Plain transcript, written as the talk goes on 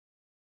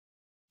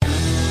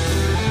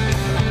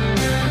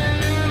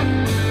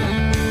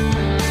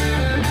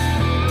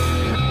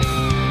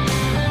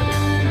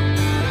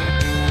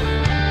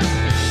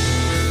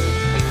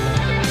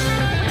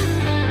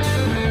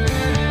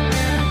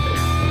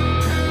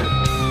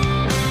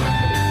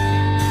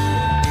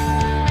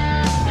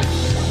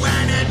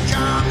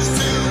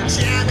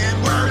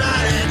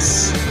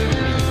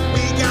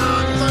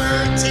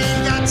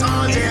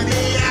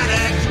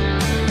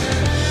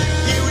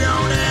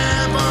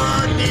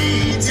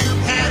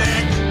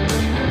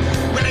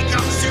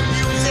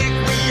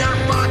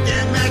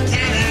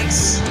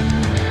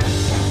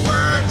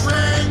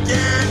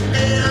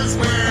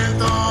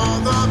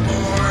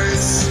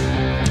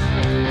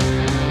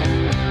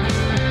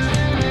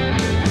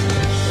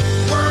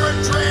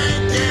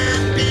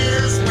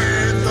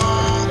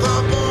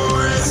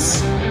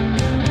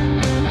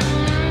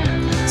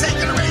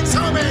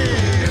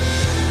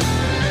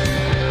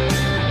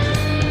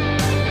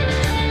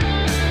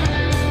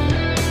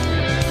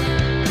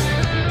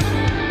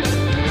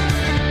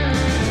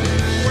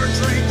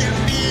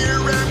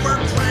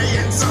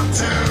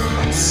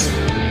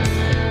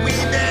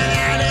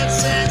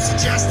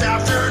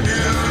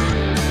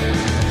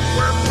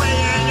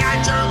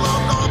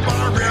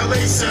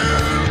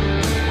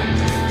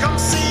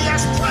See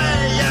us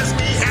play as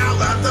we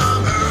howl at the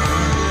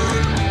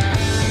moon.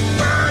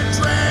 We're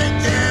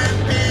drinking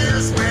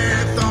beers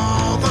with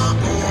all the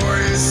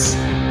boys.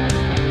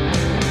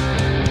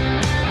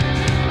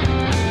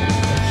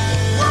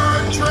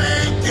 We're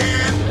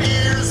drinking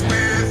beers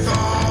with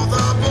all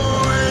the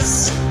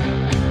boys.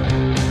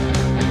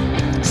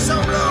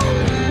 Solo.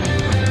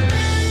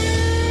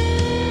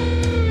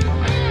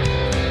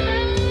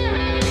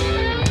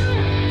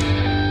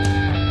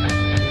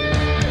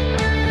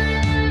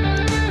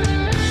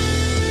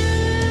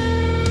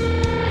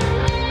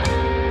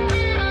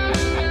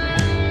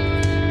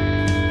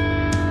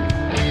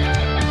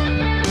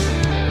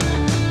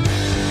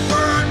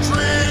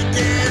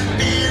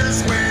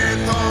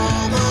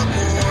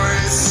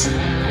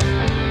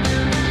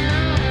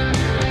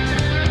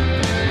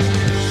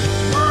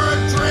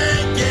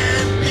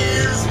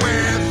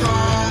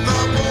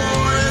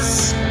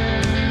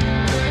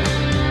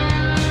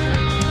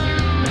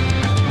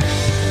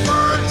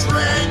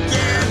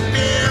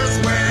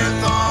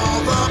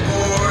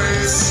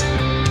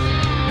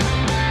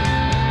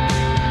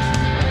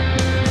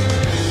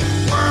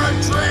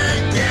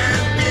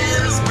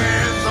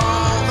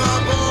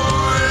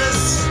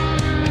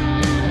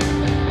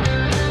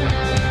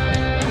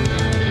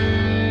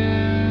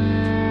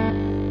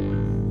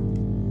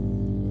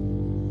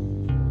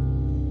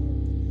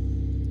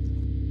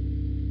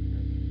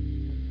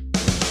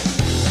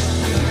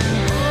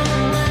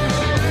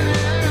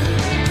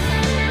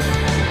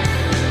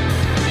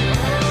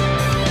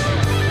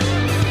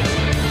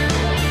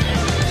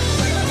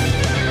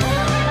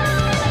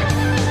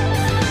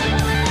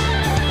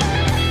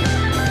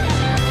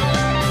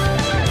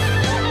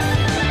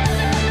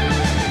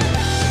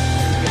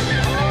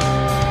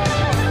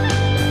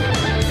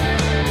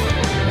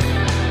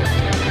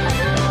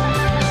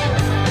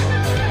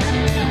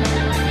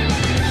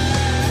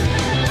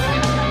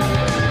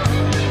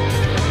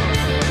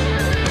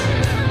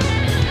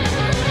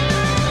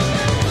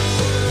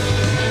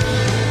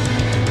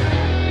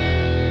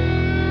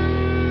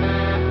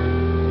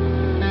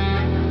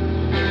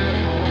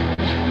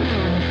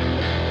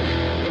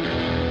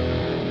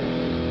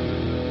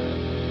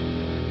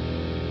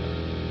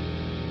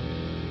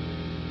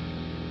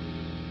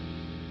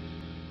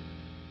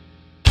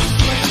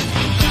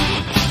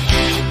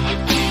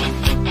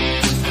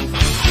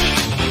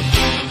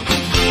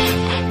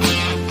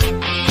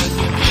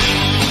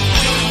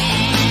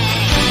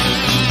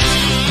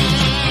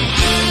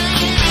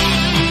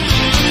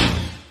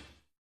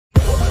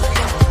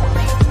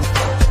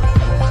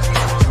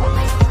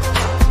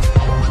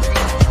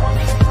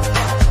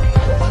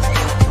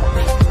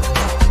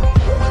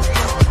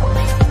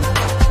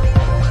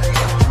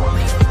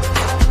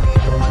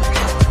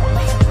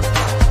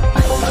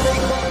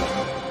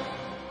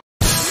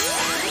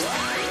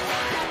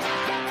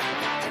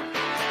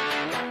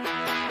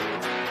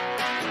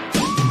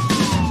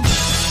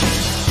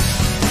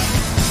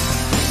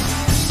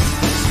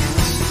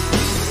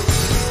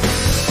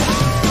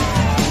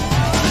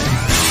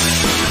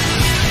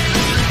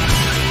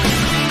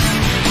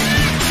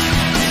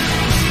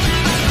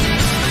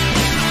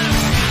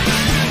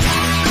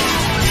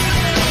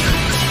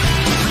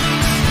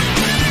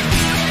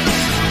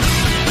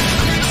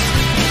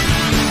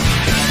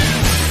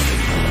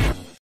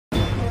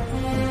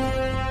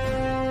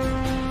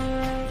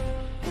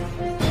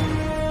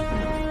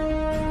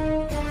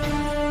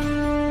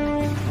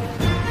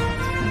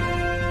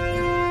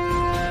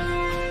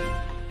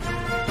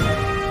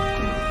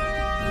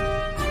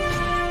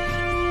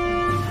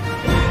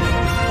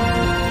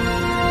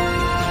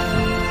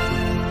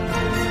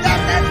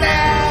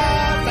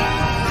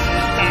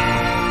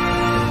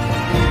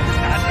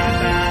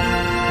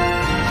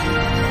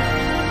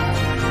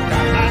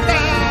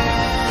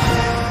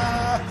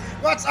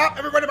 What's up,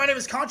 everybody? My name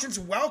is Conshinz.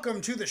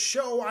 Welcome to the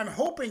show. I'm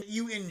hoping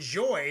you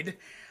enjoyed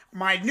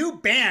my new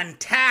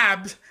band,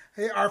 Tabs,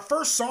 our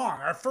first song,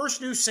 our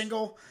first new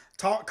single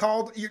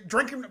called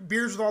Drinking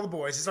Beers with All the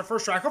Boys. It's our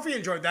first track. Hopefully you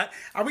enjoyed that.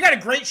 We got a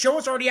great show.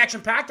 It's already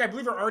action-packed. I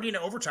believe we're already in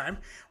overtime.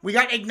 We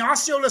got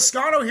Ignacio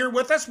Lascano here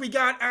with us. We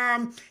got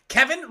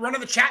Kevin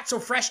running the chat, so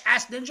Fresh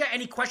Ask Ninja.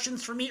 Any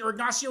questions for me or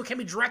Ignacio can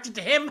be directed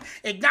to him.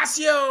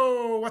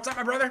 Ignacio, what's up,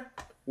 my brother?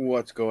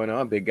 What's going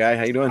on, big guy?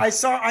 How you doing? I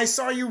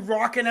saw you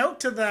rocking out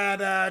to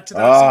that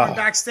song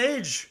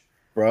backstage,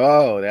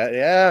 bro.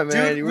 Man,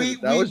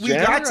 dude, that was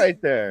jamming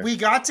right there. We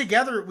got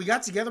together.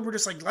 We're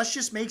just like, let's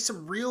just make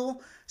some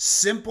real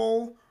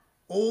simple,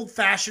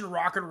 old-fashioned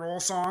rock and roll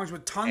songs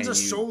with tons of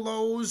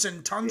solos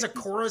and tons of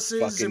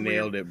choruses. Fucking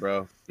nailed it,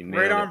 bro.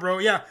 Right on, bro.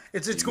 Yeah,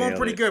 it's going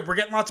pretty good. We're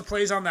getting lots of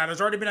plays on that.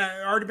 There's already been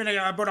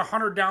about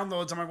 100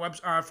 downloads on my web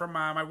from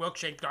my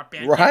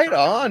milkshake.band. Right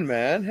on,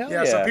 man. Hell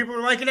yeah. So people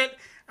are liking it.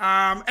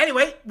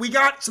 Anyway, we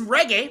got some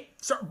reggae.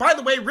 So, by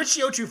the way,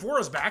 Richie024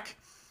 is back.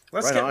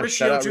 Let's get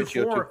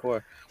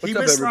Richie024. What's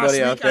up,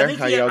 everybody out there?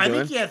 How y'all doing? I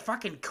think he had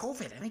fucking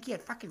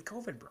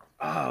COVID. Bro.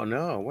 Oh,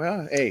 no.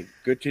 Well, hey,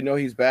 good to know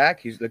he's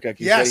back. He's look like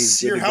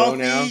he's you're good to healthy.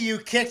 go now. You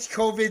kicked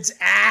COVID's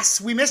ass.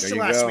 We missed you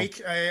last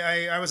week.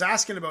 I was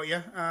asking about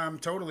you.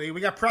 Totally. We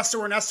got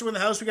Presto Ernesto in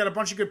the house. We got a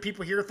bunch of good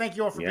people here. Thank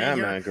you all for being here.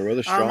 Yeah, man.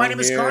 Gorilla Strong my name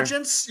is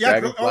Conshinz.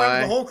 Yeah,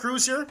 the whole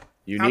crew's here.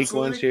 Unique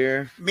one's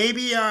here.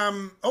 Maybe,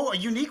 a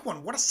unique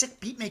one. What a sick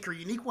beat maker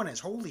Unique one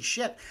is. Holy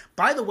shit.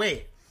 By the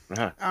way,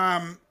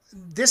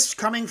 this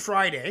coming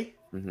Friday,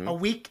 a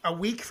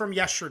week from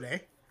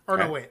yesterday, or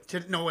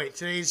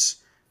today's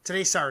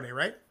Saturday,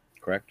 right?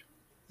 Correct.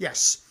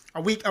 Yes,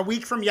 a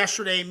week from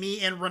yesterday,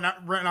 me and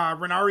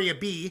Renaria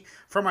B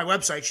from my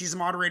website, she's the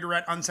moderator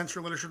at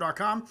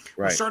uncensoredliterature.com.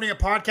 We're starting a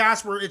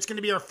podcast where it's going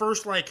to be our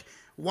first one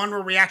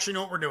where we actually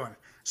know what we're doing.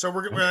 So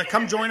we're going to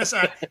come join us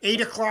at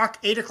 8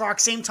 o'clock,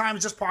 same time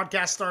as this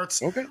podcast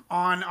starts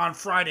on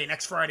Friday,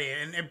 next Friday,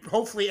 and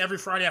hopefully every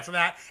Friday after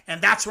that.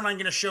 And that's when I'm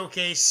going to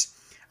showcase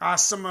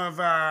some of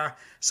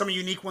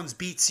Unique One's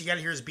beats. You got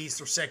to hear his beats;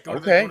 they're sick. Go to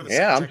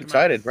the I'm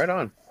excited. Right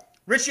on.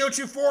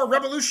 Richie024,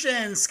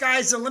 Revolution,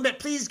 Sky's the limit.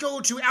 Please go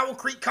to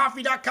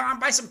owlcreekcoffee.com.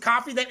 Buy some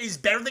coffee that is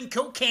better than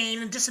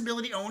cocaine and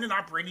disability owned and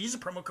operated. Use the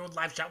promo code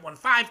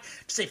LiveChat15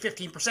 to save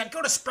 15%.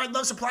 Go to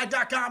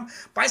spreadlovesupply.com.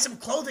 Buy some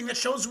clothing that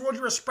shows the world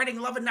you are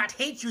spreading love and not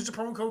hate. Use the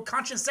promo code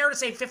Conshinz there to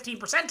save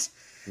 15%.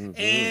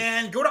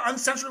 And go to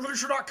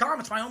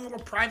uncensoredliterature.com. It's my own little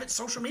private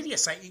social media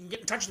site. You can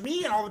get in touch with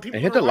me and all the people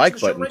and hit the like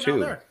button right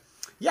too.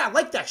 Yeah,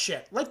 like that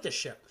shit. Like this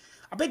shit.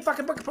 A big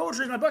fucking book of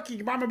poetry is my book. You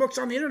can buy my books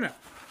on the internet.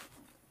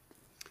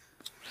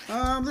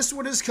 This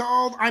one is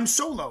called I'm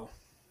Solo.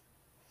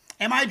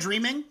 Am I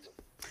dreaming?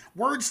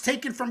 Words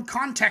taken from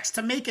context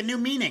to make a new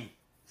meaning.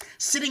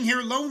 Sitting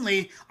here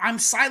lonely, I'm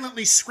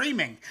silently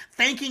screaming,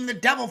 thanking the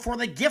devil for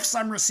the gifts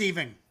I'm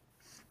receiving.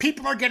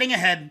 People are getting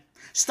ahead,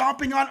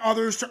 stomping on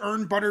others to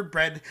earn buttered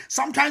bread.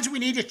 Sometimes we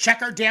need to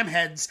check our damn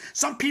heads.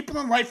 Some people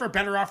in life are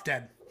better off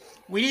dead.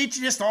 We need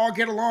to just all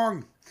get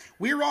along.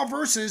 We're all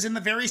verses in the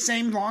very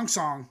same long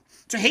song.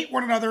 To hate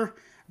another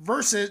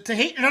verse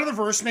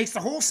makes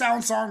the whole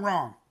sound song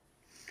wrong.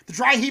 The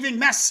dry heaving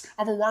mess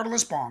of a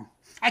wordless bong.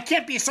 I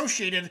can't be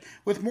associated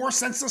with more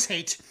senseless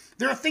hate.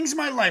 There are things in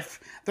my life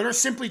that are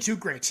simply too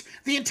great.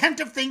 The intent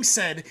of things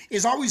said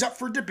is always up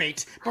for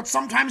debate, but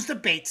sometimes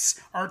debates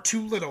are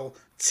too little,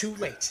 too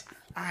late.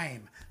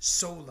 I'm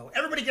solo.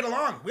 Everybody get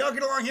along. We all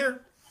get along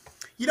here.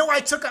 You know, I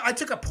took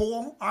a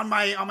poll on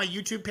my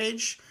YouTube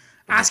page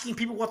asking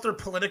people what their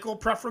political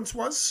preference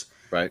was.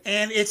 Right.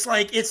 And it's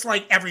like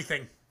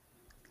everything.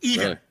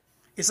 Even. Really?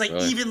 It's like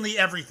evenly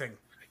everything.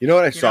 You know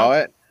what? I saw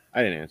it.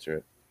 I didn't answer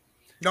it.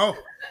 No.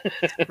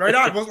 Right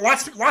on. Well,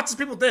 lots of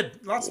people did.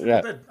 Lots of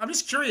people did. I'm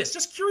just curious.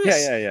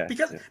 Yeah.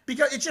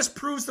 Because it just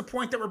proves the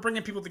point that we're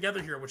bringing people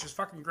together here, which is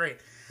fucking great.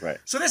 Right.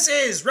 So this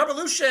is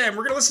Revolution.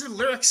 We're going to listen to the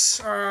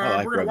lyrics.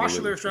 We're going to watch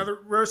the lyrics,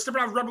 rather. We're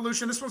stepping on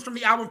Revolution. This one's from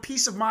the album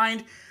Peace of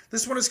Mind.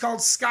 This one is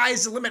called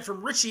Sky's the Limit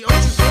from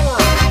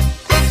Richie024.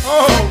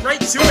 Oh,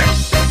 right to it.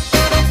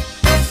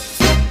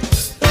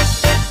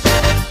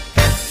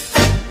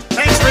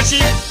 Thanks,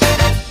 Richie.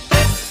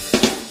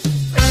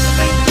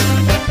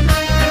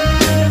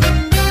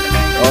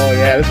 Oh,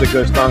 yeah, this is a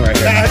good song right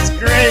here. That's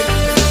great.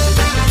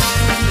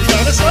 You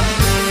know this one?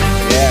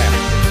 Yeah.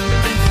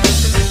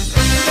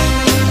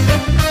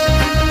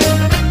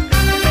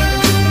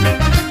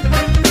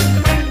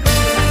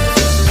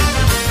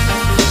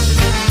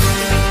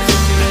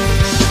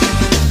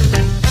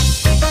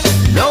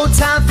 No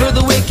time for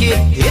the wicked.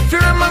 If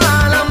you're in my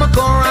line, I'ma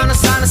go around the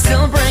side and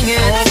still bring it.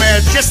 Oh,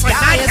 man, just like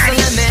that. Sky is the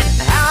limit.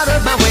 Out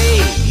of my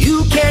way,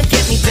 you can't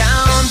get me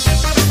down.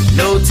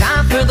 No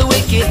time for the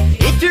wicked.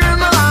 If you're in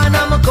my line,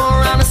 I'ma go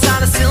around the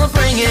side and still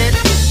bring it.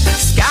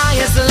 Sky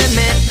is the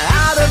limit.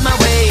 Out of my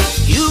way,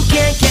 you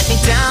can't get me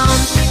down.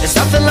 There's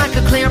nothing like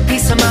a clear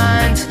peace of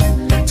mind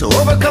to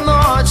overcome the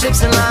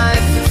hardships in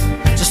life,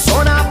 to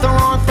sort out the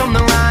wrong from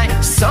the right.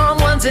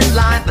 Someone's in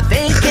line, but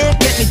they can't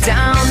get me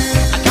down.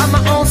 I got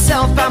my own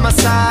self by my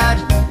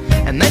side,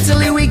 and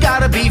mentally we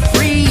gotta be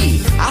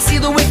free. I see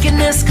the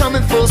wickedness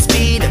coming full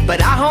speed,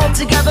 but I hold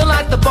together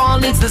like the ball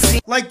needs the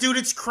seam. Like, dude,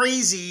 it's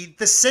crazy.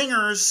 The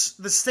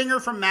singer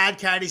from Mad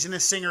Caddies and the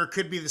singer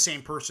could be the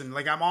same person.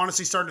 Like, I'm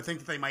honestly starting to think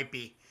that they might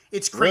be.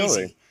 It's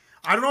crazy. Really?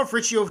 I don't know if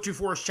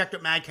Richie024 has checked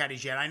out Mad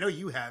Caddies yet. I know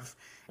you have.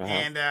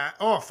 And,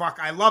 oh, fuck,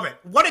 I love it.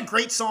 What a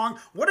great song.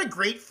 What a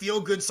great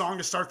feel-good song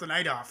to start the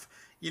night off.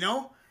 You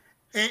know?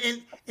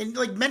 And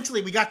like,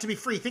 mentally, we got to be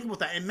free. Think about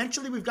that. And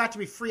mentally, we've got to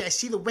be free. I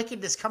see the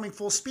wickedness coming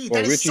full speed.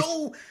 Well,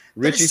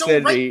 Richie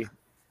said right.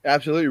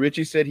 Absolutely.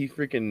 Richie said he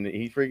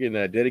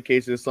freaking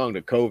dedicates this song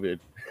to COVID.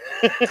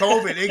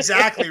 COVID,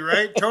 exactly,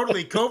 right?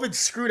 Totally. COVID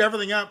screwed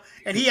everything up.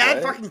 And he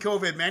had fucking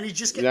COVID, man. He's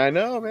just getting... I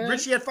know, man.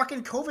 Richie had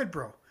fucking COVID,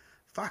 bro.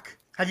 Fuck.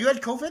 Have you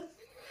had COVID?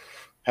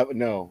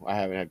 No, I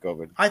haven't had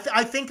COVID. I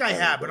think I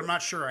have, but I'm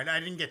not sure. I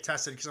didn't get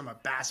tested because I'm a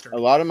bastard. A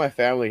lot of my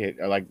family,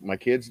 like my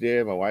kids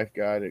did, my wife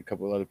got it, a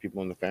couple of other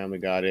people in the family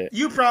got it.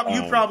 You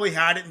probably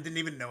had it and didn't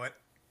even know it.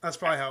 That's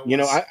probably how it was. You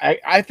know,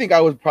 I think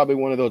I was probably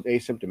one of those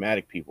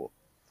asymptomatic people.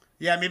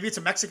 Yeah, maybe it's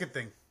a Mexican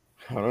thing.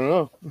 I don't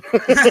know.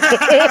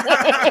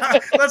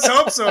 Let's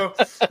hope so.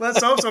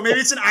 Let's hope so. Maybe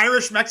it's an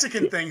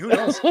Irish-Mexican thing. Who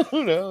knows?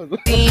 Who knows?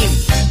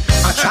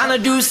 I'm trying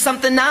to do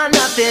something, not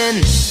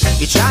nothing.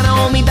 You're trying to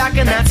hold me back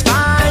and that's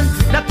fine.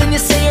 Nothing you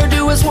say or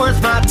do is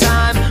worth my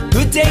time.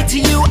 Good day to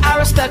you, I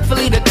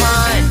respectfully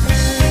decline.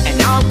 And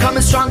now I'm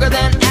coming stronger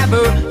than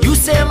ever. You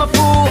say I'm a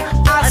fool,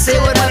 I say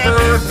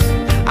whatever.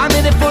 I'm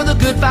in it for the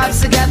good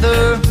vibes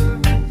together,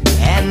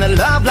 and the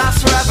love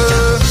lasts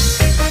forever.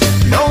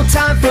 No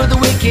time for the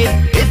wicked.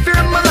 If you're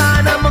in my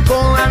line, I'ma go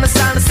around the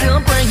side and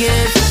still bring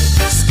it.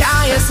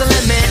 Sky is the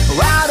limit,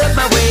 right up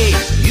my way.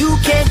 You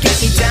can't get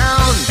me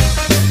down.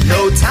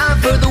 No time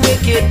for the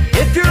wicked.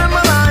 If you're in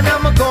my line,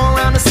 I'ma go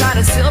around the side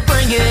and still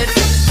bring it.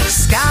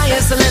 Sky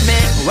is the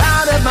limit,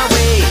 right up my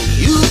way.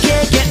 You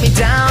can't get me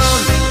down.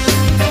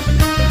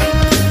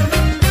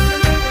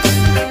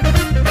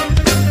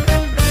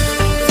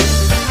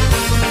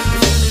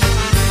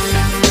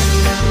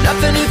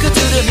 Nothing you could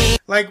do to me.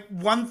 Like,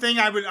 one thing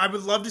I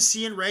would love to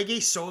see in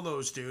reggae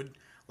solos, dude.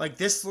 Like,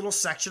 this little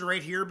section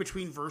right here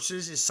between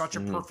verses is such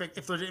a perfect.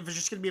 If it's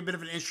just gonna be a bit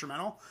of an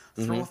instrumental,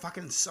 throw a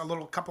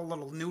couple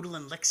little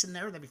noodling licks in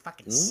there. That'd be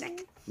fucking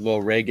sick.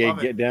 Little reggae Love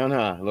it. get down,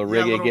 huh? Little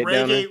Yeah, reggae get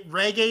down.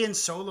 reggae and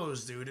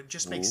solos, dude. It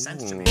just makes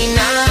sense to me.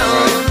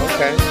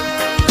 Okay.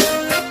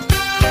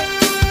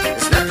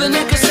 There's nothing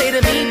you can say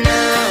to me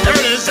now. There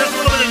it is. There's a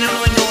little bit of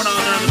noodling going on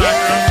there in the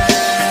background.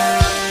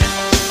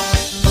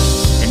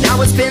 And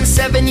now it's been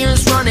 7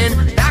 years running.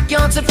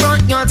 Backyards and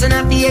front yards and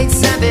at the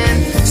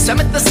 8-7. Some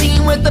at the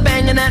scene with the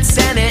bang and that's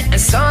Senate. And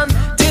some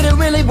didn't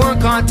really work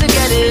hard to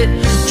get it.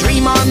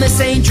 Dream on, they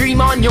say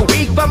dream on, you're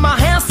weak. But my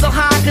hand's still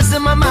high cause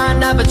in my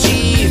mind I've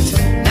achieved.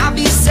 Now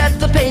you set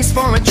the pace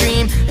for a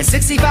dream. And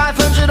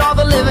 6,500 all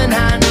the living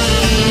I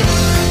need.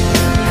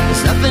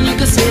 There's nothing you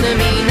can say to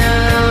me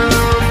now.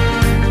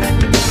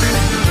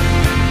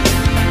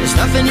 There's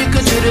nothing you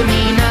could do to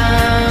me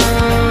now.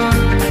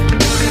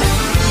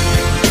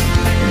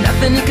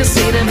 Nothing you can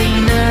say to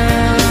me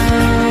now.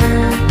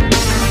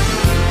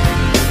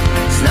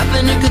 There's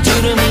nothing you could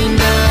do to me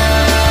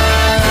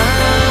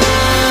now.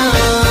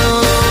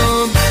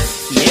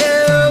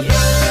 Yeah.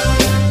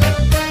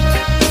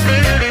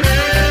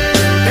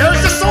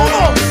 There's the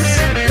solos.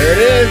 There it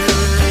is.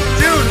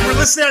 Dude, we're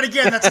listening to that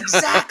again. That's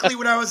exactly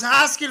what I was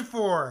asking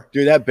for.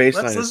 Dude, that bass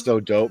Let's line is listen- so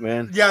dope,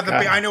 man. Yeah,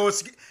 God. I know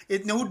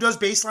know who does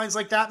bass lines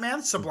like that,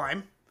 man?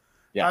 Sublime.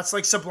 Yeah. That's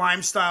like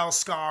Sublime style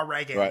ska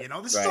reggae, Right, you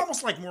know? This is right.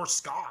 almost like more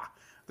ska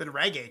than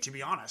reggae, to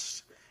be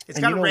honest. It's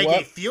And got you a know reggae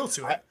what? feel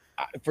to it.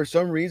 For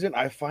some reason,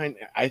 I love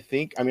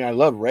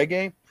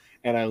reggae,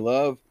 and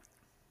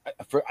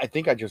I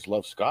think I just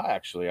love ska.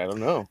 Actually, I don't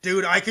know.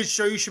 Dude, I could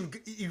show you some.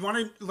 You want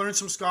to learn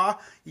some ska?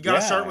 You got to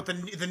Yeah. start with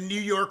the New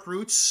York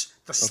roots,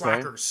 the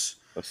Slackers.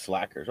 The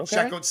Slackers. Okay.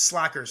 Check out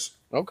Slackers.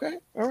 Okay.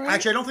 All right.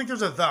 Actually, I don't think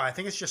there's a the. I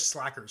think it's just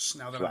Slackers.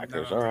 Now that Slackers, I'm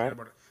all thinking right.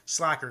 about it.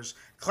 Slackers,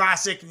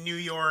 classic New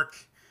York,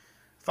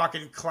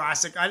 fucking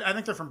classic. I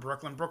think they're from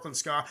Brooklyn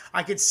ska.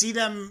 I could see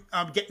them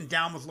getting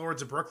down with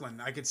Lords of Brooklyn.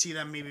 I could see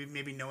them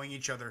maybe knowing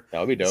each other. That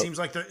would be dope. It seems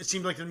like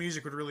the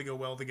music would really go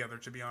well together.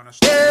 To be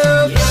honest.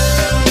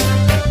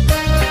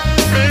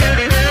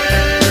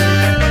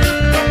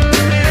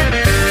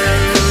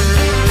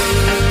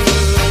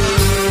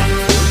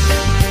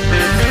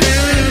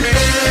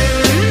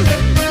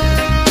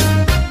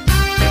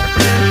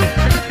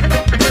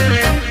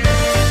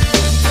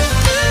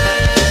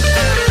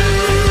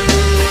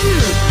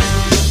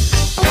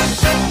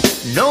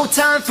 No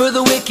time for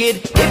the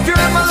wicked. If you're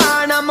in my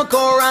line, I'ma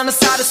go around the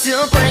side and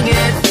still bring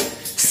it.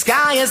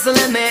 Sky is the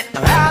limit,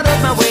 I'm out of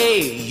my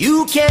way.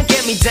 You can't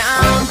get me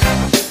down.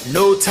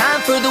 No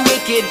time for the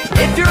wicked.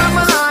 If you're in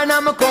my line,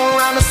 I'ma go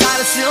around the side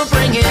and still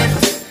bring it.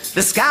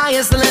 The sky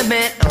is the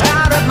limit, I'm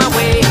out of my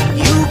way.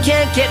 You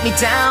can't get me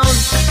down.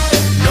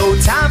 No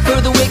time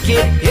for the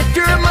wicked. If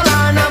you're in my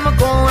line, I'ma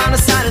go around the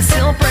side and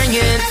still bring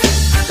it.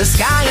 The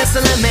sky is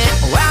the limit,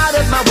 I'm out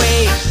of my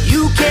way.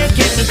 You can't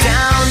get me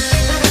down.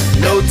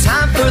 No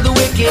time for the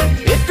wicked.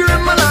 If you're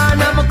in my line,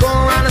 I'ma go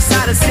around the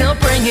side and still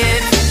bring it.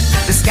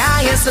 The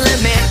sky is the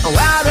limit, oh,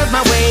 out of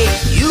my way.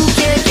 You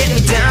can't get me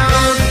down.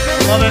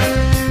 Love it,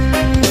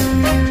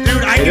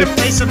 dude. I'm gonna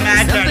play some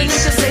Mad Nothing you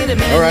Daddies. can say to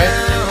me All right.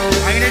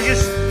 now. I'm gonna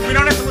just. We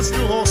don't have to listen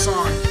to a whole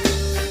song,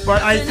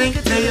 but I think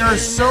they are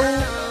so.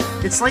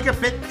 It's like a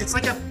bit. It's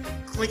like a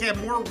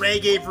more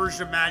reggae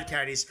version of Mad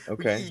Caddies.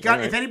 Okay, You got.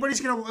 alright. If anybody's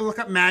gonna look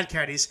up Mad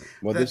Caddies,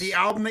 Well, the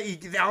album that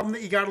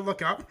you got to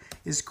look up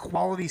is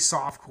Quality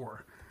Softcore.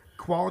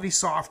 Quality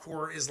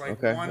Softcore is like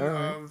Okay, one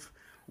alright. of.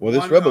 Well, this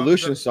one of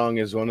Revolution the- song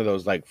is one of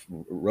those like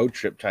road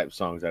trip type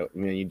songs. I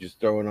mean, you just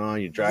throw it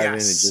on, you're driving, and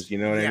just you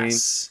know what I mean.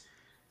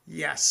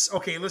 Yes.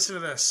 Okay, listen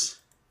to this.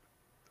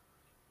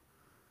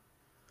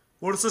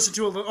 We'll just listen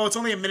to a little. Oh, it's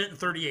only 1 minute and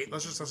 38.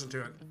 Let's just listen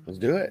to it. Let's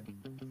do it.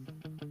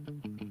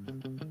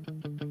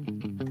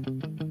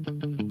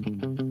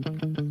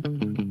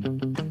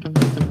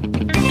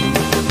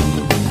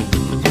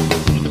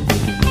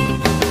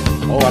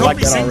 Oh, I Hope like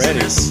he that sings in already.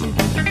 this.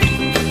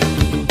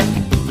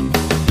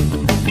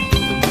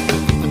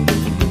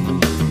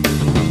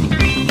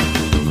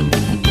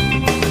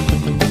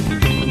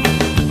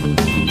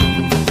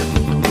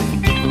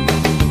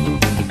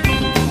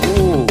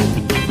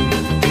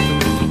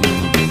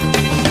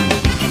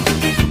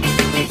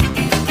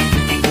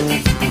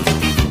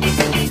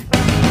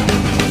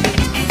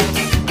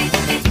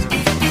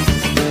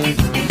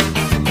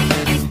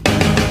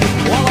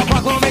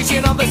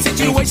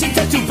 situation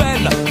set to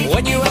bend.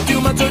 When you have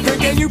too much to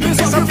drink and you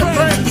piss off your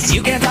friends.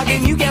 You can't talk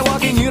and you can't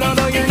walk and you don't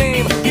know your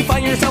name. You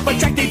find yourself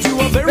attracted to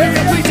a very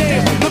ugly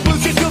dame. The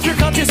blues just fills your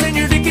conscious and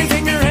your dick is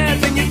in your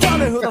hand. And you don't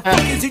know who the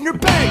fuck is in your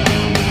bed.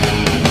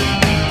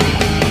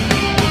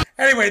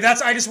 Anyway,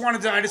 I just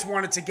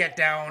wanted to get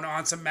down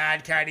on some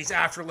Mad Caddies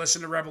after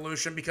listening to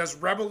Revolution, because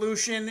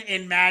Revolution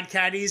and Mad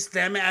Caddies,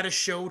 them at a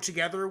show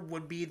together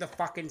would be the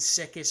fucking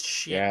sickest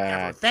shit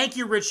ever. Thank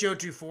you,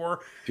 Rich024.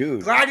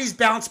 Dude. Glad he's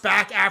bounced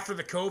back after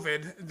the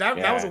COVID. That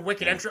was a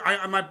wicked entry.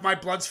 My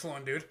blood's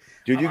flowing, dude.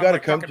 Dude, you gotta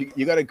come.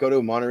 You gotta go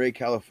to Monterey,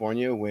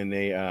 California, when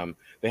they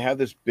have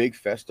this big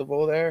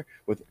festival there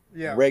with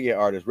reggae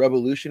artists.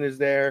 Revolution is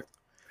there.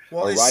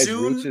 Well, Rise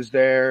Roots is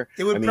there.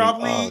 It would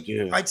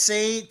I'd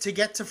say to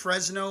get to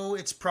Fresno,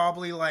 it's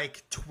probably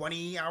like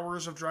 20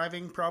 hours of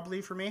driving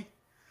probably for me.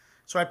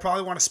 So I'd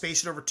probably want to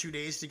space it over 2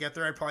 days to get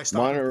there. I'd probably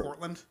stop in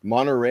Portland.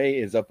 Monterey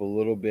is up a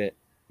little bit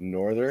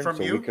northern. From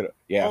you? We could,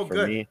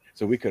 for me.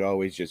 So we could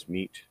always just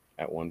meet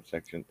at one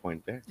section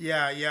point there.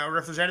 Yeah. Or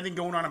if there's anything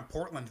going on in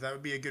Portland, that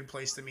would be a good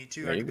place to meet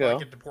too. There I you could go.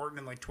 probably get to Portland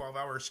in like 12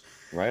 hours.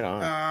 Right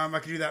on. I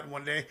could do that in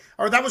one day.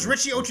 All right, that was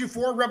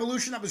Richie024,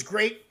 Revolution. That was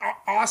great.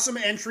 Awesome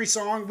entry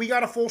song. We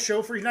got a full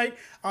show for tonight.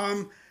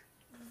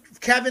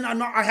 Kevin,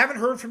 I haven't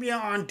heard from you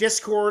on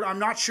Discord. I'm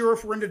not sure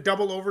if we're into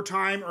double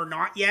overtime or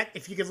not yet.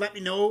 If you could let me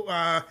know,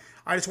 I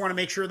just want to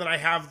make sure that I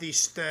have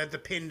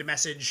the pinned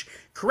message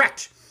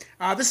correct.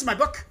 This is my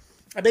book,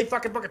 A Big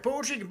Fucking Book of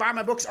Poetry. You can buy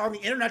my books on the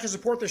internet to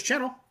support this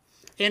channel.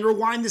 And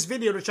rewind this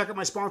video to check out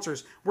my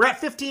sponsors. We're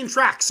at 15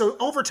 tracks, so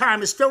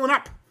overtime is filling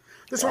up.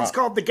 This one's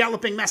called The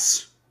Galloping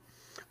Mess.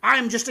 I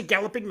am just a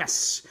galloping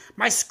mess.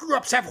 My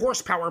screw-ups have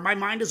horsepower. My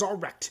mind is all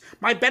wrecked.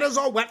 My bed is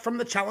all wet from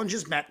the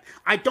challenges met.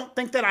 I don't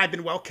think that I've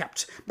been well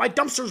kept. My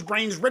dumpster's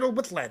brain's riddled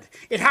with lead.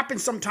 It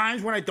happens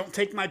sometimes when I don't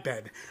take my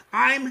bed.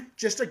 I'm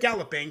just a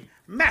galloping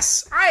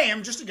mess. I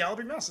am just a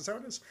galloping mess. That's how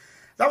it is.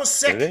 That was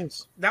sick. It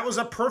is. That was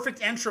a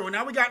perfect intro. And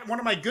now we got one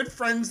of my good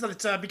friends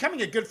that's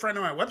becoming a good friend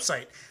on my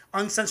website,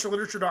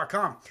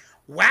 uncensoredliterature.com.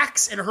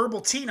 Wax and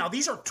Herbal Tea. Now,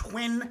 these are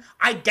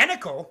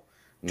identical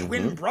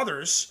twin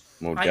brothers.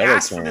 Modelo I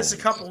asked for clones. this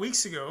a couple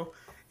weeks ago,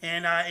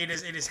 and it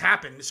has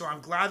happened. So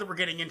I'm glad that we're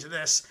getting into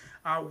this.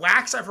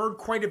 Wax, I've heard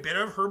quite a bit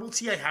of. Herbal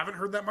Tea, I haven't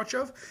heard that much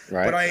of.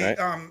 Right,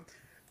 But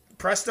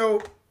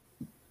Presto...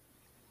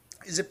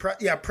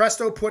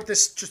 Presto put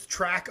this just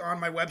track on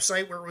my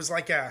website where it was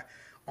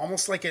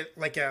almost like a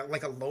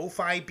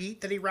lo-fi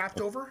beat that he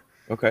rapped over.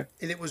 Okay.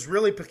 And it was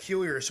really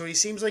peculiar. So he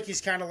seems like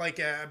he's kind of like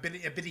a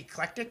bit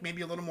eclectic,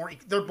 maybe a little more.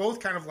 They're both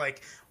kind of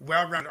like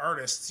well-rounded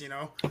artists, you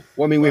know.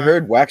 Well, I mean, we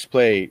heard Wax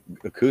play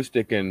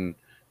acoustic and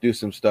do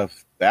some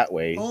stuff that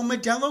way. Oh,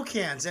 Modelo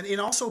cans, and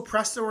also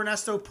Presto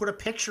Ernesto put a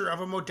picture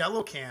of a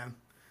Modelo can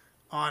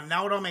on.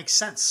 Now it all makes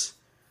sense.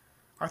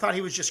 I thought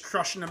he was just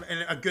crushing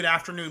a good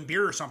afternoon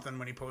beer or something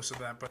when he posted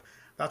that, but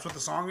that's what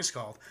the song is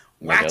called.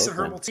 Wax and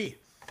Herbal Tea.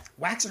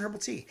 Wax and Herbal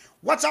Tea.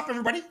 What's up,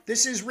 everybody?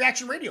 This is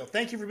Reaction Radio.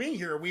 Thank you for being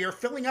here. We are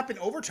filling up in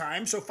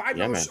overtime, so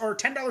 $5 or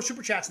 $10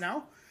 super chats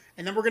now,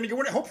 and then we're going to go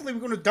in. Hopefully, we're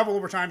going to double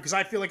overtime because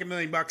I feel like $1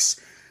 million.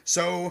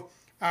 So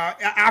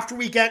after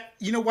we get,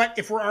 you know what?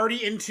 If we're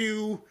already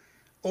into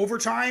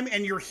overtime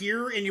and you're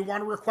here and you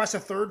want to request a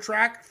third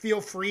track, feel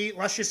free.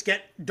 Let's just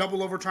get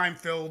double overtime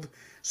filled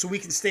so we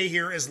can stay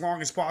here as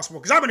long as possible.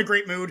 Because I'm in a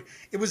great mood.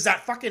 It was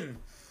that fucking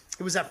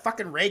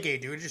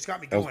reggae, dude. It just got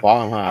me going. That was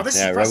bomb, huh?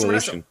 This is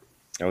Revolution.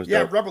 That was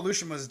dope.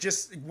 Revolution was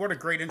just, what a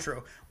great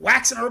intro.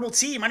 Wax and Herbal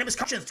Tea. My name is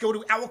Conshinz. Go to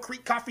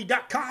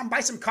owlcreekcoffee.com.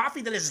 Buy some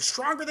coffee that is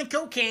stronger than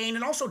cocaine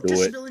and also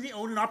disability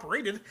owned and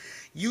operated.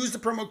 Use the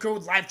promo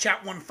code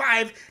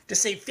LiveChat15 to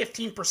save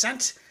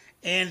 15%.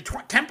 And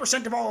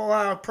 10% of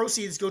all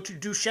proceeds go to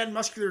Duchenne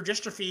Muscular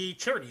Dystrophy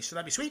charities. So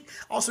that'd be sweet.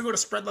 Also go to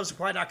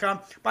spreadlovesupply.com.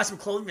 Buy some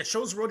clothing that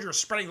shows the world you're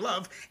spreading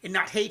love and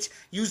not hate.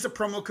 Use the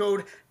promo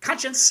code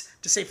Conshinz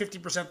to save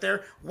 50%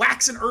 there.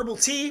 Wax and Herbal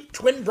Tea.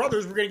 Twin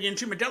brothers we're going to get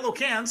into. Modelo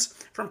cans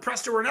from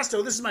Presto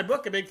Ernesto. This is my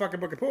book, A Big Fucking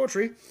Book of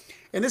Poetry.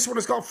 And this one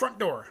is called Front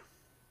Door.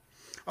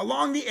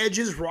 Along the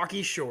edge's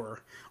rocky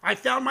shore, I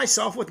found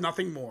myself with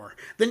nothing more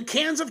than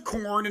cans of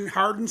corn and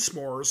hardened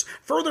s'mores.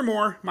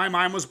 Furthermore, my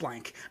mind was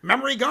blank.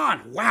 Memory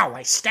gone. Wow,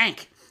 I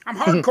stank. I'm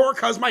hardcore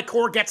cause my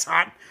core gets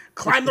hot.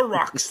 Climb the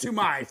rocks to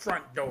my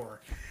front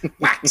door.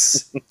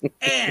 Wax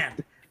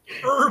and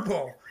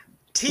Herbal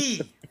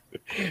Tea.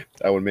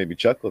 That one made me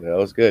chuckle. That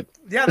was good.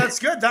 Yeah, that's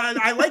good.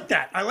 I like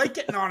that. I like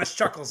getting honest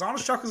chuckles.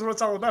 Honest chuckles is what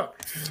it's all about.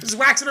 This is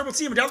Wax and Herbal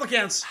Tea, Modelo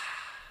cans.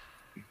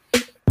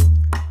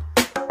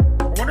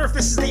 I wonder if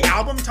this is the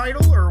album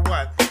title or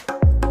what.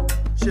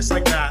 It's just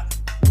like that.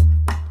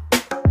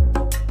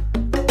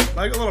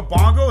 Like a little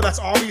bongo. That's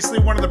obviously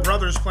one of the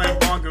brothers playing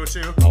bongo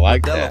too. I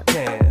like Modelo that.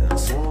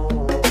 cans,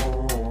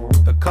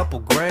 a couple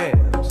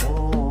grams.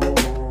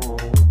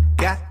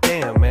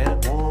 Goddamn,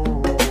 man.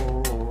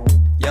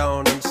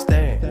 Y'all don't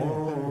understand.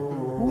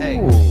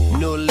 Hey,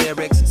 new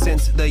lyrics,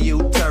 since the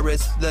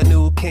uterus. The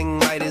new king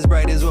light is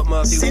bright as what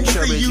my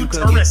future is. You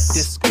could get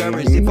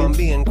discouraged if I'm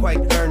being quite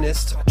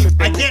earnest.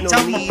 I can't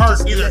tell them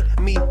apart either.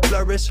 Me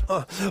flourish,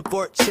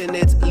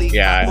 fortunately.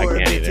 Yeah, I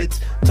can't either.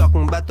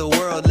 Talking about the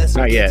world, let's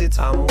Not get yet. it.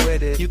 I'm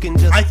with it. You can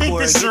just I think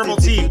this is Herbal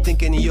if Tea. you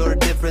thinking you're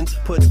different.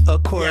 Put a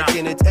cork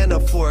in it and a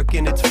fork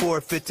in it,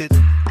 forfeited.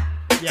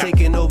 Yeah.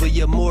 Taking over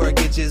your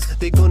mortgages.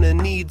 They're gonna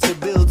need to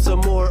build some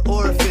more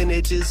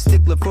orphanages.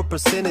 Stickler for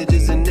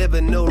percentages and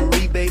never no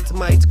rebates.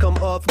 Might come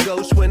off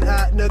ghost when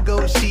I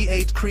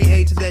negotiate.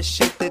 Create that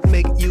shit that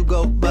make you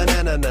go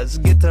bananas.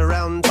 Get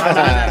around town with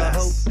the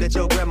hope that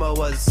your grandma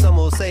was. Some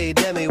will say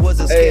Demi was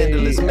a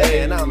scandalous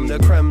man. I'm the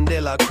creme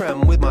de la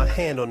creme with my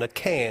hand on the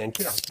can.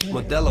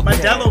 Modelo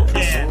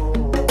can.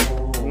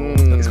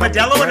 Is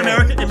Modelo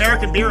an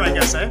American beer, I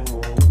guess, eh?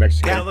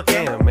 Mexican. Modelo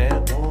can. Damn,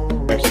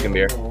 man. Mexican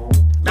beer.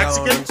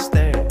 Mexican?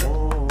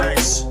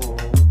 Nice.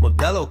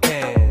 Modelo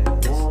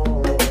cans.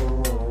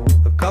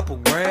 A couple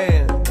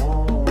grand.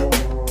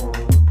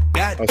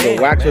 Oh,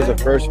 so Wax was the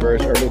first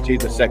verse, Herbal Tea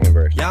the second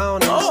verse.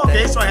 Oh,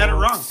 okay, so I had it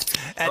wrong.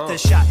 At the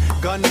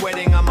shotgun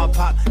wedding, I'm a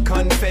pop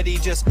confetti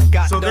just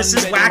got so done. This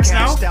is Wax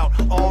now? Out.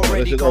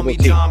 Already This call me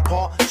Herbal Tea. John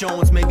Paul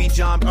Jones, maybe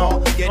John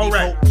Paul. Getty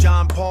right. Hope,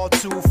 John Paul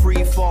 2,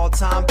 free fall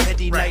time,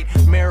 petty Right.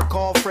 nightmare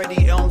call,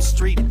 Freddie Elm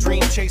Street,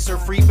 dream chaser,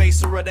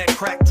 freebaser of that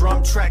crack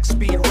drum track,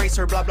 speed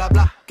racer, blah blah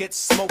blah. Get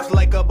smoked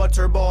like a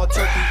butterball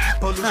turkey.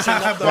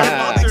 Pollution of the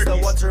makes the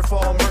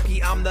waterfall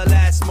murky. I'm the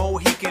last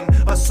Mohican,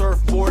 a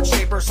surfboard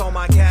shaper, so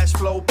my cash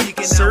flow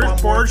peaking.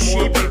 Surfboard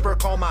shaper. Paper,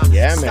 call my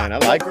Yeah, man, I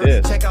like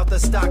this. Check out the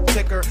stock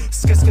ticker.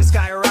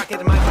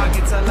 Skyrocket, my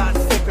pockets a lot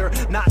thicker.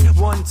 Not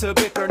one to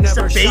bicker,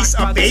 never bass, shocked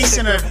by a the bass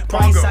and a sticker.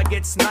 bongo. Price I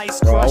gets nice,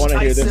 Bro, I crushed wanna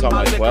hear ice this in on my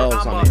my liquor.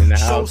 12s I'm in the a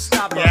house.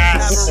 showstopper,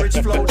 Yes.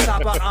 average flow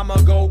topper. I'm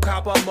a gold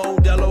copper,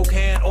 Modelo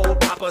can, old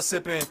papa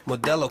sipping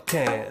Modelo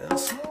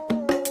cans.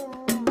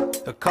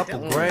 A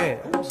couple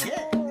grand.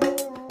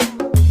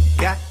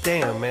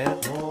 Goddamn, man.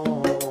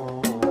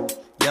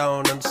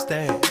 Y'all don't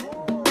understand.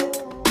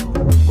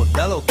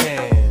 Modelo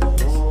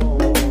cans.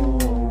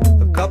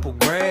 A couple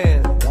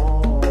grand.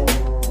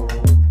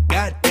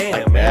 Goddamn,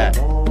 Like man.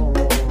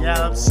 that. Yeah,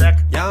 that's sick.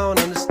 Y'all don't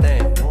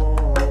understand.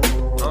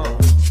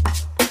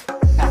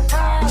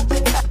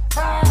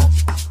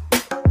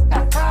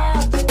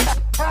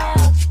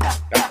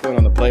 That's going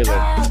on the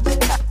playlist.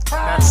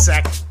 That's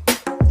sick.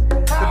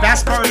 The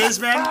best part is,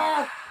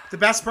 man, the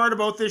best part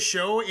about this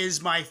show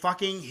is my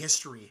fucking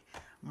history.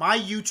 My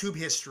YouTube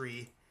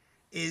history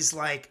is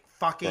like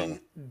fucking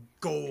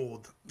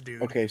gold,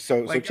 dude. Okay,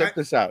 so check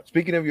this out.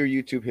 Speaking of your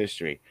YouTube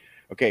history,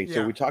 okay,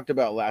 so we talked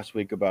about last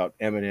week about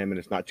Eminem, and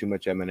it's not too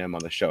much Eminem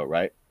on the show,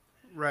 right?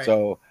 Right.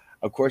 So,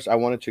 of course, I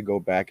wanted to go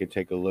back and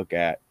take a look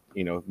at,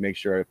 make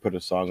sure I put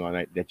a song on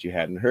it that you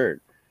hadn't heard.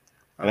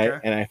 And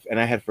Okay.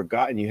 I had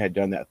forgotten you had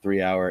done that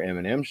 3-hour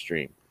Eminem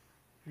stream.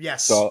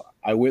 Yes. So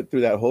I went through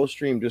that whole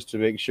stream just to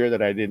make sure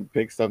that I didn't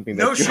pick something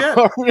that No you shit.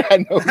 already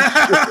had no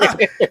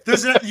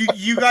shit.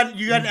 you got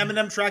an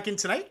Eminem track in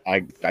tonight? I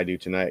do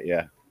tonight,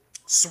 yeah.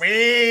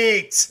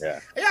 Sweet. Yeah.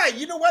 Yeah,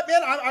 you know what,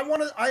 man?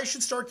 I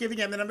should start giving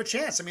Eminem a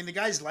chance. I mean, the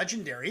guy's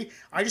legendary.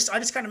 I just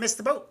kind of missed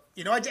the boat.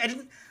 I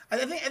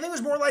think it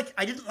was more like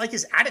I didn't like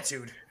his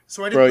attitude,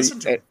 so I didn't listen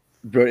to him.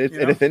 Bro,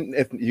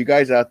 if you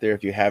guys out there,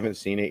 if you haven't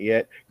seen it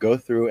yet, go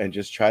through and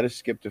just try to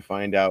skip to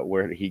find out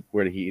where the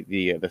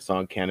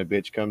song "Can a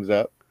Bitch" comes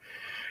up.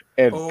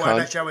 And I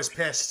bet you I was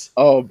pissed.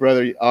 Oh,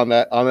 brother, on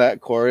that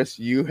chorus,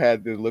 you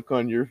had the look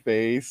on your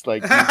face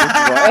like you just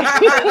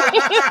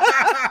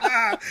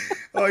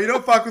Oh, you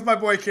don't fuck with my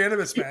boy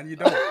Cannabis, man. You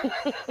don't.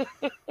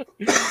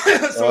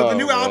 So the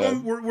new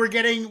album, we're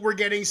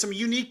getting some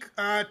unique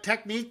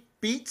technique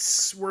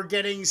beats. We're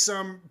getting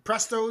some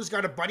Presto's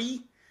got a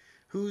buddy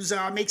who's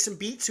makes some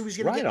beats who he's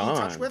gonna get me in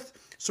touch with.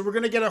 So we're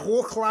gonna get a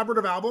whole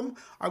collaborative album.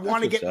 I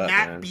want to get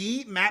Matt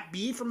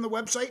B from the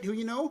website, who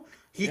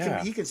he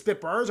can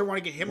spit bars. I want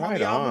to get him on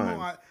the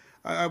album.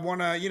 I want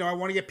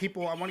to get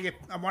people. I want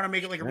to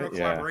make it like a real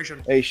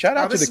collaboration. Hey, shout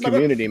out to the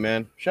community,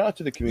 man. Shout out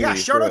to the community.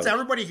 Yeah, shout out to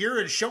everybody here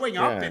and showing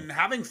up and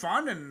having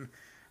fun and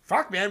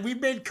fuck, man. We've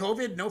made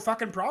COVID no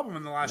fucking problem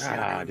in the last year.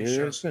 Ah, dude,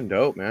 it's been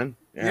dope, man.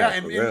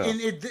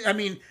 I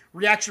mean,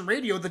 Reaction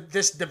Radio,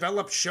 this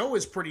developed show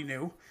is pretty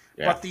new.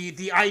 Yeah. But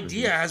the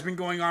idea has been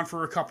going on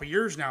for a couple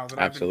years now. That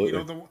Absolutely.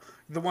 I've been,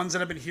 the ones that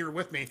have been here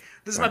with me.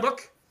 This is my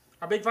book,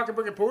 A Big Fucking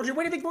Book of Poetry.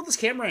 What do you think about this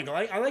camera angle?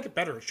 I like it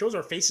better. It shows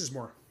our faces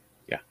more.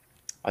 Yeah,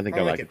 I think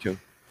I like it too.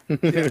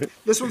 Yeah.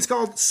 This one's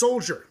called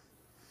Soldier.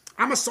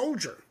 I'm a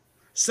soldier,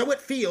 so it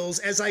feels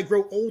as I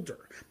grow older.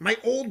 My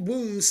old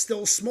wounds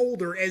still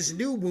smolder as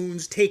new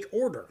wounds take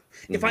order.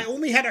 If I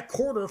only had a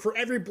quarter for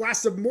every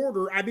blast of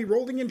mortar, I'd be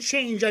rolling in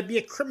change. I'd be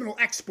a criminal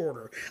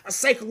exporter, a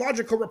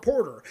psychological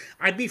reporter.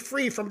 I'd be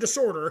free from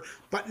disorder,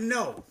 but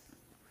no.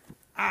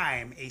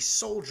 I'm a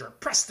soldier.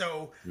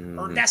 Presto,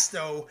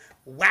 Ernesto,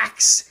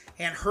 Wax,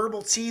 and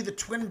Herbal Tea, the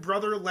twin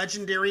brother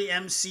legendary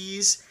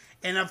MCs.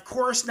 And of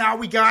course, now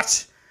we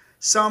got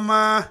some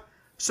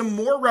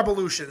more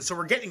revolution. So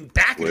we're getting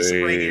back into some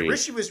reggae.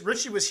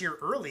 Richie was here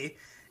early,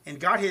 and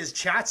got his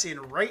chats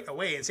in right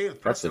away. And same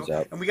with Presto.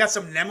 And we got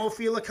some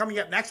Nemophila coming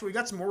up next. We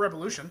got some more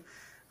Revolution.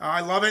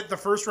 I love it. The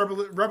first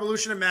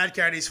Revolution of Mad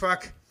Caddies.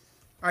 Fuck.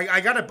 I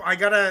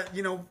gotta.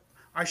 You know,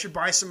 I should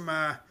buy some.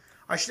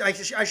 I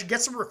should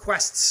get some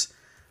requests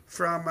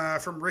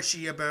from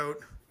Richie about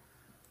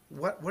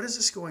what is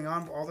this going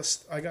on? All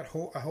this. I got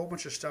a whole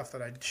bunch of stuff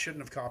that I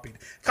shouldn't have copied.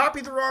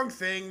 Copied the wrong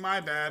thing. My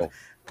bad.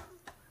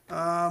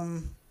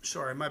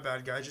 Sorry, my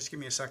bad, guys. Just give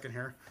me a second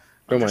here.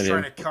 I'm just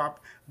trying to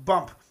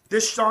bump.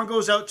 This song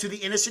goes out to the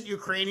innocent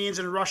Ukrainians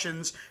and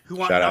Russians who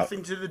want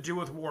nothing to do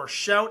with war.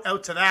 Shout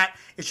out to that.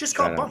 It's just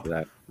called Bump.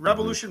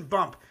 Revolution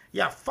Bump.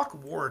 Yeah,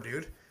 fuck war,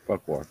 dude.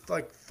 Fuck war.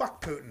 Like,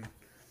 fuck Putin.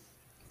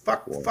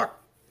 Fuck.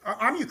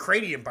 I'm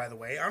Ukrainian, by the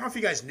way. I don't know if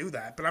you guys knew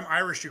that, but I'm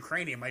Irish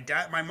Ukrainian. My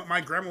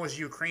grandma was a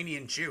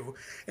Ukrainian Jew.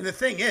 And the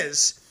thing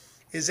is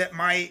that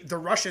the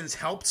Russians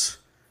helped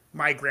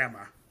my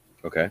grandma.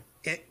 Okay.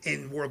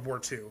 In World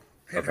War II.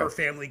 And her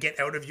family get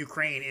out of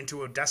Ukraine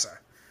into Odessa.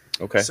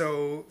 Okay.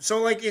 So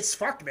like it's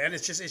fucked, man.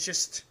 It's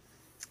just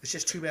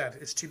too bad.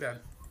 It's too bad.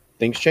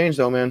 Things change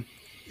though, man.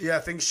 Yeah,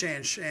 things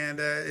change, and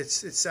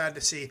it's sad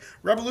to see.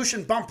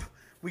 Revolution Bump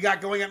we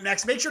got going up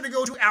next. Make sure to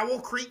go to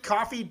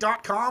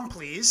owlcreekcoffee.com,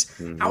 please.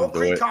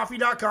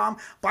 Owlcreekcoffee.com.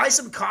 Buy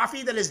some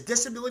coffee that is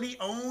disability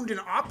owned and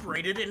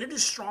operated, and it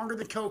is stronger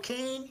than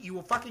cocaine. You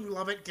will fucking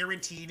love it,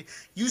 guaranteed.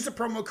 Use the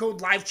promo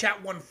code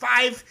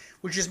LiveChat15,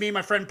 which is me and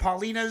my friend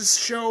Paulina's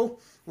show.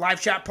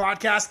 Live Chat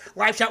Podcast.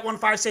 Live Chat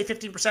 15, save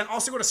 15%.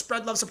 Also go to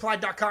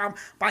spreadlovesupply.com.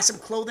 Buy some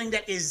clothing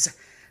that is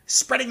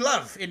spreading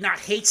love and not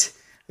hate,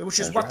 which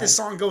is what this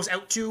song goes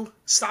out to.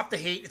 Stop the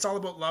hate. It's all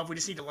about love. We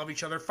just need to love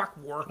each other. Fuck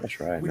war. That's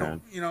right, man.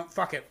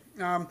 Fuck it.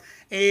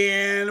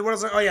 And what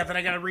else? Oh, yeah, then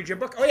I got to read you a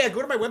book. Oh, yeah,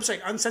 go to my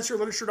website,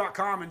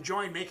 uncensoredliterature.com, and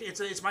join.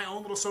 It's my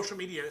own little social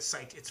media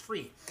site. It's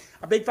free.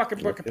 A big fucking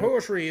book of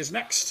poetry is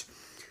next.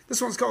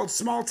 This one's called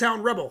Small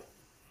Town Rebel.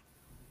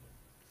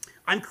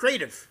 I'm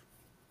creative.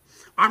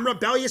 I'm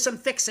rebellious and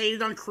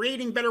fixated on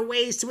creating better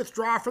ways to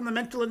withdraw from the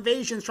mental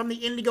invasions from the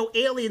indigo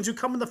aliens who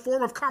come in the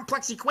form of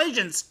complex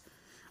equations.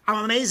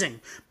 I'm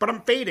amazing, but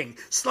I'm fading,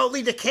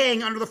 slowly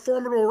decaying under the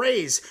formidable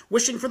rays,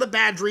 wishing for the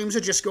bad dreams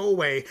to just go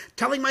away,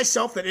 telling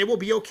myself that it will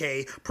be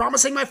okay,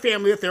 promising my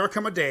family that there will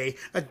come a day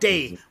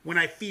when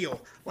I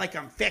feel like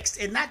I'm fixed.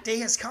 And that day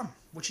has come,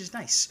 which is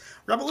nice.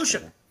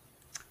 Revolution.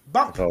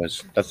 Bump.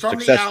 That's a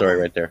success story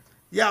right there.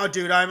 Yeah,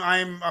 dude,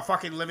 I'm a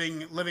fucking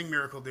living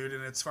miracle, dude,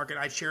 and it's fucking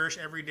I cherish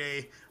every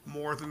day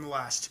more than the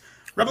last.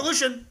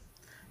 Revolution,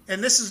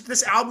 and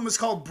this album is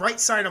called Bright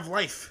Side of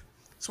Life.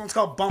 This one's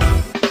called Bump.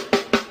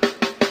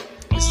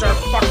 It's our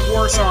fuck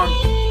war song.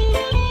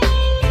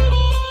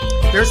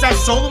 There's that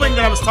soloing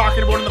that I was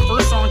talking about in the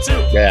first song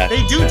too. Yeah,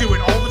 they do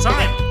it all the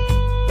time.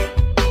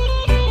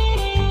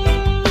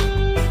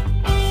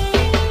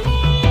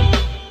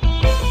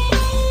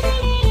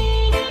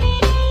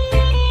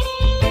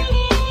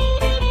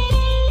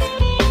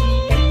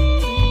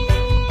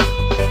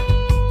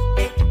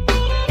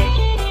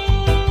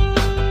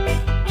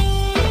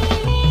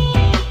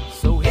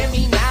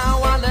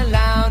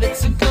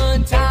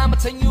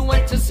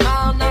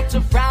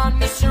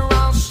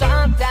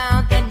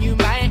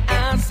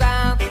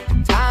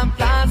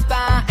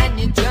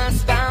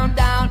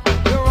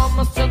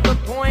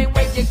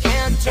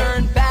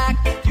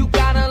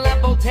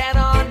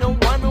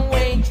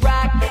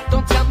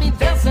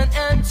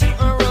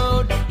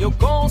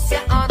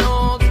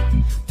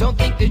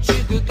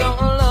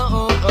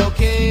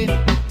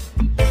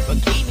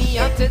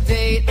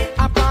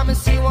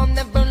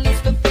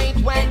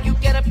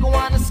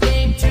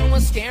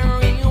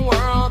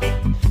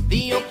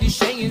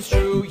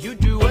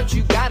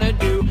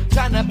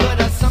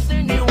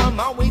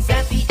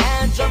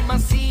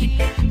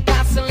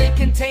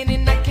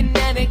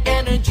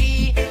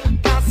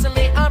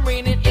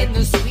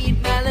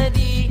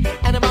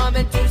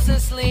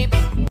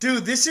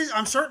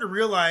 I'm starting to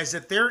realize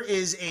that there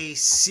is a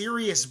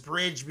serious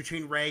bridge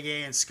between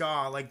reggae and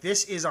ska. Like,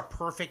 this is a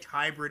perfect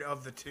hybrid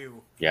of the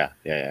two. Yeah.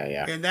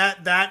 And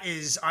that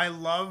is, I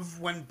love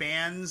when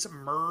bands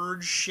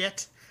merge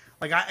shit.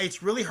 Like,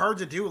 it's really hard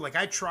to do. Like,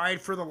 I tried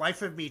for the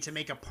life of me to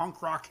make a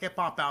punk rock hip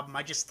hop album.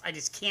 I just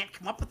can't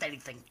come up with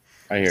anything.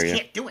 I hear you.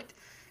 Can't do it.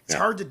 It's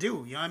hard to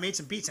do. You know, I made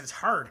some beats and it's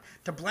hard.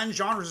 To blend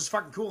genres is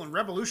fucking cool, and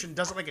Revolution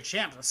does it like a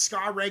champ. The ska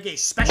reggae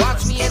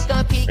specialist. They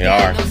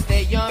are.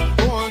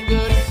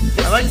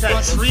 I like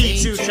that tree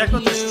too. Check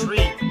out this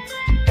tree.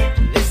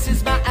 This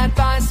is my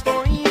advice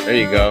for you. There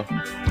you go.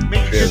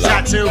 Make a good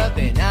tattoo.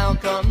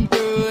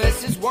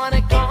 This is what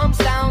it comes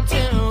down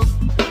to.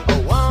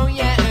 Oh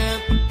yeah.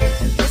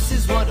 This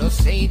is what I'll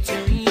say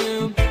to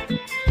you.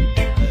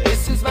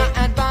 This is my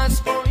advice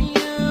for you.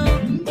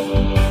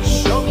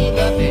 Show me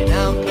the pain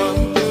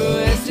outcome.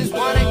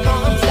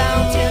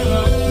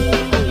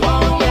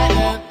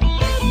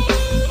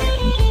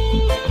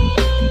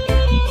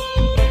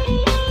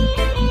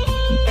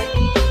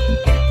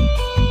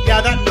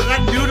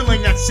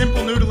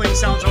 Simple noodling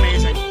sounds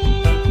amazing.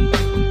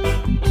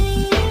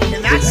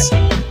 And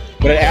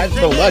but it adds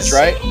so much,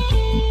 right?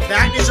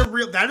 That is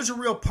a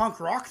real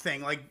punk rock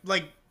thing.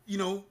 Like, you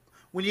know,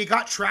 when you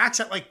got tracks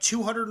at like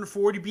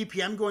 240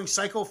 BPM going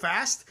psycho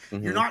fast,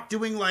 you're not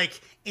doing like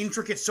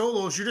intricate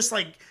solos. You're just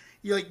like,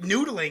 you're like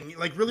noodling,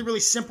 like really, really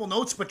simple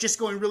notes, but just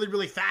going really,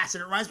 really fast.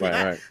 And it reminds me of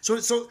that. Right.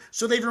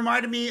 So they've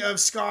reminded me of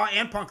ska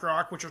and punk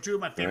rock, which are two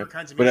of my favorite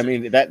kinds of music. But I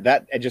mean,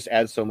 that it just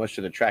adds so much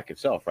to the track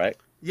itself, right?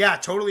 Yeah,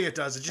 totally it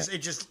does. It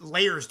just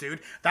layers,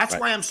 dude. That's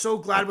why I'm so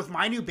glad with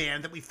my new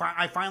band that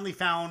I finally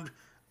found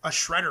a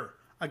shredder,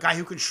 a guy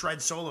who can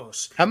shred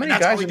solos. How many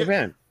guys in the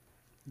band?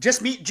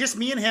 Just me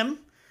and him.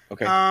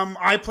 Okay.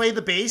 I play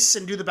the bass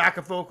and do the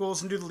backup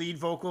vocals and do the lead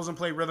vocals and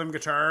play rhythm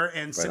guitar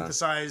and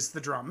synthesize the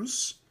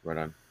drums. Right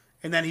on.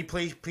 And then he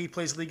plays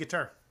lead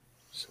guitar.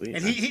 Sweet.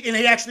 And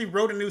he actually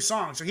wrote a new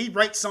song. So he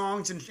writes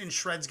songs and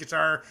shreds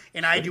guitar,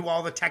 and I do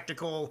all the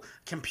technical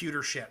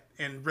computer shit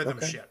and rhythm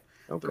shit.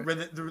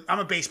 Okay. I'm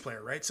a bass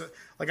player, right? So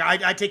like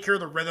I take care of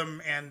the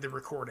rhythm and the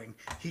recording.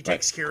 He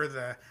takes care of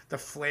the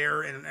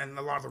flair and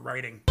a lot of the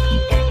writing.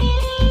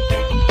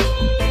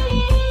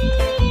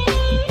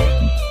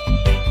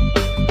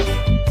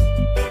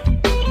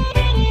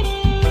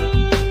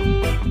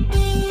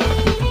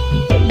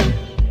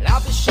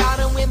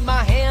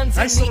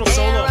 Nice little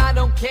solo. I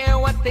don't care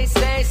what they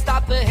say.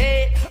 Stop the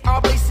hate.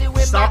 I'll place it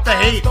with Stop my the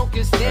hate.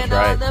 Focused in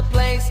on the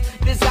place.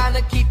 Designed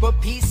to keep a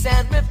peace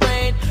and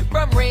refrain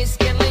from race,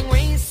 killing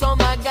race. Oh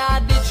my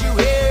God, did you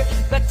hear?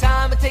 The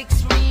time it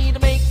takes for me to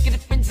make a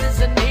difference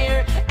isn't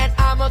near. And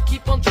I'ma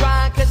keep on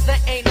trying, cause there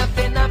ain't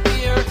nothing I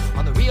fear.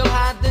 On the real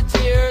hide the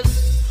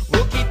tears.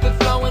 We'll keep it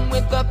flowing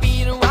with the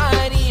beat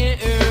right here.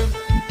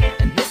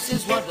 And this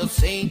is what they'll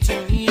say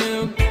to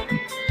you.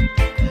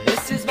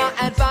 This is my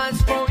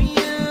advice for you.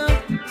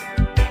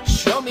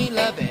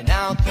 Love and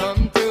I'll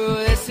come through.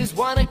 This is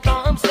what it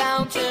comes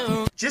down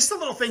to. Just a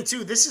little thing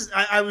too. This is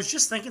I was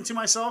just thinking to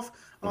myself,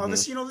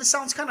 this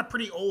sounds kind of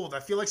pretty old.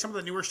 I feel like some of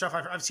the newer stuff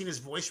I've seen his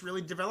voice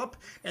really develop.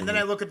 And then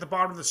I look at the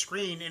bottom of the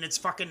screen and it's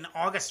fucking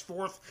August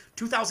 4th,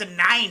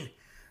 2009.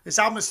 This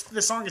song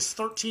is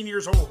 13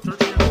 years old.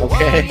 13 years old.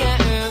 Okay.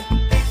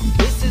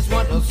 This is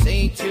what I'll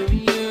say to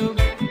you.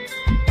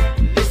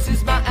 This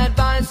is my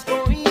advice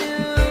for you.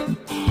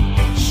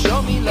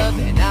 Show me love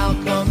and I'll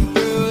come through.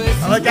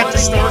 I like that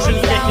distortion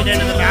kicking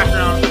into the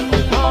background.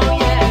 Oh,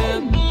 yeah.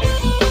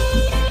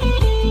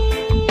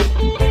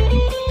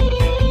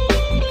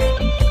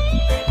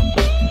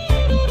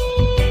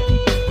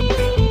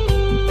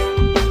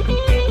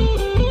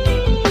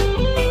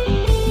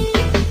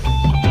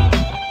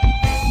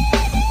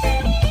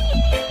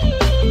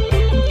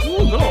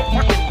 Ooh, little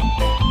fucking.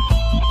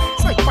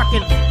 It's like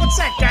fucking. What's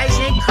that guy's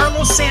name?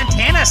 Carlos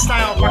Santana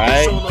style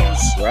fucking solos.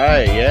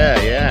 Right,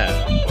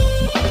 yeah.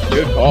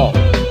 Good call.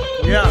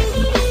 Yeah.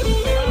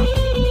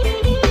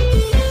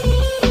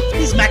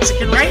 He's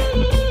Mexican, right?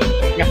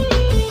 Yeah.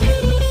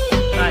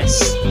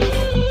 Nice.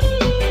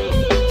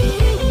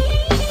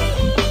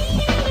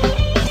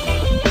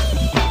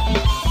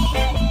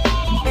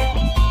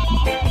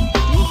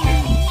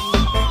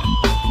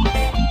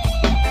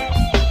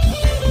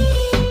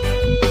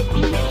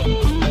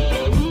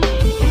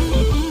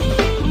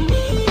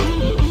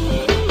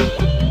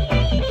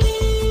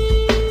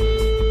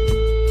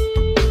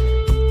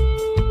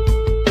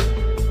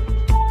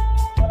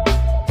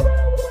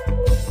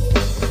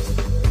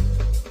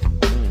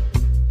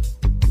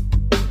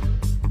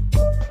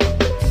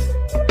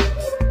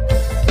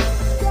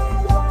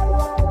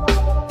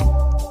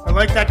 I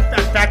like that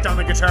effect on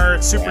the guitar.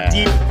 It's super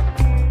deep.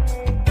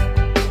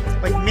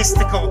 Like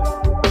mystical.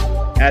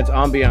 Adds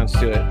ambiance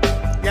to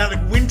it. Yeah,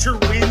 like winter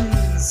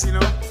winds, you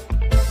know?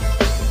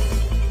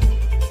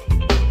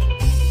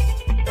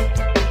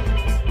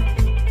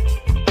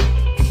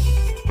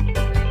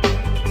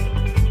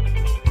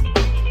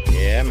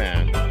 Yeah,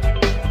 man.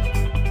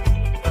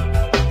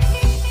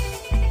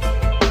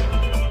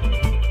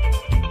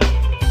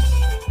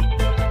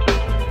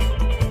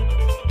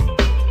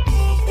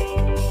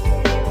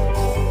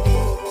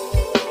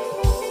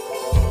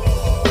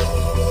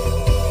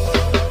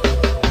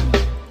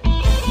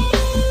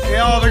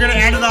 They're gonna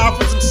end it off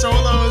with some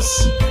solos.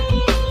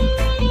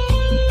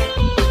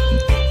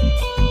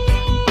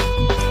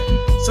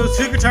 So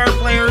 2 guitar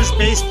players,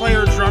 bass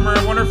player, drummer.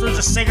 I wonder if there's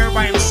a singer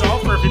by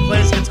himself or if he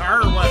plays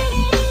guitar or what. I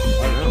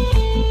don't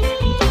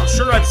know. I'm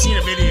sure I've seen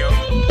a video.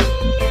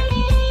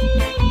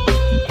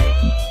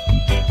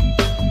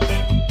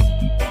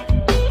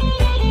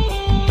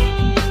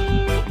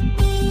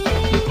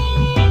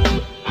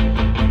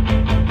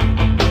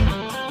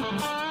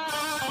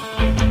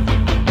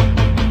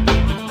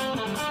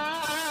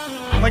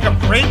 Like a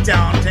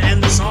breakdown to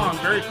end the song.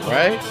 Very cool.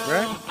 Right.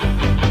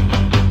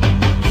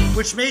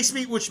 Which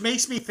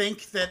makes me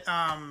think that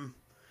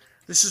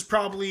this is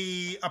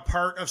probably a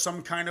part of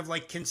some kind of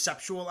like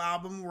conceptual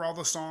album where all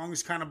the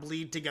songs kind of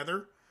bleed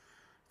together.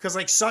 Because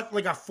like such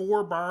like a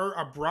 4-bar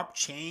abrupt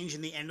change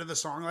in the end of the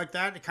song like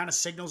that, it kind of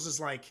signals as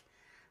like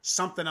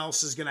something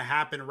else is gonna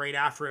happen right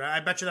after it. I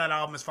bet you that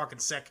album is fucking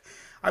sick.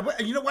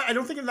 You know what? I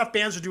don't think enough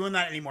bands are doing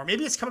that anymore.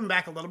 Maybe it's coming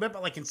back a little bit,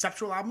 but like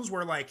conceptual albums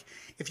where like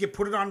if you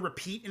put it on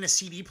repeat in a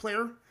CD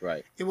player,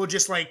 right, it will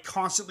just like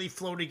constantly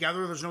flow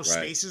together. There's no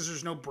spaces,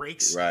 there's no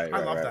breaks. Right,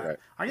 I love that. Right,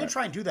 I'm gonna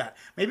try and do that.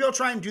 Maybe I'll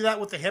try and do that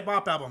with the hip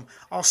hop album.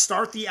 I'll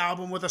start the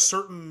album with a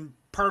certain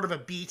part of a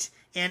beat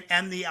and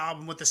end the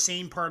album with the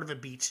same part of a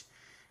beat,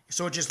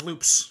 so it just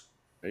loops.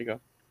 There you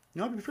go.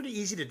 No, it'd be pretty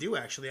easy to do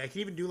actually. I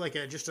can even do like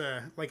a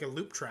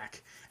loop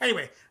track.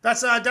 Anyway,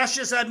 that's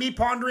just me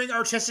pondering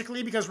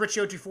artistically because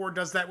Richie024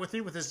 does that with me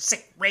with his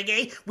sick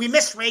reggae. We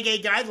missed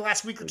Reggae Guy the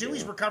last week or two. Yeah.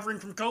 He's recovering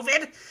from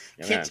COVID.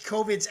 Kicked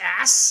COVID's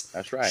ass.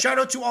 That's right. Shout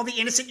out to all the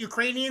innocent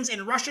Ukrainians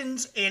and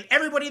Russians and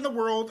everybody in the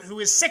world who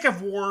is sick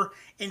of war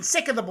and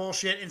sick of the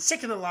bullshit and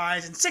sick of the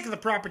lies and sick of the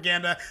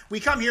propaganda. We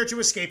come here to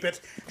escape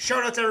it.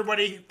 Shout out to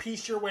everybody.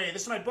 Peace your way.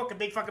 This is my book, a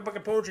big fucking book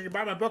of poetry. You can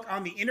buy my book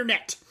on the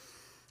internet.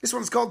 This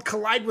one's called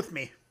Collide With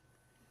Me.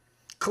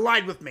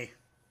 Collide with me.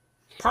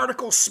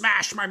 Particles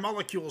smash my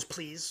molecules,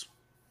 please.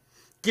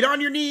 Get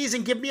on your knees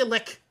and give me a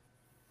lick.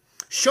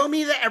 Show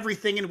me the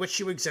everything in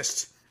which you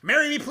exist.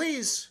 Marry me,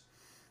 please.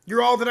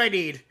 You're all that I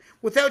need.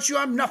 Without you,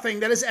 I'm nothing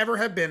that has ever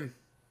have been.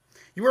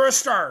 You are a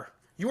star.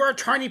 You are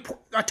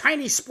a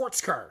tiny sports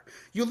car.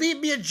 You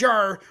leave me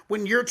ajar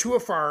when you're too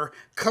afar.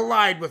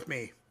 Collide with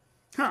me.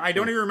 I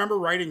don't even remember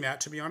writing that,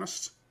 to be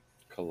honest.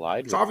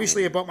 Collide. It's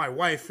obviously about my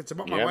wife. It's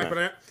about my wife,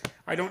 but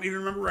I don't even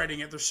remember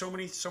writing it. There's so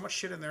much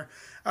shit in there.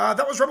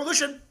 That was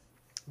Revolution.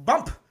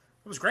 Bump.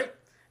 It was great.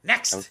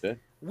 Next,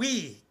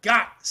 we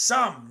got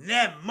some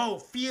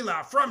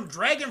Nemophila from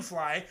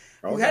Dragonfly,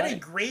 who had a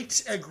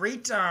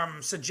great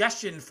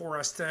suggestion for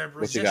us to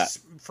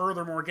resist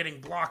furthermore getting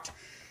blocked.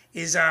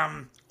 Is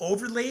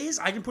overlays.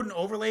 I can put an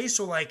overlay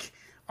so like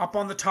up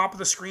on the top of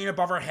the screen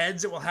above our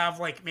heads, it will have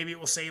like maybe it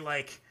will say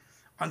like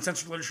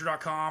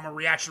uncensoredliterature.com or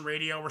Reaction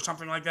Radio or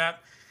something like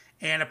that,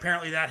 and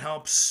apparently that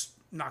helps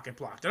not get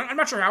blocked. I'm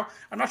not sure how.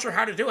 I'm not sure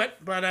how to do it,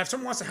 but if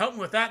someone wants to help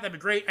me with that, that'd be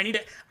great. I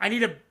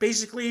need a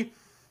basically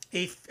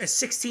a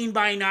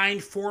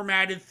 16:9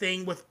 formatted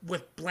thing with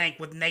blank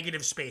with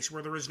negative space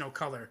where there is no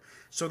color,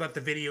 so that the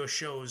video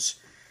shows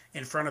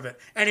in front of it.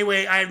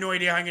 Anyway, I have no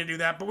idea how I'm gonna do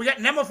that, but we got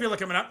Nemophila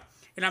coming up,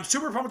 and I'm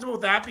super pumped about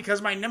that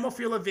because my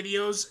Nemophila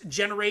videos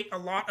generate a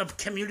lot of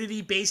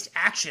community-based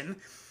action,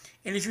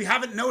 and if you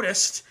haven't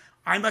noticed,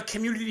 I'm a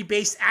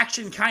community-based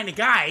action kind of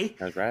guy.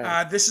 That's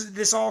right.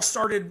 This all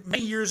started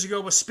many years ago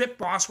with Spit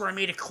Boss, where I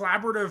made a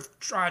collaborative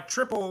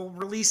triple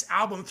release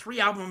album,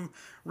 3-album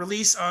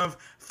release of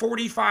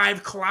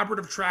 45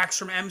 collaborative tracks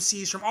from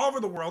MCs from all over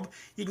the world.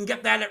 You can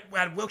get that at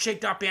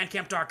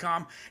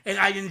wilkshake.bandcamp.com. And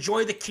I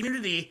enjoy the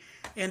community,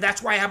 and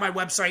that's why I have my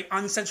website,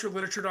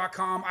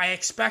 uncensoredliterature.com. I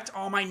expect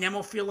all my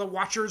Nemophila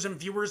watchers and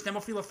viewers,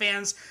 Nemophila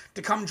fans,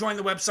 to come join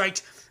the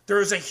website.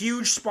 There's a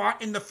huge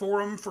spot in the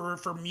forum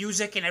for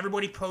music, and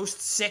everybody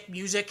posts sick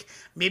music.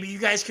 Maybe you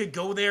guys could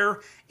go there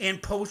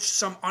and post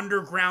some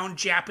underground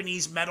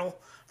Japanese metal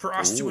for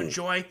us to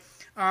enjoy.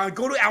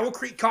 Go to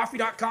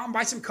owlcreekcoffee.com,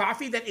 buy some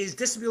coffee that is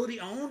disability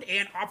owned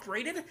and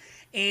operated,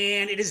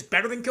 and it is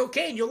better than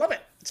cocaine. You'll love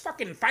it. It's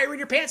fucking fire in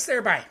your pants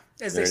there,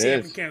 as they say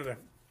in Canada.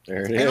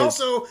 There it is. And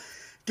also,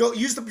 go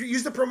use the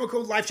promo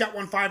code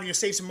LiveChat15 and you'll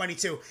save some money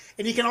too.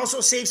 And you can also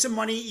save some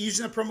money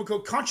using the promo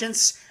code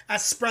Conshinz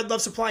at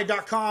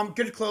spreadlovesupply.com.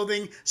 Good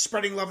clothing,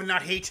 spreading love and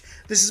not hate.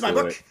 This is my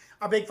book,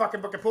 a big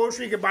fucking book of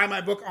poetry. You can buy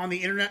my book on the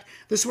internet.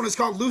 This one is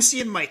called Lucy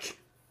and Mike.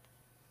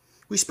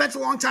 We spent a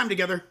long time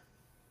together.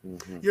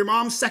 Your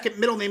mom's second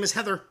middle name is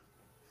Heather.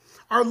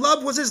 Our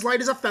love was as light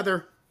as a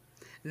feather.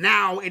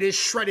 Now it is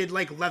shredded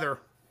like leather.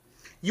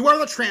 You are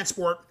the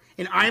transport,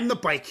 and I am the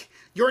bike.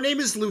 Your name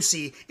is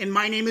Lucy, and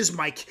my name is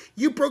Mike.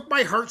 You broke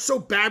my heart so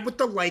bad with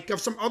the like of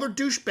some other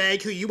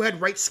douchebag who you had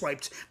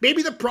right-swiped.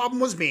 Maybe the problem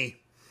was me.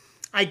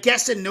 I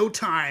guess in no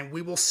time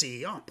we will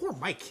see. Oh, poor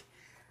Mike.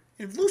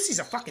 And Lucy's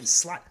a fucking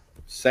slut.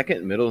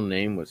 Second middle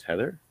name was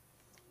Heather?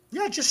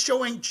 Yeah, just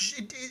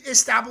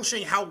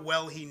establishing how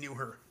well he knew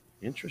her.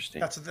 Interesting.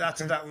 That's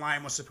what that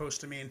line was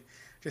supposed to mean.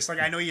 Just like,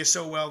 I know you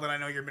so well that I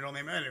know your middle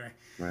name. Anyway.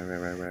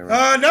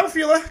 Right.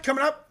 Nemophila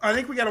coming up. I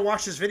think we got to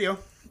watch this video.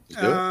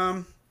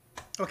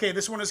 Okay,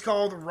 this one is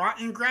called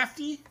Rotten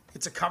Grafty.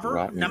 It's a cover.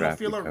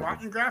 Nemophila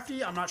Rotten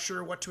Grafty. I'm not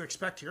sure what to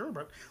expect here,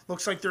 but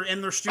looks like they're in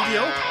their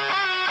studio.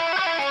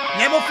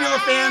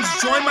 Nemophila fans,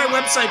 join my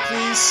website,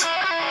 please.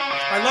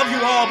 I love you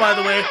all, by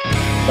the way.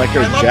 I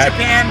love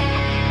Japan.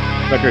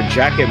 Like her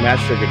jacket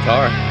matched her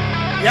guitar.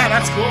 Yeah,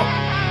 that's cool.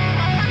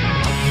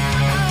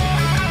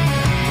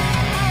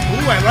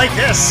 Ooh, I like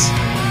this.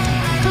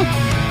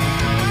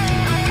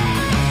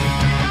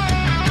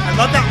 I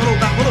love that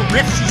little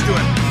riff she's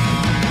doing.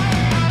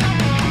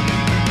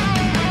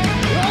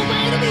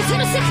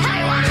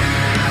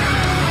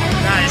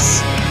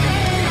 Nice.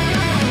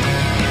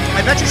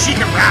 I bet you she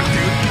can rap,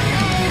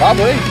 dude.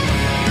 Probably.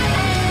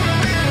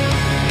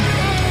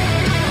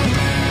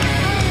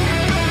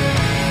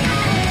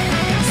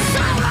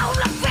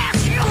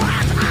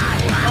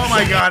 Oh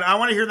my god, I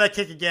want to hear that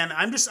kick again.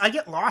 I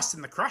get lost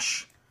in the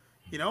crush.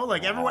 You know,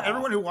 like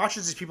everyone who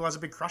watches these people has a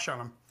big crush on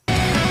them.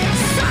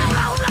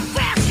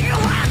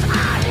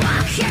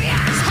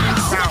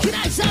 Wow.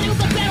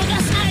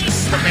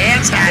 The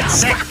Vans hat,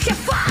 sick.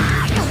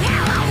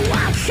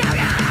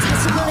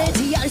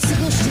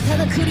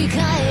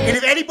 And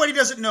if anybody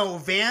doesn't know,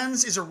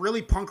 Vans is a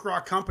really punk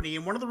rock company,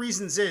 and one of the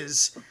reasons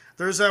is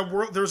there's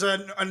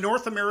a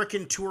North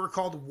American tour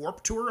called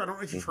Warped Tour. I don't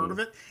know if you've heard of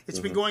it. It's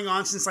been going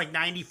on since like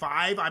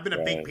 '95. I've been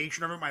a big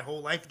patron of it my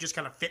whole life. It just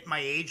kind of fit my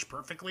age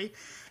perfectly.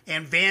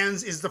 And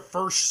Vans is the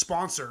first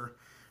sponsor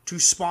to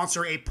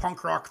sponsor a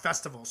punk rock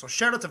festival. So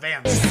shout out to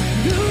Vans.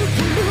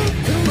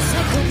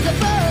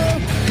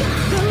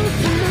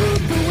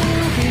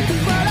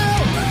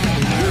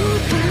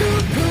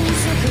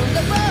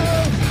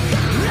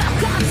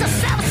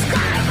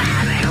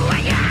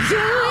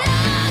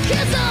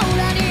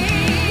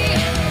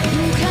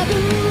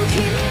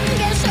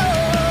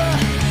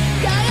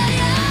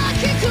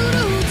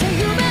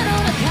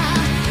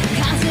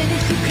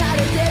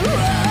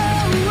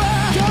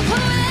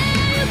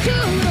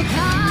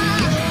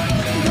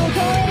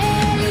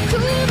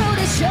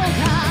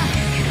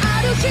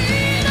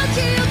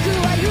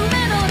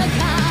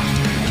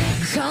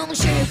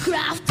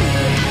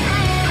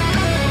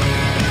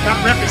 That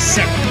riff is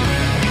sick.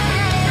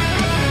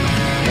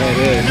 Yeah,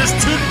 it is. And there's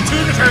two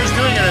guitars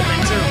doing it, I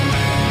think, too.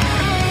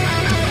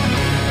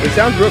 It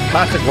sounds real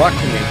classic rock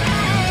to me.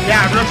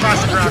 Yeah, real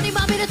classic rock. And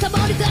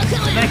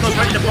then it goes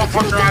right into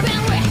punk rock.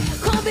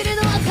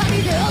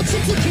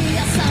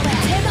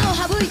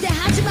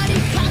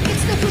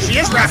 She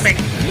is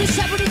rapping.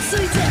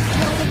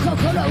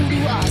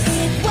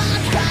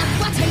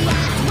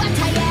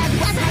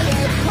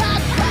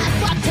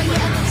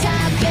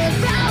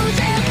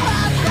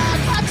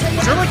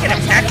 Is there like an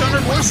effect on her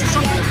voice or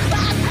something?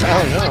 I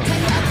don't know.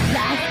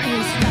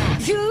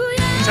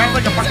 Sounds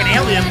like a fucking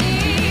alien.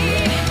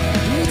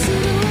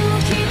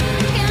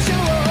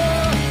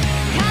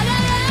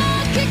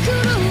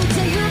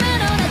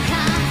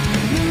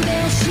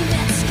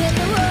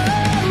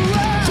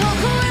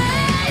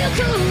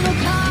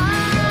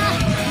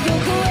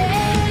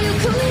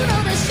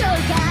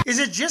 Is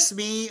it just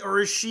me,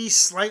 or is she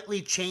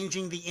slightly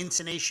changing the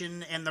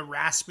intonation and the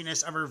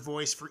raspiness of her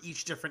voice for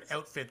each different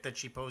outfit that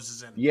she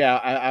poses in? Yeah,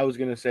 I was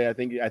gonna say I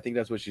think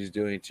that's what she's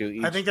doing too.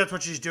 I think that's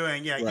what she's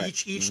doing. Yeah,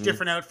 right. each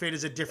different outfit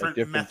is a different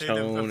method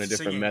tone, of a different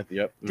singing. method.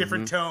 Yep.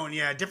 Different tone.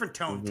 Yeah, different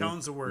tone.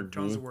 Tone's the word.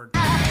 Tone's the word.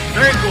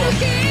 Very cool.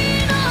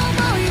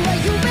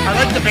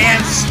 I like the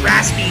band's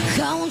raspy.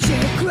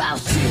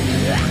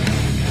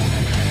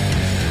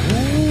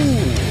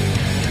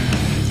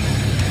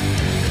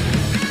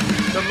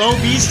 The low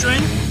B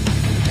string.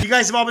 You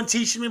guys have all been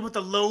teaching me about the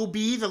low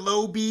B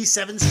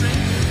 7 string.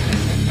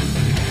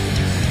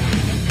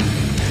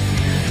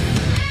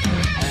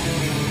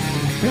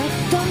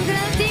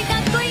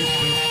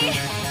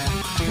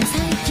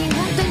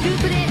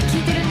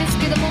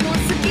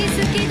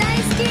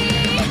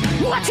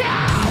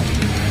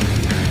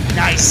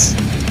 Nice.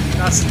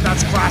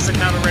 That's classic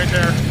metal right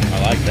there. I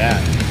like that.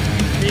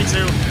 Me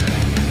too.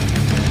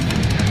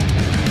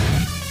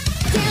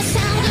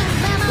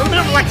 A little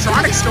bit of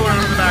electronics going on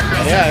in the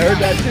background. Yeah, I heard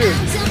that too.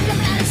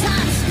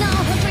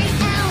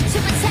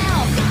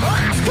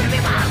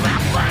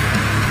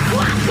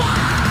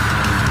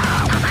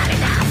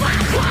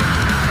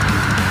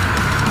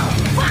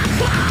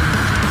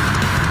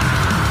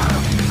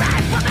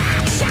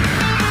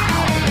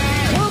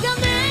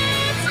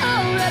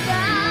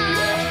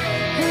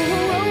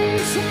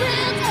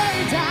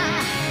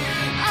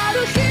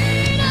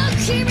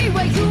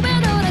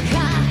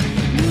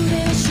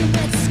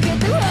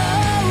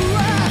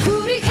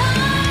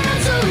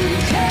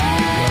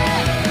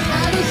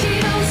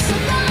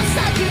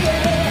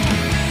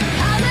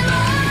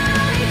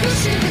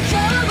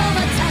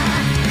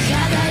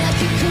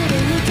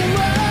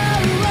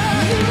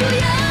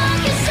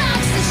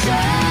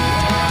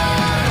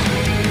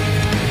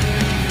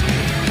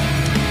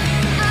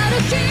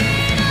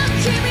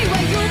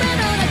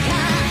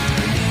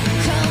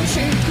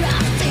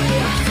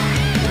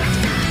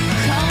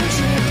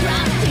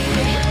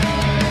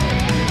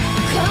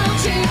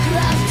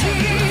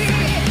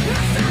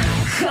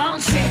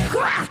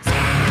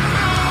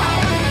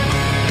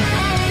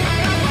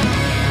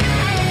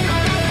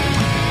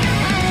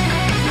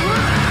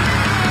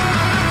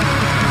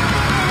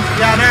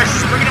 Yeah, there,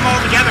 she's bringing them all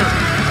together.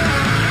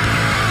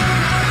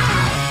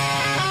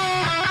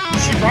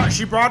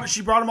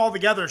 She brought them all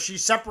together. She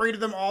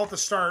separated them all at the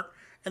start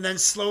and then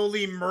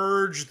slowly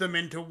merged them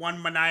into one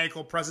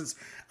maniacal presence.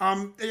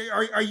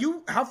 Are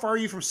you? How far are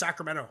you from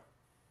Sacramento?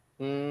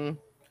 A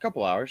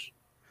couple hours.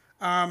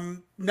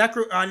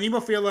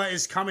 Nemophila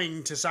is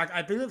coming to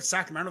I believe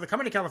Sacramento. They're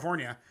coming to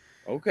California.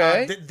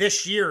 Okay.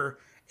 This year,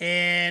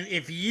 and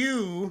if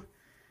you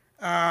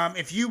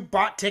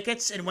bought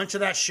tickets and went to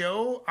that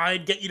show,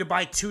 I'd get you to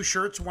buy 2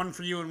 shirts, one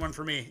for you and one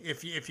for me.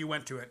 If you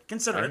went to it,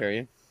 consider it. I hear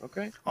you.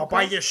 Okay. I'll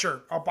buy you a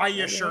shirt. I'll buy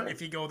you a shirt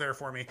if you go there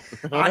for me.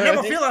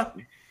 Nemophila,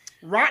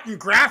 Rotten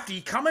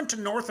Grafty, coming to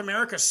North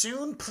America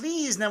soon.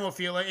 Please,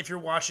 Nemophila, if you're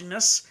watching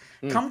this,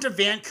 come to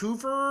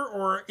Vancouver,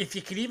 or if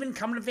you could even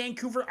come to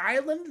Vancouver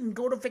Island and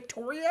go to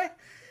Victoria.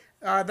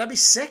 That'd be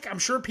sick. I'm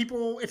sure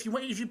people, if you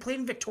played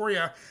in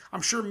Victoria,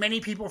 I'm sure many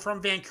people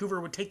from Vancouver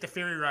would take the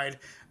ferry ride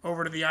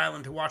over to the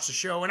island to watch the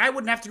show, and I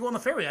wouldn't have to go on the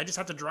ferry. I just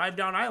have to drive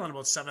down island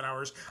about 7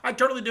 hours. I'd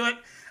totally do it.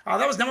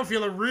 That was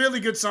Nemophila, a really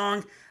good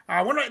song.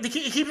 It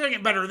keeps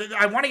getting better.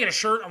 I want to get a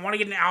shirt. I want to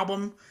get an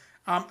album.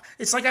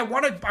 It's like I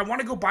want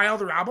to go buy all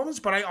their albums,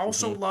 but I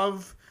also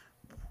love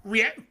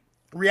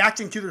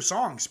reacting to their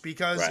songs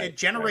because it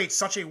generates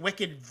such a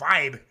wicked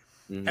vibe.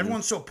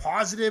 Everyone's so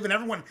positive,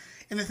 and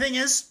the thing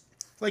is,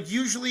 like,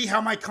 usually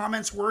how my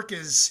comments work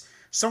is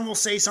someone will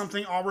say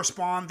something, I'll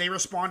respond, they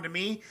respond to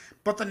me.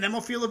 But the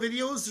Nemophila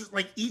videos,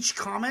 like, each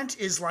comment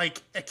is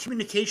like a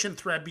communication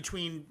thread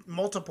between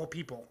multiple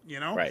people, you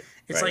know? Right.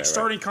 It's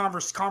starting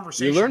conversations.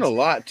 You learn a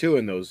lot, too,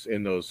 in those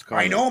comments.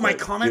 I know, my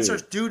comments are,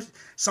 dude,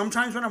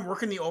 sometimes when I'm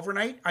working the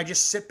overnight, I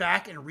just sit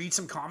back and read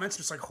some comments.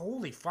 It's like,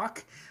 holy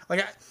fuck.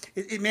 Like,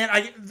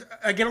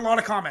 I get a lot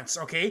of comments,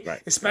 okay?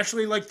 Right.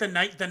 Especially, like, the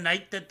night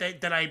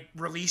that I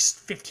released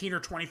 15 or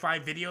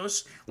 25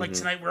 videos. Like,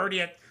 tonight, we're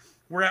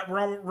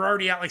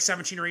already at like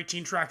 17 or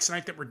 18 tracks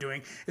tonight that we're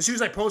doing. As soon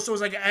as I post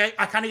those, like,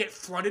 I kind of get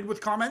flooded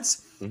with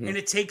comments, and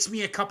it takes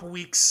me a couple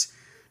weeks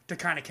to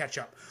kind of catch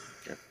up.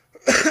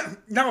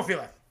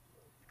 Nemophila.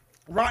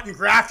 Rotten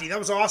Grafty. That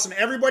was awesome.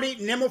 Everybody,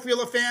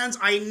 Nemophila fans,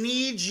 I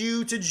need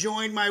you to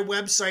join my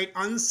website,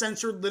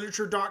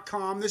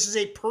 uncensoredliterature.com. This is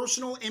a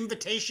personal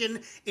invitation.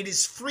 It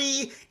is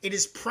free. It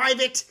is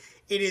private.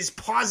 It is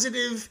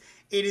positive.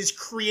 It is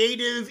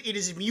creative. It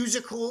is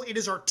musical. It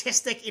is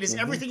artistic. It is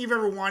everything you've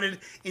ever wanted.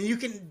 And you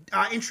can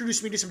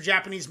introduce me to some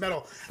Japanese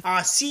metal.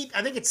 I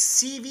think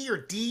it's CV or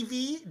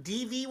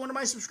DV, one of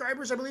my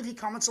subscribers. I believe he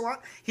comments a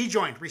lot. He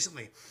joined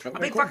recently. A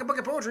big fucking book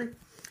of poetry.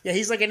 Yeah,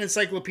 he's like an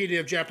encyclopedia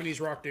of Japanese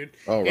rock, dude.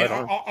 Oh, right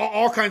on.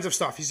 All kinds of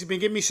stuff. He's been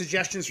giving me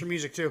suggestions for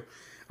music, too.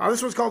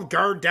 This one's called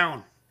Guard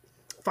Down.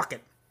 Fuck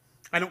it.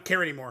 I don't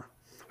care anymore.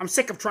 I'm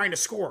sick of trying to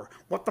score.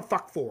 What the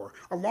fuck for?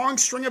 A long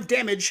string of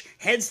damage,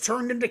 heads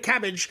turned into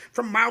cabbage.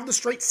 From mild to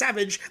straight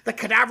savage, the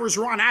cadavers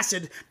are on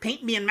acid.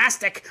 Paint me in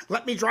mastic,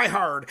 let me dry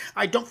hard.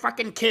 I don't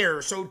fucking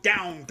care, so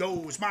down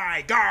goes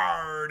my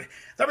guard.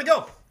 There we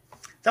go.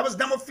 That was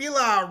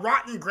Nemophila,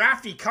 Rotten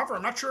Grafty cover.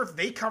 I'm not sure if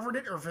they covered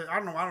it or if I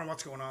don't know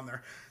what's going on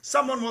there.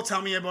 Someone will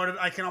tell me about it.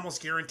 I can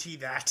almost guarantee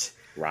that.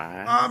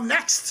 Right.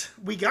 Next,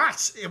 we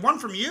got one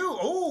from you.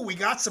 Oh, we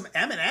got some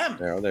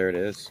Eminem. Oh, there it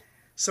is.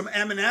 Some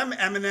Eminem.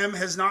 Eminem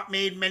has not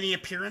made many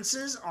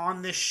appearances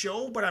on this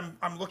show, but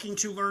I'm looking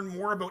to learn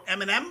more about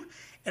Eminem,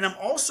 and I'm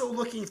also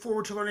looking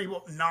forward to learning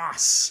about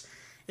Nas.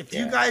 If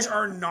you guys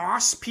are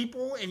Nas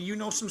people and you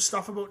know some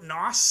stuff about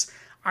Nas,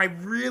 I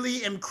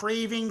really am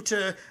craving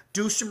to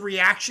do some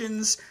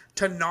reactions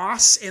to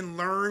Nas and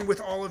learn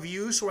with all of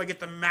you so I get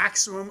the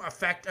maximum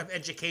effect of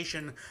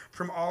education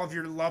from all of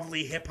your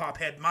lovely hip-hop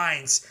head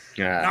minds.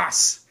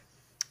 Nas.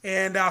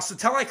 And so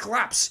Till I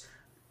Collapse.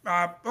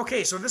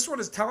 Okay, so this one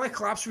is Till I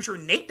Collapse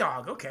featuring Nate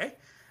Dogg. Okay.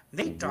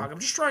 Nate Dogg. I'm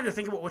just trying to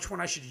think about which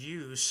one I should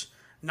use.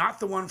 Not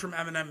the one from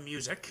Eminem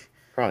Music.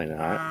 Probably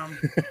not. No,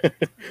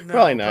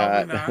 Probably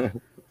not.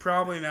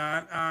 Probably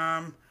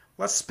not.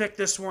 Let's pick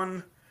this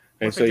one.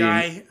 And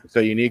so,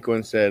 Unique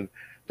One said,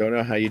 don't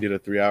know how you did a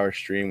 3-hour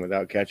stream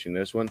without catching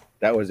this one.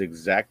 That was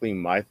exactly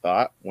my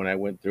thought when I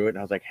went through it. And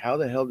I was like, how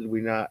the hell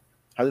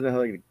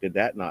did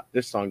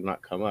this song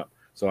not come up?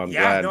 So I'm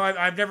glad. No,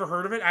 I've never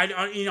heard of it.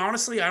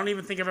 Honestly, I don't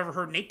even think I've ever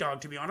heard Nate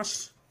Dogg, to be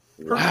honest.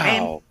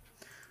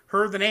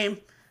 Heard the name,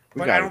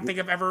 but I don't think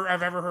I've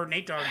ever heard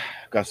Nate Dogg.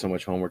 I've got so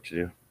much homework to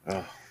do.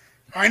 Oh.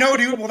 I know,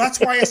 dude. Well, that's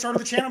why I started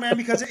the channel, man,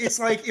 because it's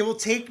like it will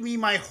take me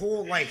my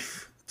whole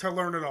life to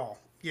learn it all.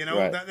 You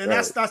know,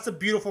 that's the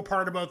beautiful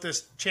part about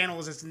this channel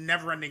is it's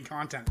never-ending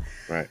content.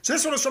 Right. So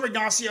this one is from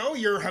Ignacio,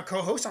 your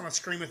co-host on the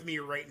screen with me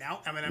right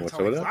now. Eminem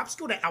Till I Collapse.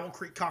 Go to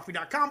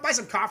owlcreekcoffee.com. Buy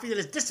some coffee that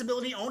is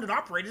disability-owned and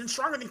operated and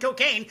stronger than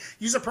cocaine.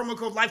 Use the promo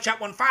code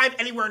LiveChat15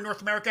 anywhere in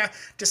North America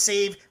to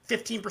save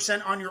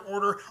 15% on your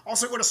order.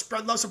 Also go to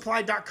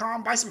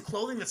spreadlovesupply.com. Buy some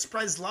clothing that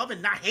spreads love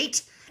and not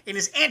hate and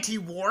is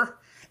anti-war.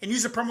 And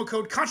use the promo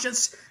code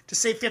Conshinz to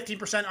save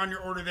 15% on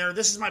your order there.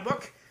 This is my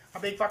book. A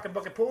big fucking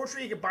book of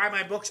poetry. You can buy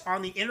my books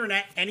on the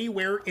internet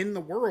anywhere in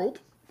the world.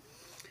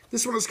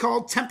 This one is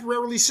called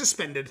Temporarily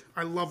Suspended.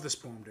 I love this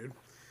poem, dude.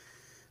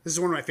 This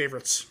is one of my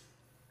favorites.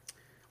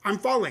 I'm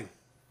falling.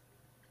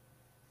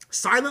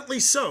 Silently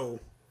so,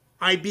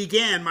 I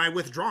began my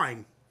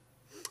withdrawing.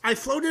 I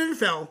floated and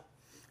fell,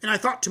 and I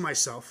thought to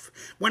myself,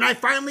 when I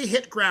finally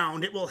hit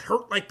ground, it will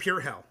hurt like pure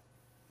hell.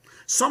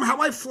 Somehow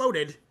I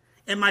floated,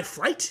 and my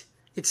flight,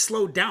 it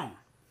slowed down.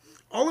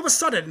 All of a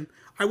sudden,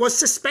 I was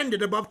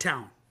suspended above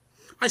town.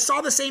 I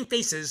saw the same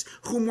faces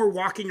whom were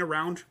walking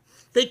around.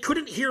 They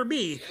couldn't hear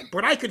me,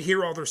 but I could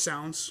hear all their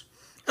sounds.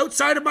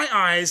 Outside of my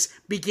eyes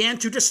began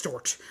to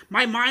distort.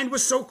 My mind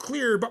was so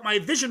clear, but my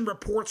vision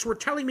reports were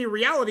telling me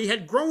reality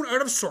had grown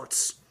out of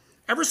sorts.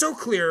 Ever so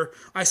clear,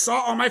 I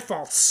saw all my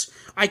faults.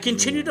 I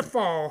continued to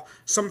fall.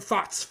 Some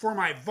thoughts for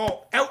my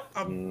vault, out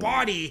of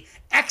body,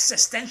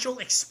 existential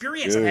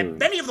experience. I've had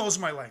many of those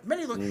in my life.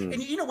 Many of those,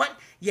 and you know what?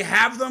 You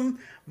have them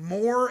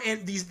more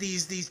in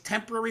these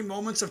temporary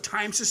moments of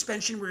time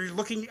suspension where you're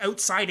looking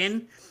outside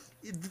in,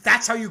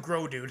 that's how you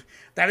grow, dude.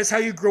 That is how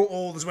you grow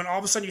old, is when all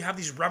of a sudden you have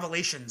these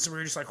revelations where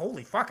you're just like,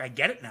 holy fuck, I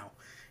get it now.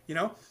 You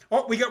know?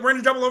 Oh, we're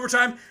in double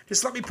overtime.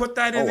 Just let me put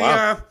that in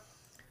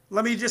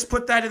let me just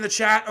put that in the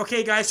chat.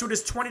 Okay, guys, so it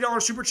is $20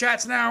 super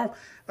chats now.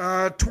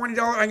 $20.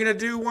 I'm going to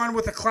do one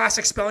with a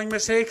classic spelling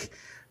mistake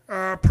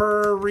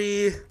per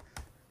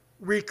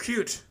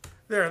recute.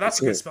 There,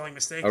 that's a good spelling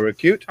mistake. A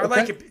recute? I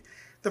like it.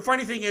 The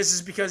funny thing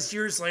is because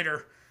years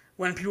later,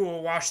 when people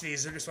will watch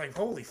these, they're just like,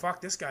 holy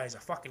fuck, this guy is a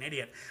fucking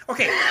idiot.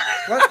 Okay,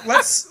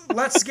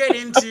 let's get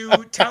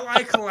into Till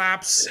I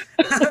Collapse.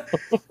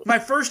 My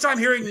first time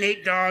hearing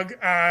Nate Dogg.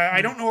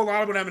 I don't know a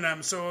lot about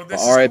Eminem, so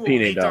this is R.I.P. cool.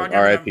 Nate Dogg.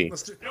 Eminem.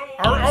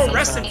 R.I.P.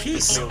 Rest in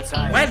peace.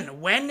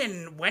 When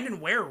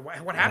and where?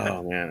 What happened?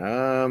 Oh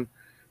man,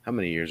 how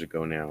many years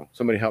ago now?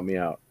 Somebody help me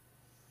out.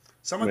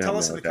 Someone tell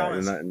us in the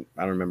comments. I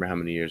don't remember how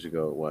many years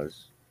ago it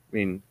was. I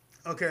mean,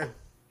 okay.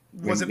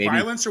 Was it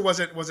violence or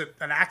was it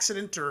an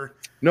accident or?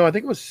 No, I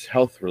think it was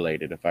health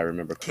related, if I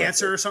remember correctly.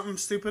 Cancer or something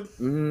stupid?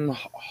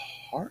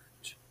 Heart.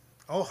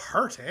 Oh,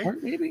 heart, eh?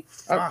 Heart, maybe.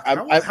 Fuck. I'm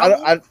not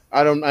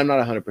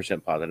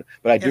 100% positive,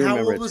 but I do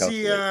remember it's health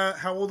related.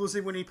 How old was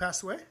he when he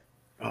passed away?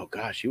 Oh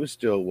gosh, he was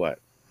still what?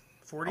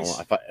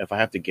 40s. If I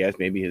have to guess,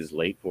 maybe his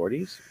late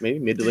 40s, maybe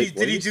mid to late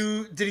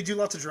 40s. Did he do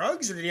lots of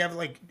drugs, or did he have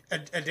like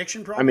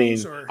addiction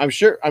problems? I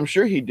mean, I'm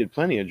sure he did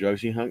plenty of drugs.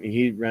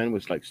 He ran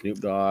with like Snoop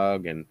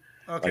Dogg and.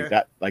 Okay. Like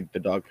that, like the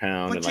Dog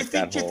Pound, but and like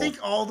that whole. Do you think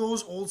all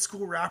those old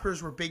school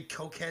rappers were big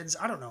cokeheads?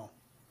 I don't know.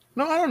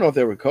 No, I don't know if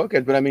they were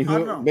cokeheads, but I mean,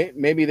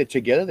 maybe that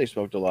together they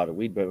smoked a lot of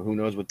weed, but who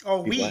knows what?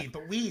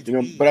 Weed.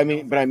 You know, but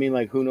I mean,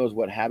 like, who knows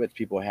what habits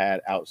people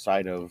had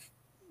outside of.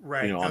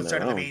 Right, you know,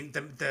 outside of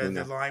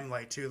the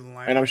limelight too.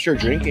 And I'm sure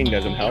drinking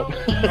doesn't help.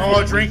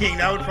 Oh, drinking,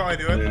 that would probably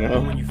do it. You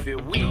know?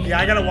 Yeah,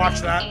 I gotta watch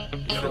that.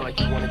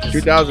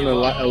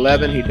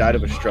 2011, he died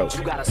of a stroke.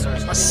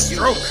 A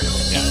stroke.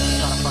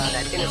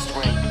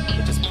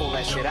 Just pull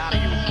that shit out of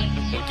you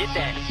and get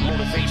that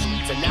motivation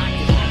to not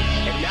give up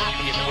and not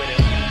be a quitter,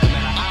 no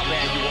matter how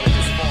bad you want to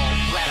just fall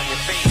flat on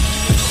your face.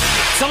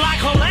 Till I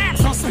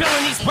collapse, I'm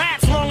spilling these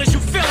raps long as you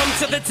feel them.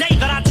 To the day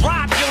that I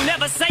drop, you'll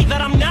never say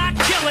that I'm not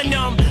killing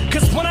them.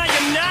 Cause when I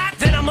am not,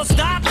 then I'ma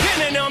stop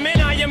pinning them.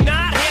 And I am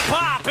not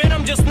hip-hop, and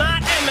I'm just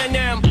not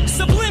Eminem.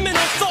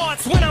 Subliminal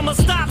thoughts when I'ma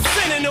stop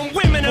sending them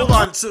women. Hold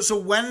on, so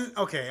when,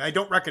 okay, I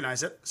don't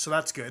recognize it, so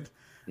that's good.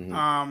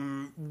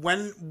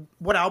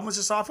 What album was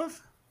this off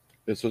of?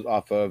 This was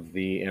off of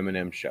the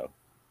Eminem Show.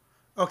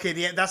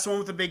 Okay, that's the one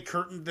with the big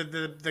curtain,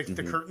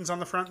 the curtains on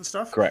the front and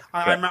stuff. Correct.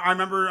 I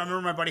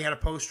remember my buddy had a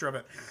poster of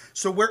it.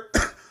 So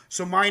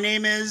so my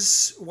name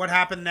is. What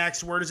happened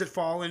next? Where does it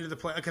fall into the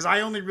play? Because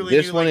I only really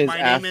knew like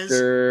my name is.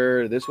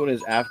 This one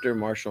is after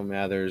Marshall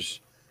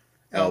Mathers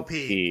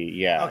LP.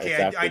 Yeah.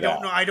 Okay, I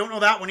don't know. I don't know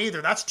that one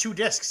either. That's 2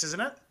 discs,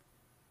 isn't it?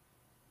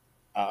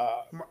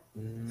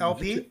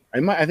 LP.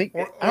 I think.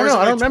 I don't know.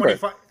 I don't remember.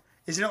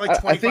 Isn't it like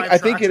 25 I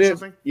think it is.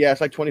 Something? Yeah,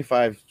 it's like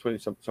 25, 20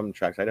 some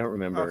tracks. I don't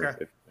remember if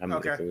it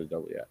was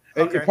double. Yeah,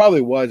 it probably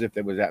was if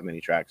there was that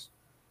many tracks.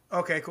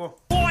 Okay, cool.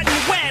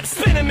 Web,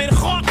 spin 'em in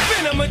hawk,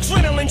 venom,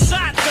 adrenaline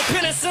shots. The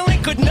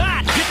penicillin could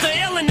not get the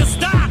illin to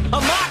stop.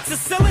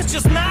 Amoxicillin's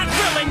just not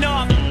real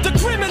enough. The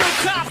criminal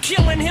cop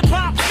killing hip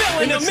hop,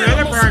 filling a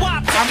minimal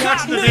swap. I'm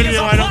watching the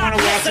video. I don't want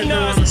to watch it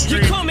on the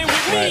stream. You're coming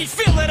with me,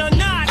 feel it or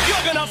not.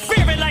 You're gonna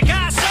fear it like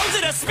I showed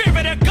you. The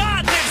spirit of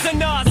God lives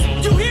in us.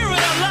 You hear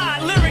it a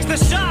lot. Lyrics the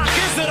shock.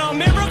 Is it a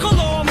miracle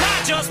or am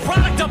I just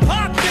product of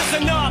pop?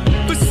 Listen up.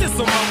 But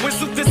sizzle my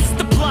whistle. This is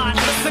the plot.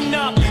 Listen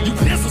up. You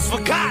pistols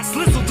for God.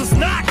 Slizzle does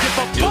not give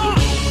a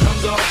fuck.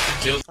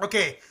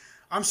 Okay,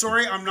 I'm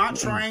sorry. I'm not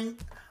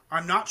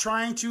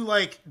trying to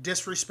like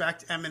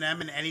disrespect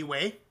Eminem in any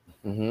way.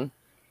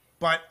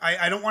 But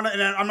I don't want to,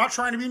 and I'm not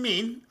trying to be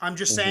mean. I'm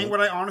just saying what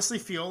I honestly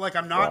feel. Like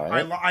I'm not.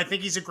 Right. I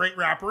think he's a great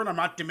rapper, and I'm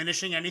not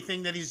diminishing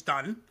anything that he's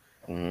done.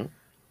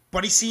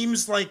 But he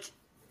seems like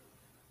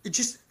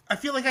I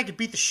feel like I could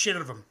beat the shit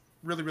out of him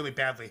really, really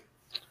badly.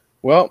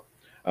 Well,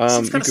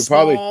 you could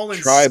probably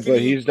try, skinny.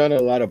 but he's done a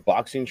lot of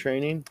boxing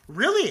training.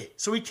 Really?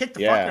 So he'd kick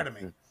the fuck out of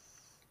me.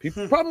 He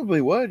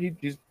probably would.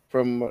 He's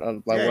from what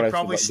I've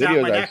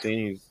videos I've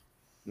seen.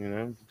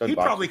 He'd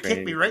probably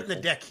kick me right in the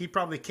dick. He'd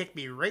probably kick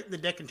me right in the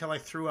dick until I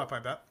threw up. I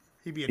bet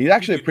he's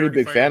actually a pretty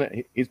big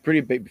fan. He's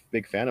pretty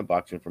big fan of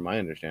boxing, from my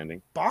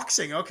understanding.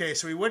 Boxing, okay.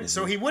 So he wouldn't.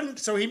 So he wouldn't.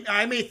 So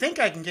I may think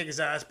I can kick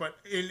his ass, but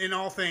in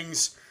all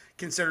things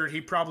considered,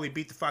 he'd probably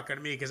beat the fuck out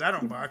of me because I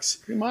don't box.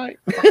 He might.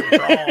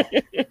 Brawl.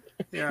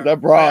 Yeah.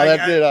 That brawl.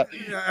 That's it.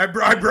 I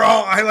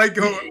brawl. I like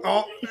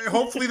go.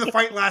 Hopefully the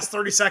fight lasts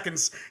 30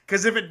 seconds,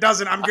 because if it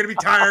doesn't, I'm gonna be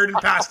tired and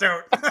passed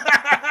out.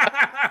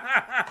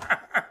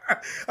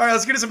 All right,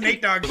 let's get into some Nate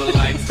Dogg. The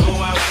lights go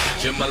out,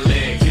 till my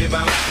legs give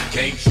out,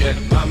 can't shut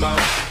my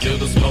mouth, till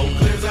the smoke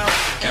clears out,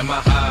 am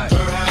I high?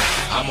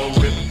 I'ma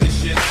rip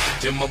this shit,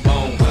 till my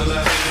bone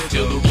color,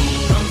 till the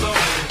roof comes on,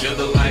 till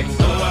the lights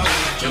go out,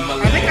 till my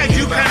legs. I think I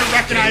do kind of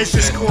recognize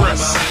this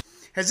chorus.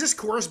 Has this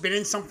chorus been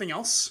in something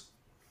else?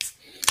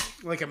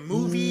 Like a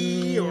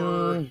movie,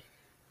 or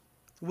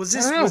was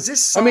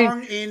this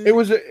song in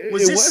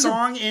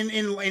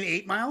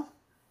 8 Mile?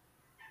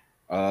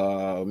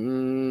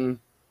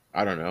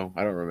 I don't know.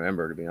 I don't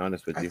remember, to be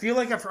honest with you. I feel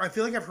like I've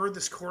heard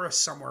this chorus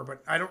somewhere,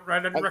 but I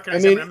didn't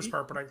recognize Eminem's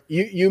part. But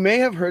you may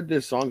have heard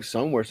this song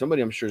somewhere.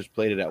 Somebody, I'm sure, has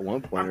played it at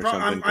one point or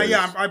something. I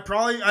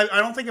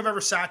don't think I've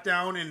ever sat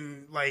down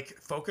and like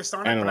focused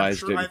on it.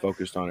 Analyzed it and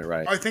focused on it,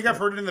 right? I think I've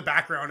heard it in the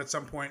background at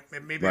some point,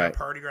 maybe at a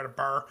party or at a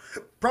bar.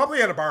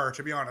 Probably at a bar,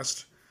 to be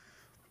honest.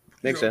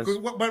 Makes sense.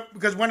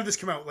 Because when did this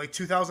come out? Like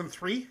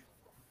 2003?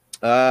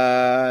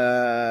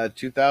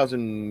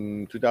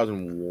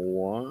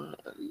 2001.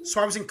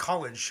 So I was in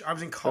college. I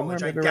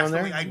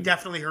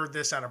definitely heard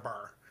this at a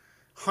bar.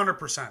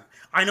 100%.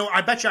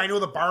 I bet you I know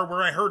the bar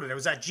where I heard it. It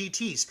was at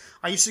GT's.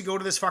 I used to go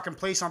to this fucking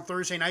place on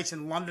Thursday nights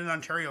in London,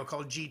 Ontario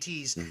called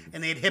GT's,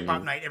 and they had hip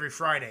hop night every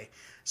Friday.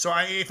 So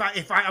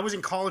if I was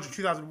in college in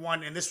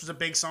 2001 and this was a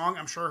big song,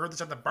 I'm sure I heard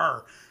this at the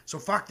bar. So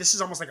fuck, this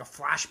is almost like a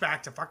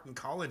flashback to fucking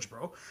college,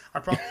 bro. I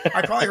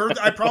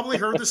probably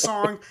heard the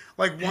song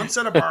like once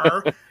at a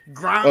bar.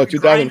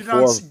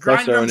 2004.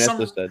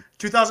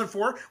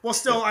 2004. Well,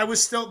 still, I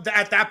was still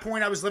at that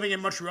point. I was living in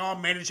Montreal,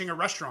 managing a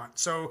restaurant.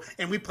 So,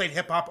 and we played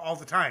hip hop all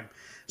the time.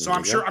 So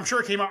I'm sure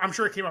it came up. I'm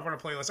sure it came up on a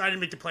playlist. I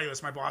didn't make the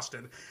playlist. My boss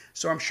did.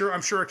 So I'm sure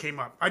it came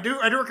up. I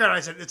do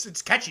recognize it.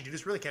 It's catchy, dude.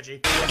 It's really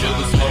catchy.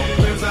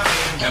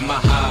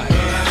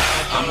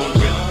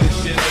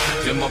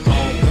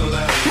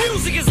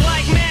 Music is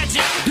like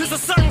magic. There's a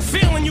certain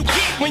feeling you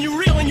get when you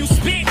reel and you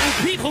spit,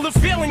 and people are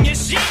feeling your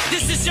shit.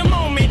 This is your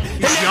moment,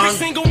 and every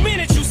single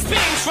minute you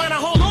spend trying to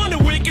hold on to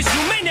it, 'cause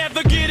you may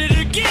never get it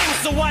again.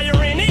 So while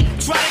you're in it,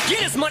 try to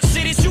get as much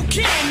shit as you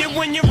can. And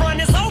when your run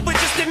is over,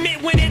 just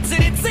admit when it's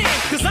in its end.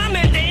 'Cause I'm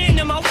at the end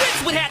of my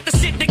wits with half the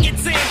shit that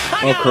gets in.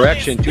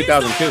 Correction,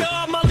 2002.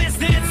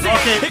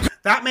 Okay,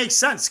 that makes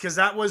sense, because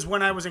that was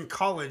when I was in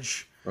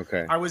college.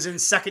 Okay, I was in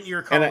second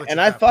year college, and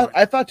I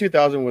thought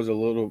 2000 was a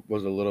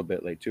little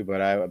bit late too,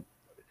 but I'm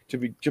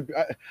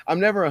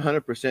never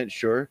 100%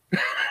 sure.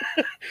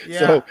 Yeah.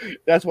 So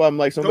that's why I'm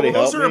like, somebody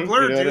help me. Those are a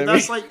blur, you know dude.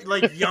 That's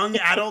like young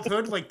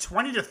adulthood, like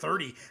 20 to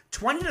 30.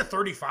 20 to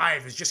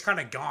 35 is just kind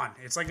of gone.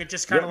 It's like it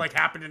just kind of like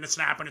happened in a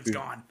snap and it's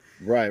gone.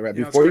 Right.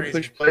 Before you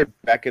push play,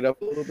 back it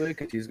up a little bit,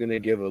 because he's going to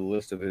give a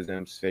list of his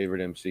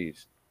favorite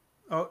MCs.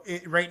 Oh,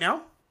 right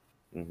now?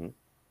 Mm-hmm.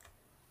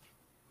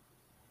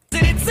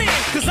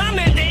 Cause I'm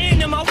at the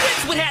end of my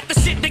wits with half the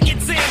shit that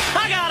gets in.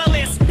 I got a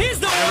list. Here's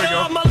the order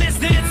of my list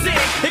that it's in.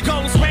 It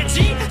goes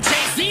Reggie,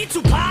 Jay-Z,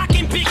 Tupac,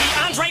 and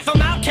Biggie, Andre from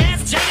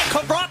Outkast, Jada,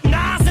 Corrupt,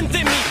 Nas, and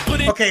Thimmy.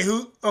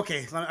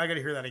 Okay, I gotta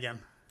hear that again.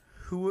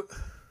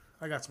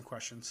 I got some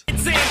questions.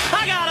 It's in.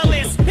 I got a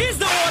list. Here's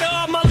the order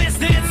of my list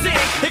that it's in.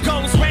 It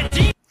goes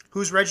Reggie.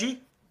 Who's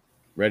Reggie?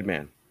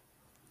 Redman.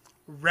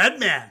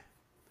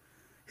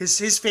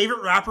 His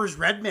favorite rapper is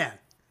Redman.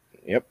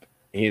 Yep.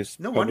 He's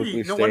no wonder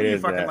you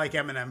fucking like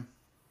Eminem.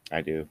 I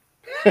do.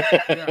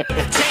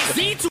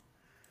 Jay-Z,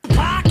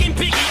 Tupac, and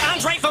Biggie,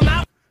 Andre from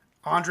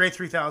Andre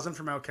 3000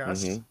 from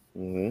Outkast.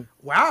 Mm-hmm. Mm-hmm.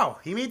 Wow,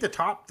 he made the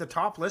top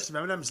list of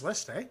Eminem's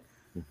list, eh?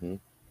 Mm-hmm.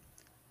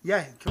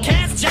 Yeah.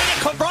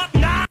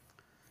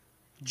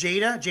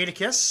 Jada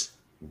Kiss.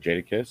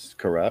 Jada Kiss,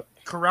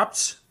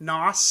 Corrupt,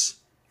 Nas,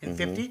 and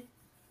 50.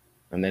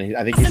 And then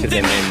I think he said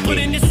then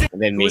me. And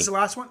then me. Who was the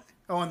last one?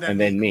 Oh, and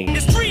then me.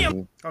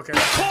 Okay.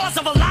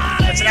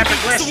 That's an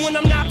epic list. So when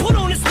I'm not put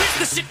on this list,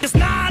 the shit does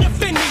not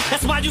offend me.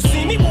 That's why you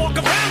see me walk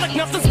around like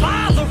nothing's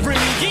bothering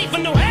me.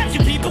 Even though half you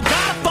people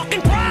got a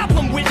fucking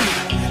problem with me.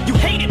 You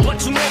hate it,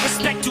 but you know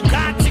respect you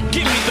got to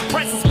give me. The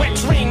presence wet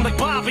dream like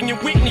Bob and your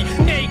Whitney.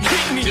 They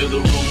kick me till the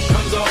roof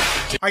comes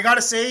off. I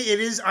gotta say, it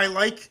is. I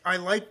like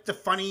the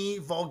funny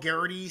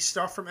vulgarity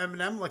stuff from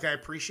Eminem. Like, I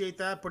appreciate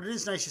that, but it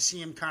is nice to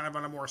see him kind of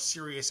on a more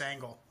serious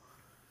angle.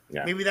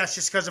 Yeah. Maybe that's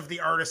just because of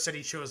the artist that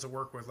he chose to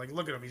work with. Like,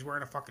 look at him; he's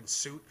wearing a fucking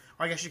suit.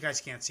 Well, I guess you guys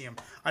can't see him.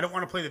 I don't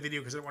want to play the video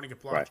because I don't want to get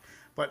blocked.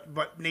 Right.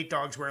 But Nate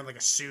Dogg's wearing like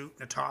a suit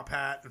and a top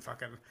hat and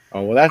fucking.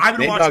 Oh well, that's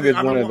Nate Dogg is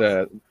one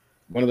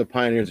of the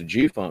pioneers of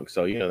G-Funk.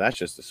 So that's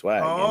just the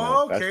swag.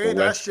 Oh, okay,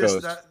 that's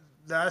just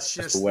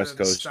the West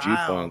Coast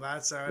G-Funk.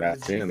 That's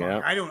him. Yeah.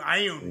 I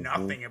know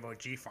nothing about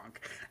G-Funk.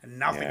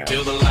 Nothing. Yeah.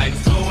 Till the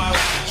lights go out,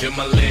 till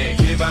my leg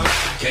give out,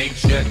 can't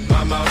shut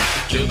my mouth,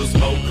 till the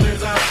smoke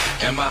clears out,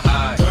 and my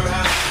high,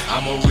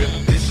 I'ma rip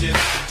this shit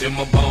till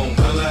my bone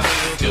color,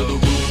 till the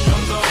roof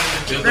comes on,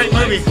 till the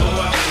lights go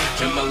out,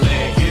 till my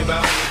leg give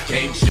out,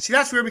 can't shut. See,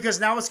 that's weird because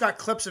now it's got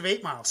clips of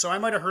 8 Mile, so I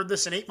might have heard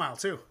this in 8 Mile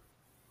too.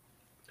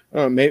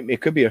 Oh, maybe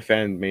it could be a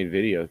fan-made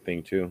video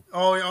thing too.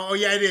 Oh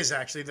yeah, it is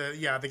actually.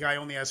 The guy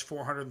only has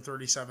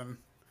 437,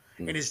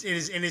 and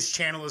his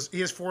channel he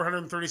has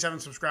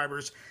 437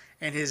 subscribers,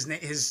 and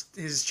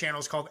his channel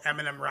is called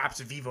Eminem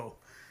Raps Vivo.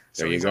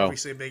 So there you he's go.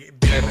 Obviously a big.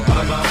 As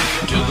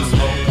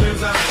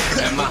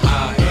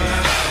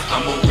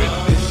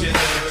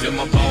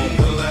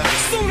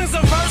soon as a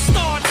verse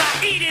starts,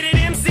 I eat it in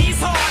MC's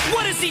heart.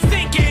 What is he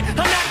thinking?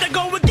 I'm not to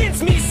go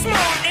against me,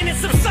 smart, and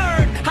it's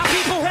absurd how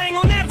people hang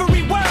on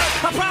every word.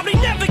 I'll probably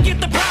never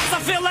get the props I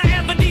feel I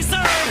ever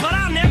deserve, but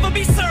I'll never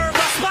be served.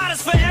 My spot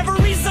is forever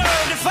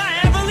reserved. If I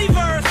ever leave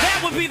Earth,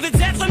 that would be the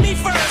death of me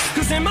first.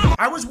 'Cause in my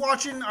I was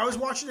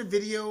watching a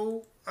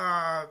video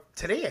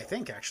today, I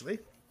think, actually.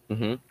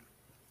 Mm-hmm.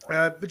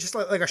 But just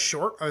like a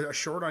short on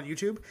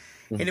YouTube,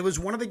 and it was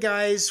one of the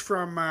guys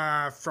from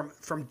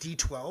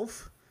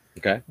D12.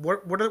 Okay.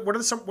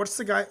 What's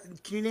the guy?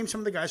 Can you name some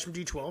of the guys from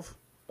D12?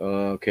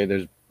 Okay,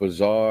 there's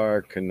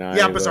Bizarre, Kniva.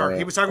 Yeah, Bizarre.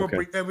 He was talking okay.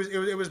 about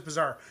it was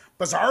Bizarre.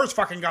 Bizarre's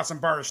fucking got some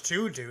bars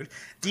too, dude.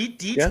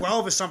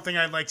 D12 is something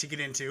I'd like to get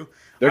into.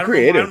 They're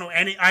creative. I don't know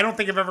any. I don't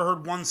think I've ever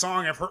heard one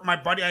song. I've heard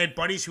I had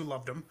buddies who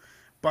loved them,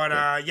 but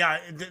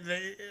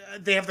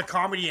they have the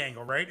comedy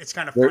angle, right? It's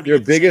kind of funny. Their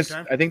biggest,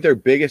 I think their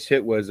biggest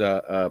hit was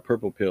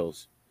Purple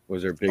Pills.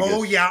 Was their biggest?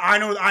 Oh yeah, I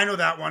know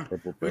that one.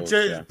 Purple Pills. Which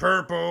is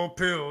Purple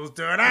Pills.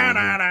 Da da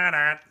da da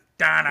da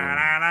da da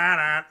da da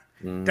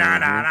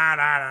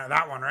da.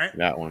 That one, right?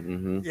 That one.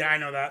 Mm-hmm. Yeah, I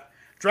know that.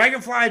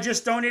 Dragonfly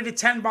just donated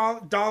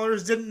 $10.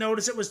 Didn't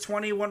notice it was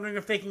 20. Wondering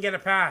if they can get a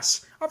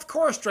pass. Of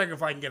course,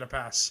 Dragonfly can get a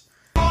pass.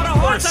 All the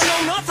hearts, I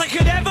know nothing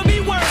could ever be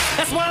worse.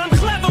 That's why I'm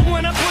clever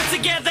when I put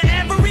together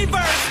every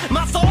verse.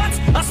 My thoughts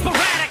are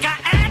sporadic. I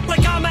act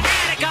like I'm an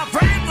addict. I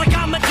rap like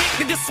I'm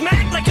addicted to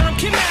smack like I'm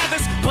Kim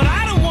Mathers. But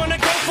I don't want to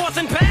go forth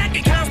and back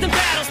in constant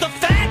battles. The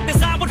fact is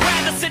I would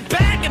rather sit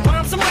back and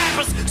bomb some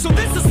rappers. So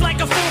this is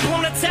like a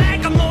full-blown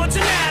attack. I'm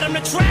launching at 'em.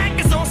 The track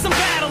is on some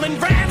battle and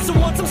raps who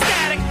want some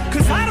static.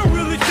 Cause I don't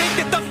really think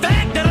that the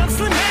fact that I'm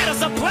Slim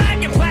matters. A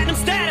black and platinum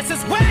status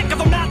is whack if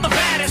I'm not the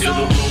baddest. Till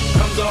the roof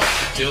comes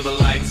off, till the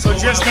lights So go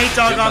just out, Nate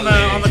Dogg till on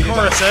my the leg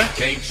chorus, eh?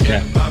 Can't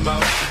shut my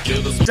mouth,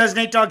 till the Does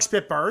Nate Dogg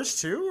spit bars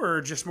too,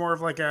 or just more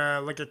of like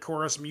a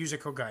chorus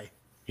musical guy?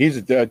 He's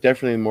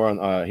definitely more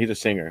on. He's a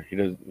singer. He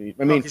does.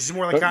 I mean, he's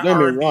more like don't a get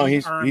me R&B, wrong.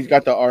 He's R&B.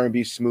 got the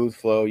R&B smooth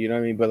flow. You know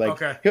what I mean? But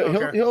like, Okay,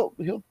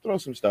 he'll throw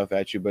some stuff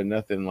at you, but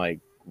nothing like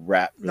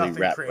rap. Really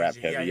Nothing rap crazy.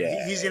 heavy.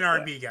 Yeah, he's an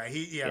R&B guy.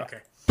 Okay.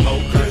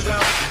 smokers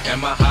out.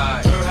 Am I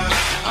high?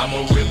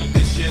 I'ma rip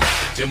this shit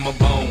till my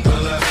bone,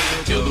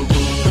 till the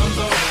roof comes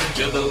on,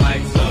 till the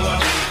lights go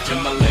out, till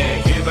my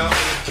leg give out.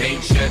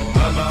 Can't shut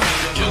my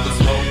mouth till the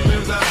smoke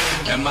clears out.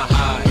 Am I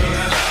high?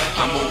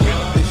 I'ma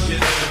rip this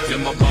shit till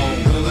my bone,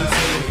 until the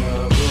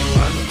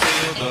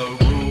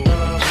roof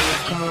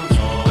comes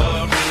on. The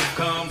roof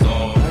comes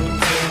on.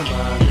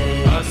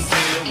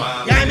 Until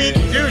my Yeah, I mean,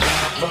 dude,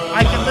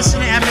 I can listen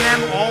to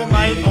Eminem all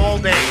night, all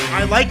day.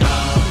 I like him,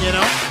 you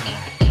know?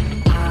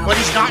 But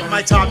he's not in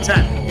my top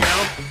 10, you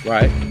know?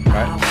 Right.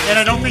 And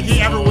I don't think he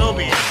ever will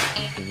be,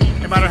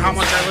 no matter how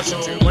much I listen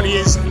to. But he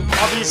is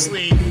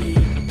obviously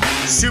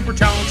super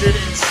talented,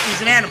 and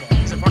he's an animal.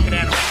 He's a fucking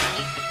animal.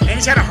 And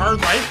he's had a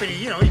hard life, and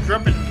he grew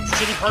up in a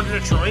shitty part of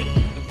Detroit.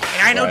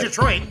 And I know Right.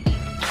 Detroit.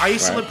 I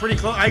used to live pretty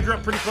close. I grew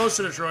up pretty close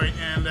to Detroit,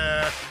 and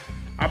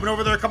I've been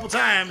over there a couple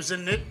times,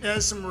 and it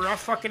has some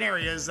rough fucking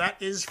areas.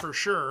 That is for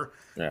sure.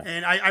 Yeah.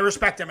 And I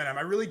respect Eminem.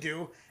 I really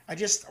do. I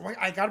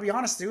gotta be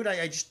honest, dude.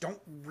 I just don't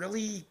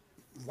really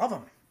love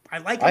him. I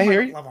like him. I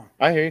hear don't you. love him.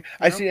 I hear you.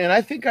 I see, and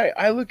I think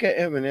I look at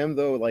Eminem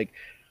though, like,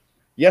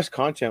 yes,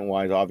 content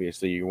wise,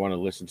 obviously, you want to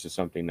listen to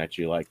something that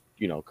you like,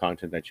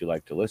 content that you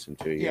like to listen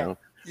to, you know.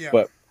 Yeah.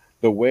 But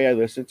the way I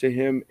listen to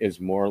him is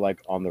more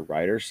like on the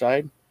writer's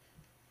side,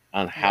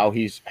 on how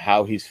he's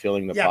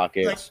filling the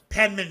pockets, like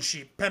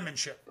penmanship.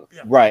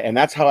 Yeah. right? And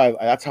that's how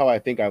I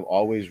think I've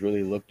always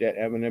really looked at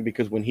Eminem,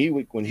 because when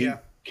he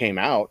came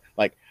out,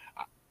 like,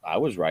 I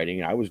was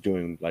writing, I was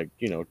doing like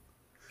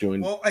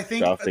doing I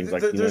think stuff, things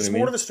like there's more I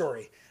mean? to the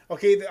story.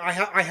 Okay, I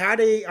had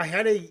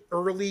a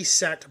early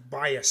set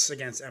bias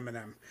against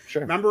Eminem.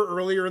 Sure. Remember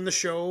earlier in the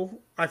show,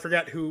 I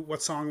forget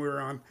what song we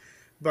were on,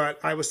 but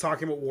I was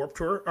talking about Warped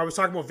Tour. I was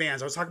talking about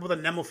Vans. I was talking about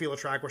the Nemophila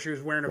track where she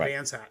was wearing a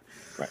Vans hat.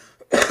 Right.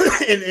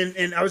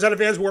 and I was at a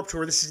Vans Warped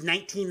Tour. This is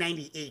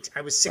 1998.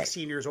 I was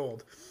 16 years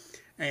old,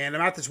 and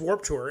I'm at this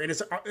Warped Tour, and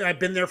I've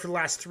been there for the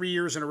last 3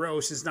 years in a row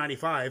since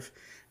 '95.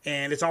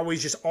 And it's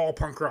always just all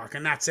punk rock,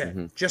 and that's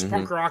it. Just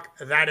punk rock,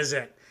 that is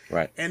it.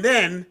 Right. And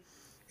then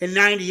in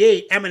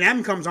 '98,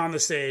 Eminem comes on the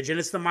stage, and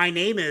it's the My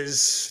Name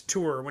Is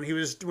tour when he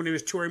was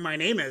touring My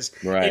Name Is,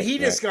 Right, and he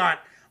just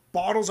got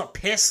bottles of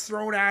piss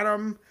thrown at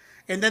him.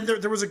 And then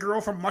there was a girl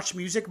from Much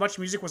Music. Much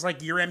Music was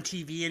like your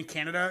MTV in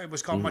Canada. It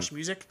was called Much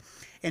Music,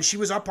 and she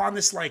was up on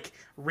this like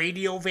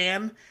radio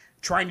van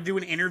trying to do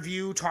an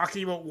interview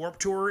talking about Warped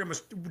Tour, and was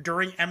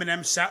during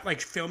Eminem's set,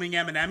 like filming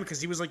Eminem because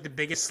he was like the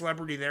biggest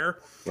celebrity there.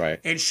 Right.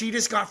 And she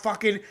just got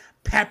fucking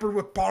peppered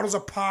with bottles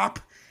of pop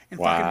and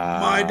Wow.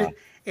 fucking mud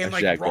and That's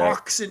like jacked up.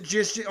 rocks and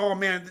just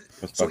man.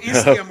 So fucked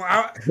instantly,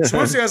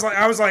 up.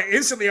 I was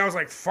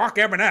like, fuck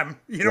Eminem.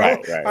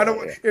 Right, I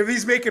don't. right. If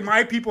he's making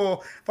my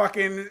people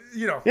fucking,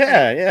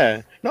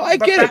 Yeah. No, I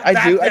But get it. I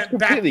do. I then-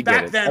 completely back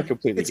get it. then, I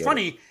completely it's get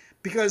funny it.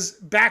 because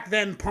back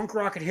then punk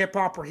rock and hip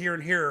hop were here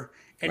and here,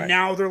 and Right.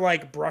 now they're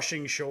like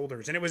brushing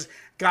shoulders. And it was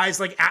guys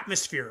like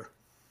Atmosphere,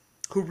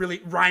 who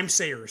really rhyme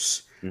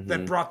sayers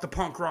that brought the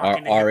punk rock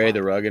into hip R.A. hop.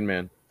 the Rugged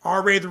Man.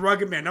 R-Ray the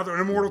Rugged Man, another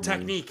Immortal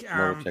Technique.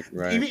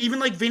 Right. Even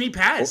like Vinny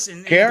Paz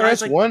and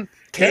KRS-One.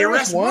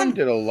 KRS-One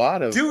did a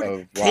lot of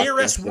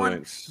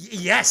KRS-One,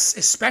 yes,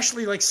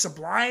 especially like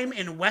Sublime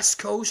and West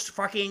Coast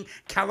fucking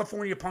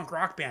California punk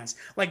rock bands,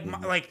 like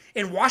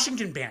in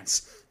Washington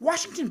bands,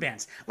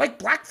 like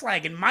Black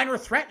Flag and Minor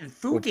Threat and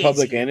Fugazi.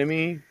 Public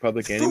Enemy,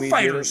 Foo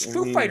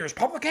Fighters,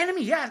 Public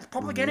Enemy, yeah,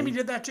 Public Enemy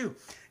did that too.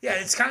 Yeah,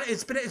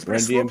 it's been a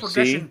slow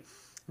progression.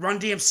 Run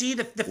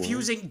DMC, the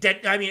fusing,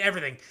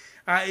 everything.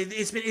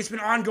 It's been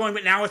ongoing,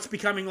 but now it's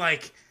becoming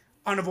like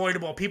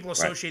unavoidable. People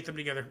associate them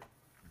together.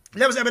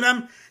 That was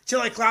Eminem,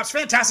 Till I Collapse.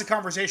 Fantastic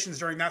conversations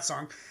during that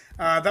song.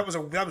 That was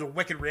a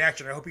wicked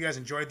reaction. I hope you guys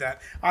enjoyed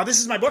that. This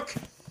is my book,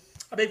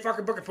 a big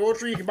fucking book of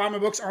poetry. You can buy my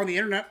books on the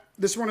internet.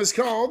 This one is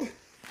called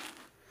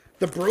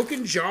The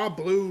Broken Jaw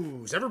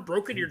Blues. Ever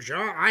broken your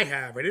jaw? I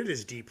have, and it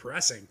is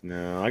depressing.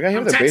 No, I got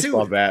hit with a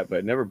baseball bat,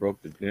 but never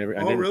broke the.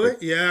 Oh, really?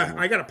 Yeah,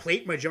 I got a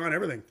plate in my jaw and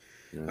everything.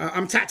 Yeah.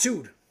 I'm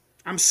tattooed.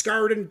 I'm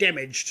scarred and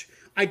damaged.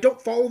 I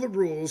don't follow the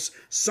rules.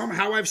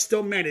 Somehow I've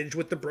still managed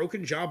with the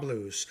broken jaw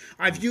blues.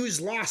 I've used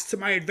loss to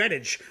my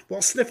advantage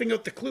while sniffing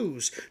out the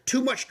clues.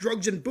 Too much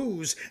drugs and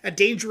booze, a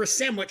dangerous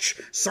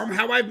sandwich.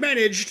 Somehow I've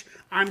managed.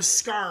 I'm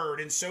scarred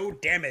and so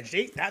damaged.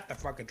 Ain't that the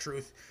fucking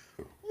truth?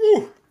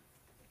 Woo.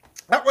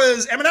 That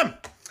was Eminem,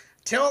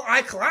 Till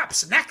I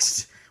Collapse.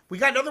 Next, we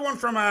got another one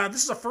from,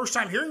 this is a first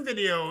time hearing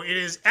video. It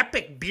is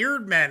Epic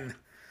Beard Men.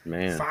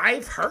 Man.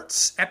 5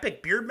 Hearts,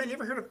 Epic Beard Men. You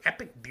ever heard of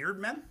Epic Beard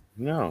Men?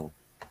 No.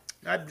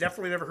 I've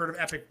definitely never heard of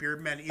Epic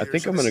Beard Men either. I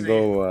think I'm going to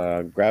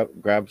go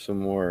grab some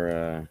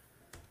more,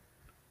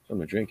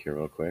 something to drink here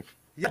real quick.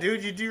 Yeah,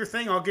 dude, you do your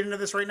thing. I'll get into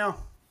this right now.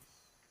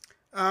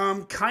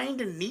 Kind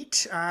of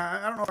neat.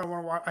 I don't know if I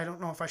want to watch. I don't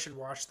know if I should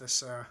watch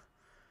this.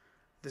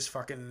 This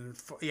fucking.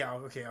 Yeah,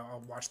 okay,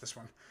 I'll watch this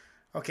one.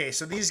 Okay,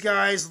 so these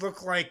guys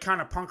look like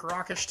kind of punk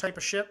rockish type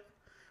of shit,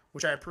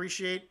 which I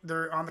appreciate.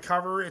 They're on the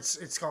cover.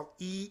 It's called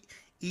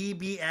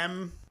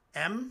EBMM,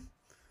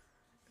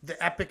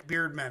 the Epic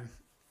Beard Men.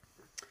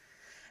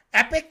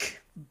 Epic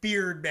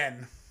Beard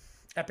Men.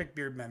 Epic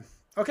Beard Men.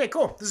 Okay,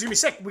 cool. This is going to be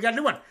sick. We got a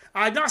new one.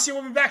 Ignacio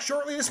will be back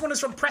shortly. This one is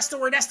from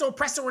Presto Ernesto.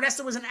 Presto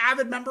Ernesto is an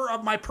avid member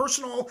of my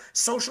personal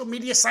social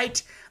media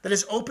site that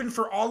is open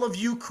for all of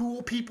you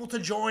cool people to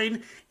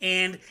join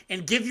and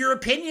give your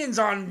opinions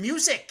on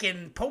music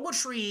and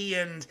poetry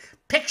and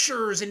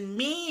pictures and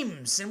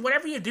memes and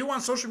whatever you do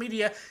on social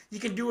media, you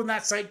can do on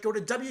that site. Go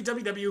to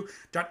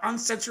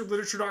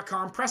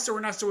www.uncensoredliterature.com. Presto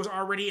Ernesto is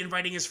already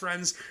inviting his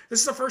friends. This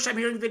is the first time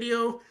hearing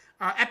video.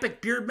 Epic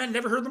Beard Men,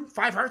 never heard them.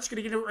 5 Hearts,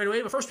 gonna get it right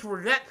away. But first, before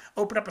we do that,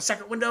 open up a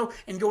second window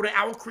and go to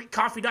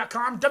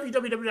owlcreekcoffee.com,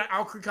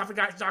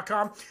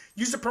 www.owlcreekcoffee.com.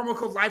 Use the promo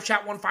code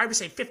LiveChat15 to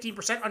save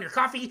 15% on your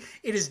coffee.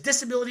 It is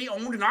disability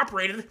owned and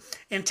operated,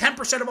 and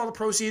 10% of all the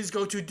proceeds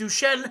go to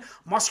Duchenne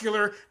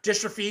Muscular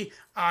Dystrophy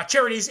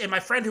charities. And my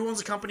friend who owns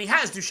the company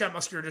has Duchenne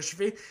Muscular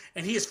Dystrophy,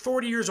 and he is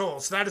 40 years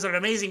old. So that is an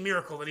amazing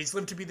miracle that he's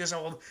lived to be this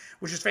old,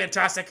 which is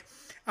fantastic.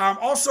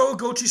 Also,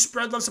 go to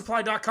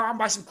spreadlovesupply.com,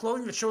 buy some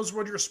clothing that shows the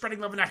world you're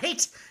spreading love and not hate.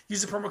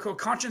 Use the promo code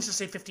Conshinz to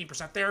save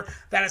 15% there.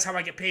 That is how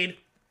I get paid.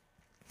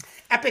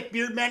 Epic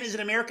Beard Men is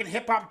an American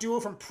hip-hop duo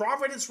from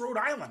Providence, Rhode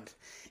Island.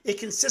 It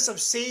consists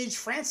of Sage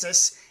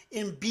Francis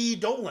and B.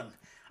 Dolan.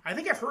 I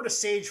think I've heard of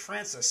Sage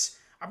Francis.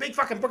 A big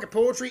fucking book of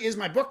poetry is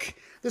my book.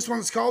 This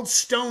one's called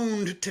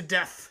Stoned to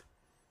Death.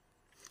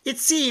 It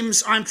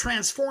seems I'm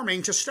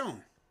transforming to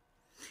stone.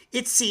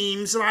 It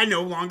seems that I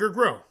no longer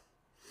grow.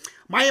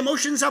 My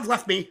emotions have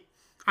left me.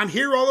 I'm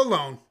here all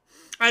alone.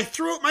 I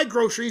threw out my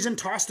groceries and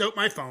tossed out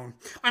my phone.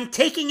 I'm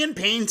taking in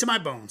pain to my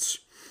bones.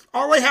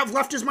 All I have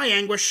left is my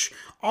anguish.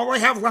 All I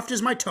have left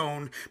is my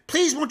tone.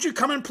 Please won't you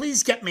come and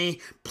please get me.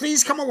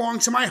 Please come along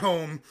to my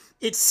home.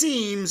 It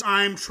seems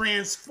I'm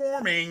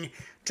transforming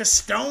to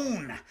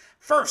stone.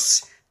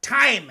 First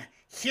time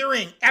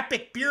hearing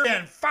Epic Beard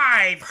Men,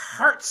 5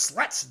 Hearts.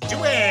 Let's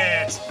do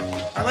it.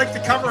 I like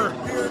the cover.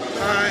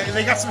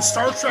 They got some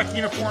Star Trek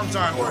uniforms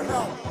on.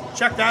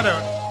 Check that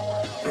out.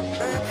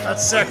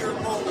 That's sick.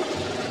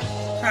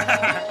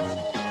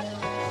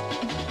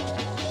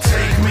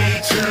 Take me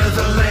to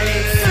the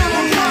lake.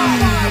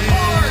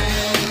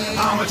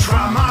 I'ma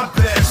try my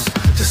best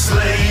to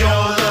slay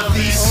all of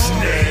these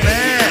snakes.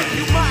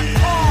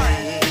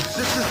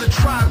 This is a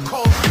tribe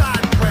called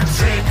Cypress.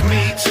 Take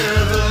me to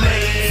the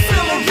lake.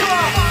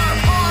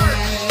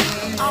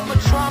 I'ma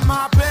try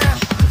my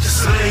best to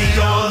slay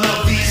all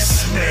of these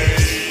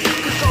snakes.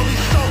 Cause all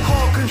these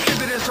so-called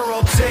contributors are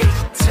all take.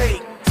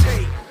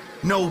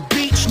 No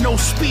beach, no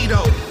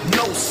speedo,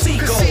 no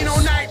seagulls. Casino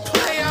night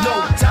player.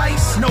 No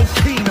dice, no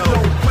keno.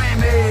 No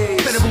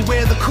whammies. Better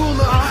beware the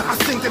cooler. I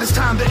think that it's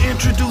time to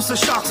introduce the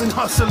sharks and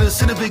hustlers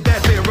to the big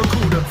bad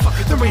barracuda. Fuck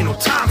it, there ain't no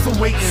time for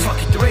waiting.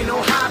 Fuck it, there ain't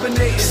no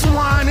hibernating.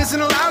 Swine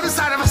isn't allowed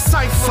inside of a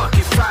cipher. Fuck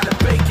it, fry the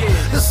bacon.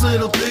 The This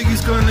little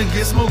piggy's gonna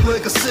get smoked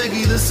like a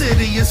ciggy. The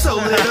city is so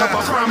lit up,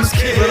 I promise,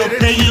 kid. Little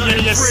piggy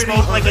gonna get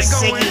smoked like a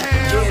ciggy.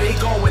 Yeah, they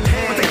going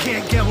ham. But they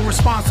can't gamble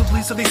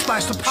responsibly, so they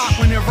splash the pot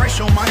whenever I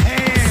show my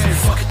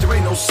hands. Fuck it, there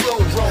ain't no slow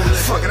rolling.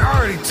 Fuck it, I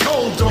already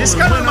told them. This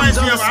kind of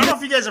reminds me of, I don't know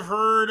if you guys have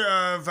heard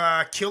of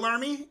Kill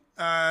Army,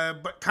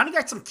 but kind of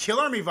got some Kill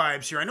Army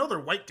vibes here. I know they're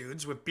white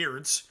dudes with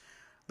beards.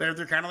 They're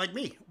kind of like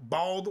me.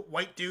 Bald,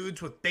 white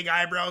dudes with big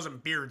eyebrows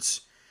and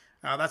beards.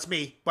 That's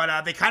me.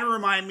 But they kind of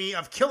remind me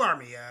of Kill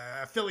Army,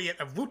 affiliate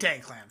of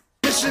Wu-Tang Clan.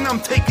 I'm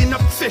taking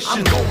up fishing.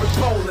 I'm going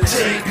bowling.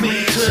 Take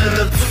me to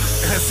the...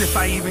 As if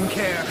I even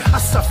care. I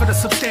suffered a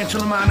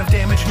substantial amount of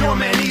damage. Your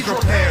man needs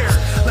repairs.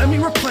 Let me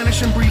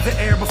replenish and breathe the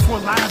air before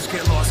lives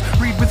get lost.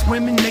 Breed with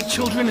women, make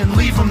children, and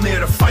leave them there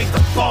to fight the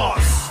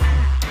boss.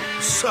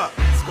 What's up?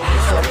 You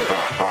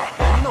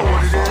know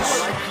what it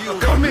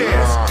is. Come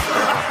here.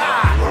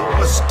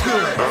 What's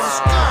good? What's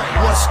good?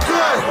 What's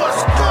good?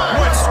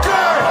 What's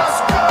good? What's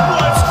good?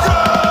 What's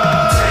good?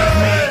 Take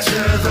me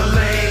to the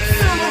lake.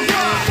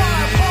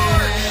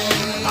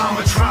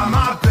 I'ma try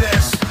my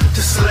best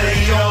to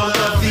slay all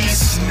of these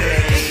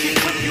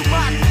snakes.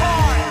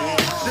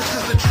 This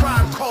is a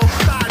tribe called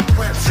Side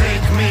Quest.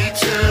 Take me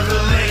to the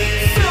lake.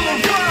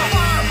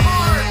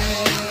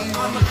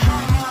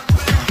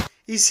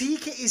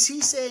 Is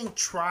he saying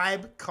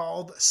tribe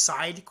called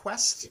Side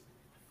Quest?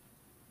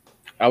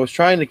 I was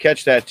trying to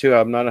catch that too.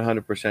 I'm not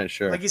 100%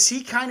 sure. Like, is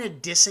he kind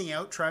of dissing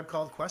out Tribe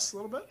Called Quest a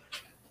little bit?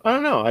 I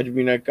don't know. I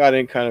mean, I got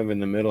in kind of in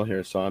the middle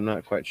here, so I'm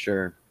not quite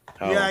sure.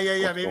 Yeah.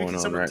 Maybe can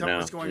someone tell me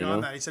what's going on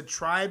that? He said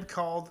Tribe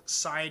Called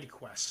Side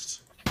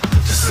Quest. To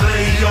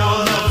slay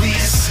all of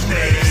these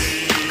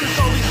snakes. Cause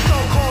all these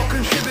so-called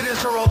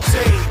contributors are all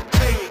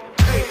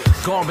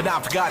gone but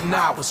not forgotten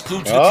hours.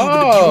 Glued to the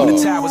cube of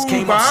the towers.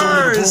 Came up soon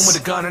in the room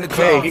with a gun and a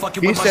glove.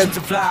 Fucking with mushrooms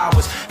and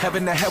flowers.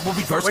 Heaven to hell will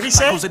reverse. What'd he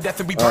say? Cycles of death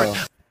and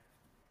rebirth.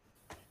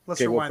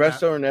 Okay, well,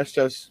 Presto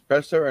Ernesto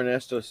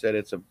said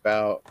it's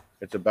about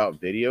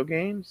video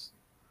games.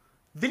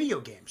 Video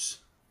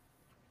games.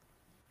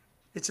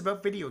 It's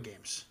about video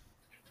games.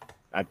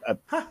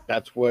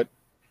 That's what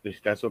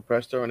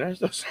Presto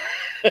Ernesto said.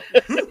 I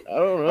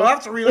don't know. I'll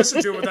have to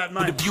re-listen to it with that in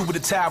mind. With the view of the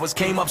towers,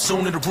 came up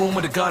soon in the room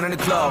with a gun and a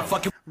glove.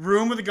 Fucking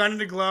room with a gun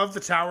and a glove.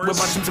 The towers. With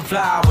mushrooms and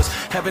flowers.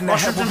 Heaven to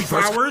hell will mushrooms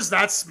and flowers.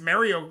 That's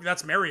Mario.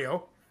 That's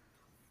Mario.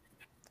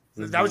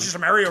 That was just a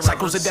Mario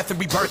Cycles of death and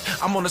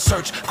rebirth. I'm on a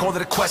search. Call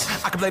it a quest.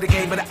 I can play the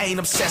game, but I ain't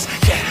obsessed.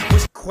 Yeah.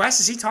 Quest?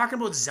 Is he talking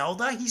about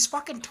Zelda? He's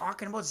fucking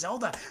talking about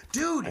Zelda.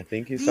 Dude, I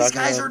think he's these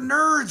guys are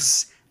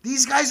nerds.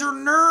 These guys are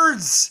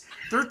nerds.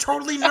 They're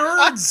totally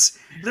nerds.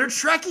 They're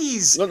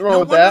Trekkies. What's wrong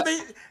with that?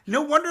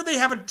 No wonder they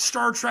have a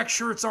Star Trek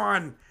shirts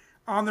on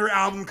their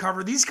album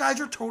cover. These guys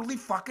are totally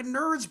fucking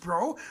nerds,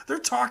 bro. They're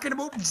talking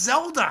about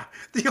Zelda,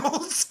 the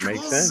old school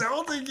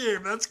Zelda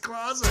game. That's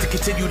classic. To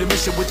continue the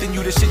mission within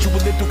you, the shit you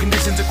will live through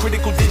conditions of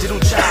critical digital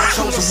child.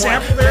 Chosen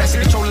one, best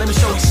control, let me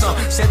show you some.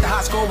 Set the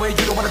high score where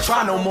you don't want to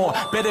try no more.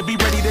 Better be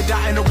ready to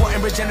die in the war and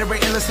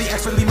regenerate endlessly,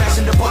 expertly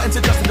mashing the buttons,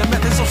 adjusting the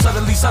method so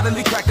suddenly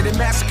cracked it and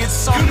massacred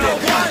something. You know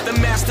what? The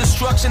mass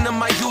destruction of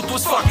my youth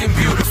was fucking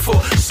beautiful.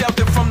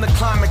 Sheltered from the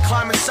climate,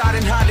 climb inside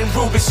and hide in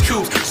Rubik's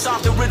cubes.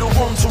 Solve the riddle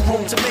room to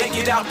room to make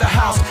it out the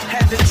house.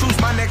 Had to choose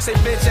my next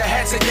adventure,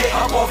 had to get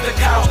up off the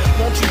couch.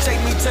 Won't you take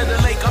me to the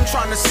lake? I'm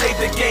trying to save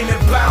the game and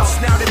bounce.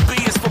 Now the B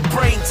is for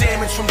brain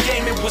damage from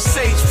gaming with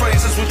Sage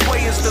Francis, which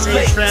way is the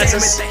lake? Damn it,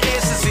 the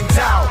answer's in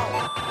doubt.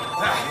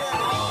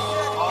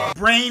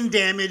 Brain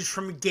damage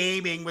from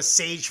gaming with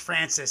Sage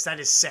Francis. That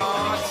is sick.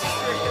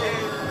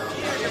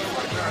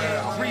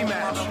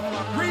 Rematch.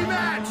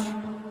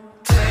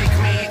 Take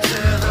me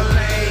to the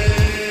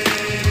lake.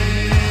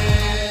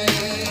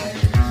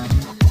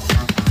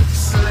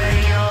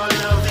 Slay all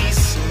of these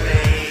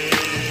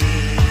snakes.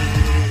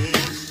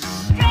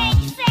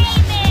 Strange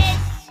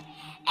famous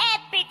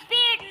epic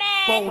beard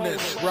man.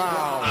 Bonus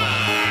round.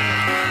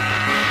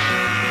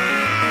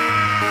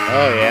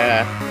 Oh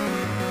yeah.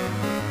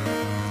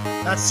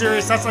 That's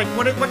serious. That's like,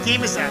 what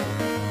game is that?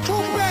 Too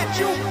bad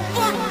you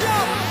fucked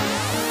up.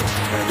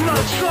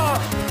 Bloodshot.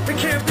 It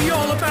can't be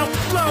all about the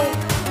flow.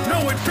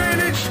 No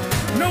advantage,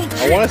 no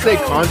cheat. I want to say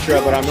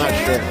Contra, but I'm not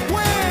sure.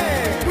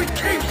 We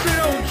capes it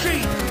OG,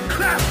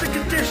 classic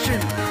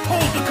edition.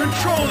 Hold the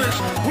controllers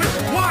with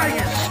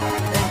wires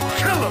and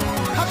kill them.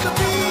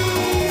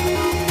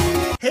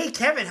 Hey,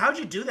 Kevin, how'd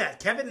you do that?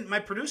 Kevin, my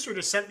producer,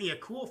 just sent me a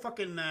cool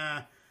fucking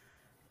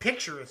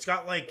picture. It's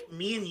got like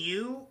me and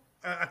you,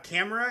 a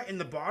camera in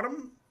the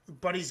bottom,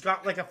 but he's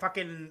got like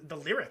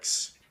the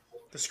lyrics,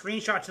 the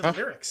screenshot to the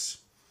lyrics.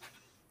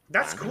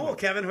 That's cool,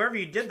 Kevin. Whoever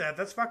you did that,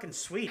 that's fucking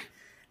sweet.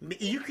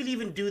 You could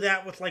even do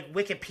that with like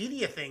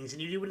Wikipedia things,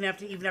 and you wouldn't have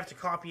to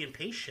copy and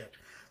paste shit.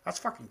 That's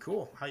fucking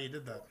cool how you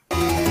did that.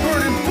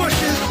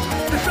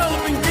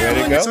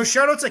 Ready to go? So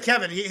shout out to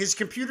Kevin. His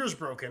computer's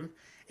broken,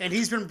 and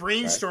he's been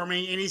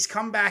brainstorming, and he's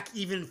come back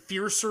even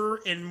fiercer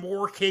and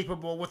more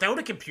capable without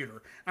a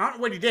computer. I don't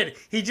know what he did.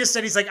 He just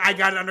said, he's like, I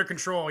got it under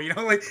control. You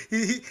know, like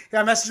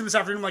I messaged him this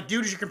afternoon. I'm like,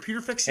 dude, is your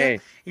computer fixed yet? Hey.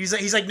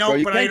 He's like,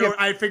 no, but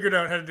I figured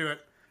out how to do it.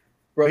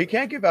 Bro, he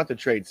can't give out the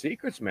trade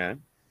secrets,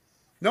 man.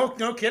 No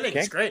kidding.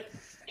 It's great.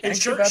 And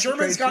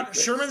Sherman's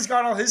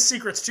got all his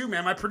secrets too,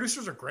 man. My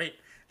producers are great.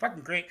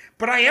 Fucking great.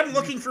 But I am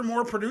looking for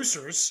more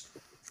producers.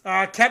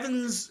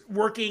 Kevin's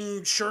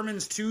working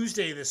Sherman's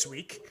Tuesday this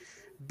week.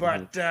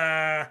 But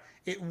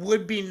it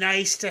would be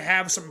nice to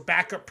have some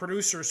backup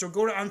producers. So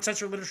go to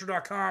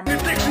uncensoredliterature.com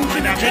and make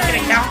an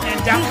account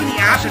and download the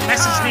app and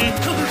message me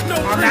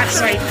on that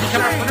site.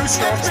 Become a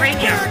producer. I'll train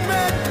you.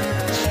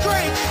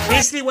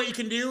 Basically, what you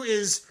can do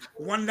is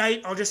one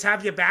night I'll just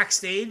have you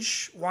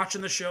backstage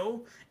watching the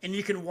show, and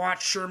you can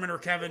watch Sherman or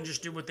Kevin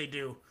just do what they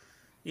do.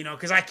 You know,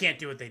 because I can't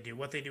do what they do.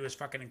 What they do is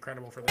fucking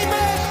incredible for them.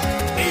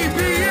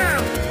 EBM,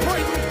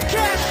 putting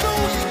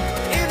castles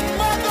in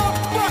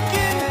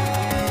motherfucking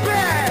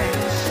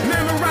bags.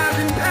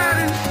 Memorizing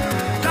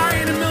patterns,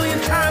 dying a million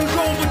times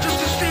over just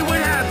to see what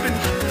happens.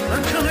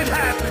 Until it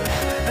happens,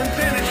 and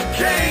then it's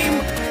game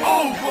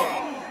over.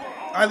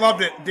 I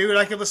loved it, dude.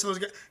 I could listen to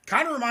those guys.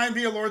 Kind of remind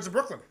me of Lords of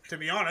Brooklyn, to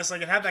be honest.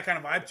 Like, it had that kind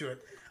of vibe to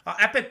it.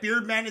 Epic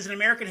Beardmen is an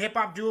American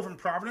hip-hop duo from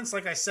Providence,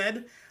 like I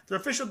said. Their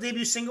official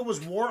debut single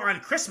was War on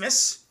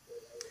Christmas.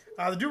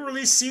 The duo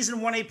released Season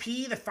 1 AP,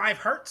 The 5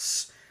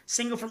 Hearts.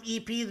 Single from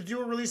EP, the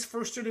duo released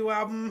first studio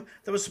album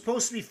that was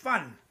supposed to be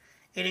fun.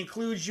 It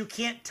includes You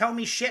Can't Tell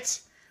Me Shit,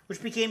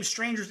 which became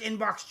Stranger's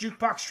Inbox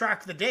Jukebox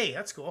Track of the Day.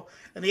 That's cool.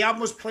 And the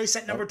album was placed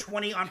at number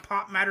 20 on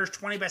Pop Matter's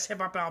 20 Best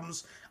Hip-Hop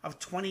Albums of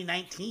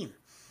 2019.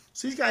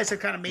 So these guys have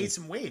kind of made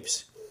some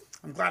waves.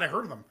 I'm glad I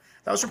heard of them.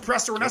 That was from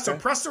Presto Ernesto.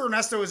 Okay. Presto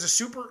Ernesto is a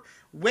super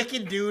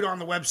wicked dude on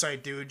the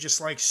website, dude.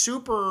 Just like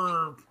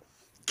super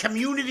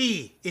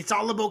community. It's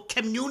all about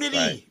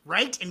community,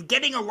 right? And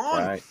getting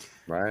along.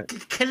 Right.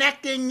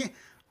 Connecting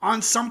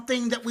on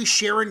something that we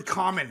share in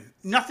common.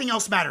 Nothing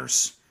else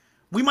matters.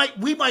 We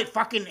might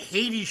fucking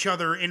hate each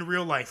other in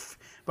real life,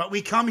 but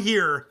we come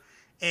here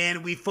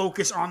and we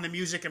focus on the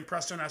music, and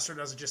Presto Ernesto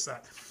does just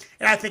that.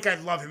 And I think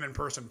I'd love him in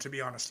person, to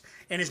be honest.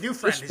 And his new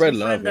friend, spread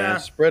love, man.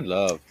 Spread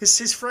love.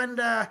 His friend,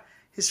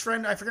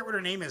 I forget what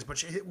her name is,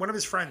 but one of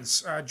his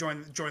friends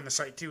joined the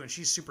site too, and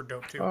she's super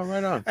dope too. Oh,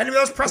 right on. Anyway,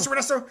 that was Presto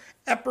Ernesto,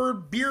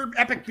 Epic Beard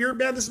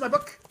Band. This is my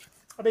book,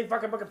 A Big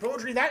Fucking Book of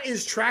Poetry. That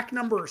is track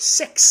number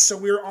 6. So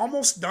we're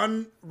almost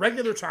done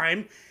regular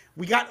time.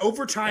 We got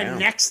overtime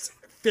next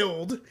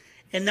filled,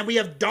 and then we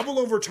have double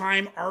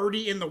overtime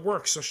already in the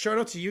works. So shout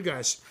out to you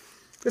guys.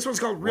 This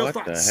one's called Real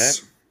Thoughts. What the heck?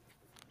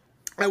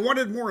 I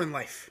wanted more in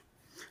life.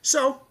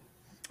 So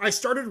I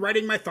started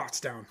writing my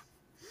thoughts down.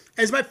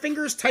 As my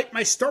fingers typed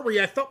my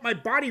story, I felt my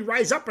body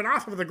rise up and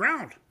off of the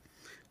ground.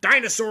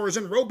 Dinosaurs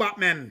and robot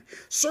men,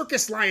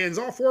 circus lions,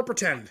 all for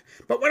pretend.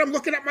 But when I'm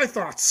looking at my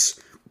thoughts,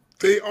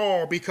 they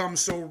all become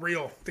so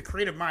real. The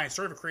creative mind,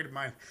 sort of a creative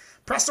mind.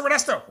 Presto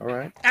Ernesto. All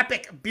right.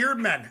 Epic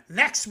Beardmen.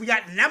 Next, we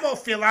got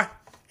Nemophila.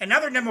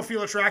 Another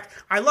Nemophila track.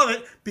 I love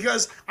it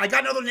because I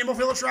got another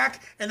Nemophila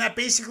track, and that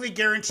basically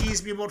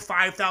guarantees me about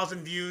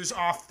 5,000 views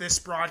off this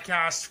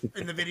broadcast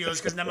in the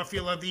videos because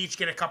Nemophila, they each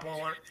get a couple,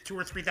 or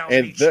 2,000 or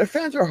 3,000 each. Their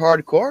fans are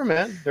hardcore,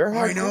 man. They're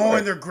hardcore. I know,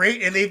 and they're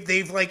great, and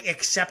they've like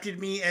accepted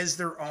me as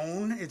their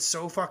own. It's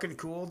so fucking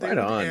cool, dude. Right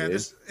on,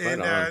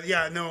 and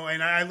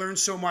I learned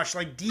so much.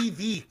 Like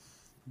DV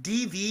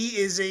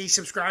is a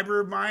subscriber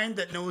of mine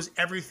that knows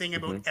everything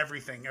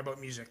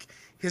about music.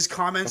 His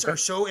comments are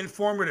so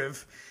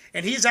informative.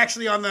 And he's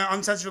actually on the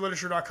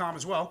uncensoredliterature.com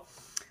as well.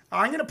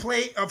 I'm going to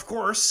play, of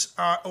course,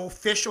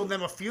 official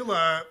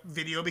Nemophila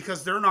video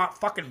because they're not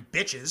fucking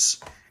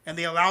bitches. And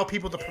they allow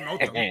people to promote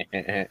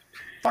them.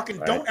 Fucking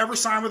don't ever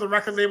sign with a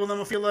record label,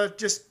 Nemophila.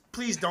 Just,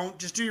 please don't.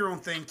 Just do your own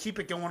thing. Keep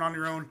it going on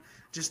your own.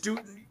 Just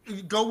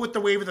go with the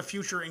wave of the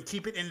future and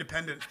keep it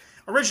independent.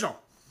 Original.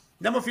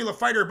 Nemophila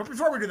Fighter. But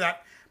before we do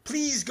that,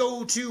 please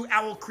go to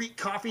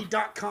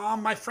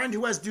owlcreekcoffee.com. My friend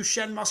who has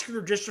Duchenne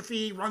muscular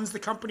dystrophy runs the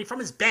company from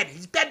his bed.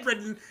 He's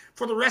bedridden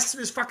for the rest of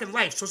his fucking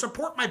life. So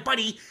support my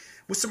buddy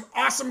with some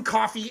awesome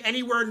coffee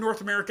anywhere in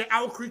North America.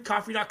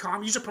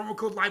 owlcreekcoffee.com. Use the promo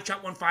code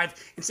LiveChat15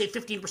 and save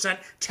 15%.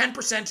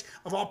 10%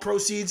 of all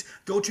proceeds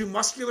go to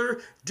muscular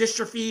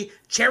dystrophy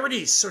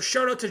charities. So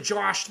shout out to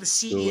Josh, the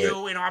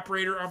CEO and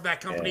operator of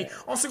that company. Yeah.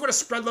 Also go to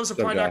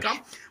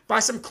spreadlovesupply.com. Buy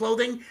some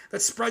clothing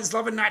that spreads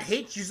love and not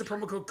hate. Use the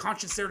promo code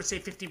Conshinz there to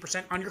save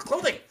 15% on your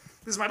clothing.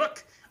 This is my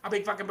book, A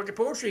Big Fucking Book of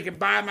Poetry. You can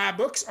buy my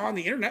books on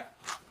the internet.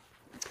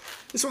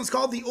 This one's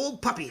called The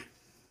Old Puppy.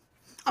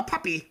 A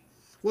puppy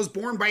was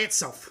born by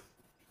itself.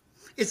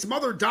 Its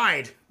mother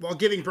died while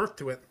giving birth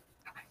to it.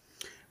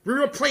 We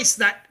replaced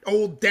that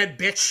old dead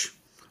bitch.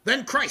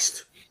 Then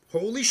Christ.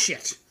 Holy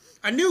shit.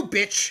 A new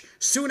bitch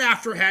soon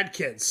after had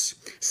kids.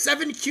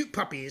 7 cute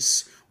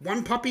puppies.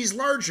 1 puppy's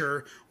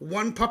larger.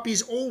 1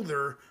 puppy's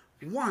older.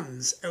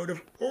 One's out of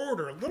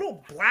order.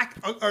 Little black...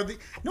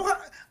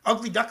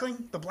 Ugly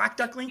Duckling? The black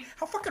duckling?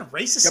 How fucking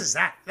racist is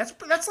that?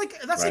 That's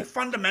like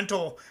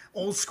fundamental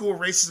old school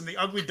racism. The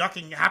ugly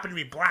duckling happened to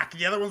be black.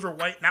 The other ones were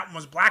white and that one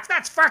was black.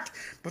 That's fucked.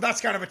 But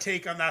that's kind of a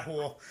take on that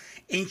whole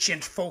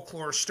ancient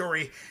folklore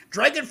story.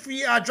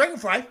 Dragonfly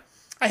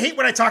I hate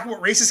when I talk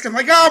about racism. I'm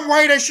like, oh, I'm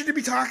white. I shouldn't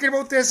be talking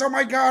about this. Oh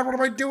my God, what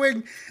am I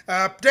doing?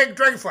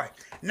 Dragonfly,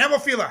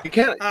 Nemophila.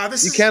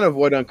 You can't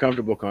avoid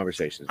uncomfortable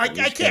conversations. I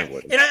can't.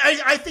 And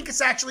I think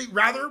it's actually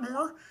rather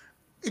more,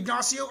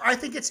 Ignacio, I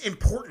think it's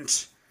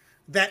important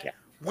that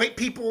white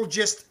people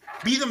just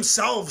be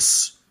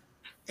themselves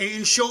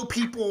and show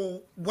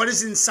people what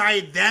is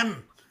inside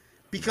them,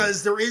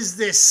 because there is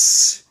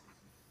this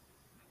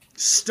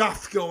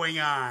stuff going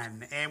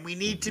on, and we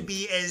need to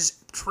be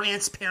as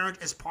transparent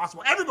as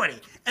possible. Everybody,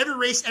 every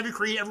race, every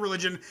creed, every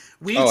religion,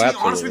 we need to be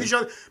honest with each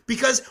other,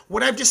 because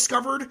what I've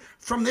discovered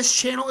from this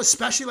channel,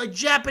 especially like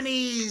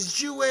Japanese,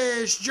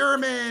 Jewish,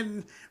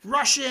 German,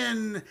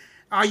 Russian,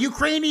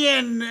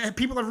 Ukrainian,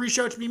 people have reached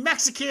out to me,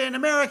 Mexican,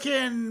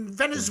 American,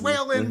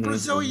 Venezuelan,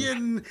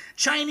 Brazilian,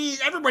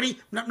 Chinese, everybody,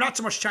 not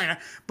so much China,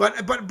 but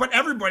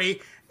everybody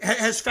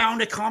has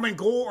found a common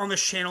goal on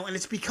this channel, and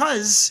it's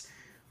because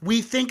we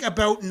think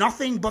about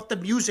nothing but the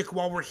music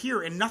while we're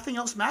here, and nothing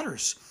else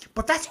matters.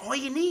 But that's all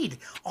you need.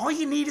 All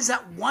you need is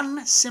that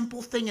one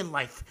simple thing in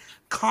life: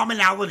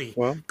 commonality.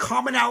 Well,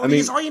 commonality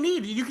is all you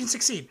need. You can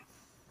succeed.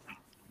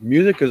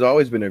 Music has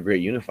always been a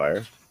great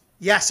unifier.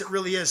 Yes, it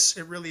really is.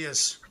 It really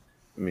is.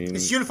 I mean,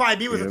 it's unified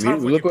me with a ton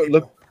of wicked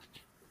people.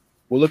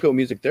 Look at what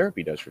music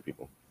therapy does for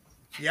people.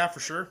 Yeah, for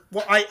sure.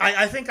 Well,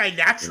 I think I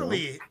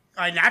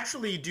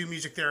naturally do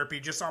music therapy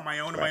just on my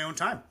own in my own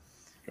time.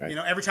 Right. You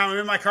know, every time I'm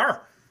in my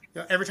car.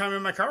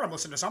 I'm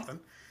listening to something.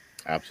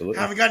 Absolutely.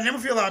 I haven't got a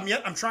Nemophila album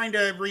yet. I'm trying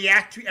to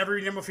react to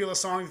every Nemophila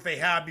song that they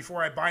have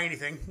before I buy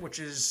anything, which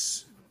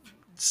is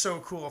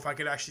so cool if I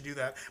could actually do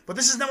that. But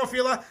this is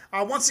Nemophila.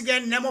 Once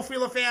again,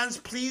 Nemophila fans,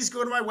 please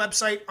go to my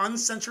website,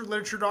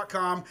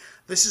 uncensoredliterature.com.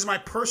 This is my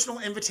personal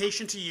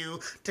invitation to you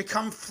to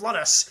come flood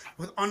us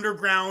with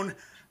underground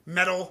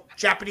metal,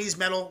 Japanese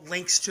metal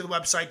links to the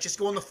website. Just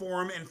go on the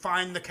forum and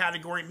find the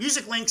category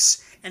music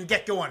links and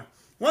get going.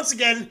 Once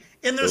again,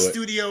 in their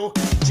studio,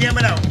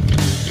 jamming out.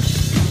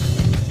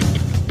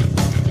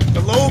 The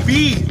Low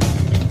B.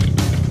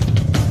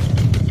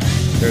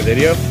 Is there a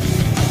video?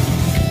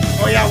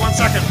 Oh yeah, 1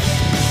 second.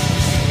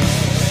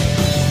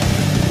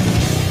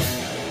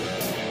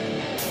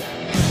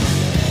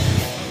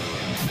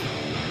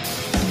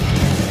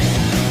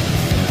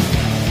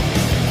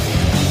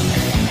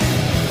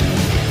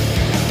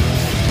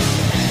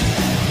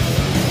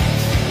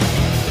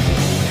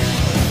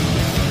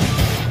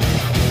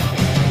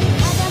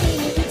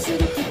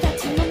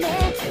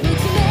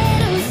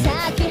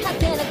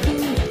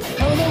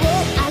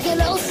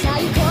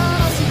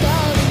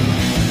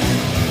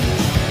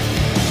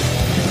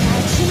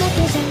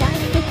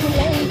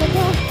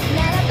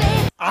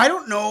 I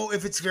don't know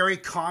if it's very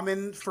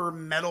common for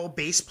metal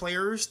bass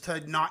players to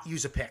not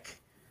use a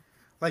pick.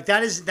 Like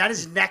that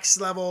is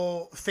next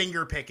level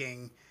finger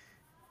picking,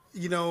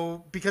 you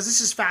know, because this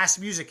is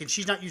fast music and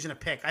she's not using a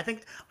pick. I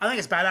think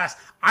it's badass.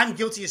 I'm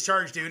guilty as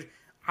charged, dude.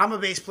 I'm a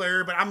bass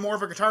player, but I'm more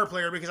of a guitar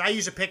player because I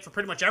use a pick for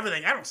pretty much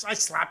everything. I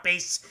slap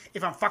bass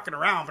if I'm fucking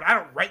around, but I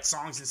don't write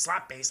songs in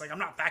slap bass. Like I'm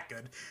not that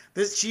good.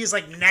 She is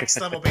like next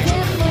level bass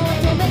player.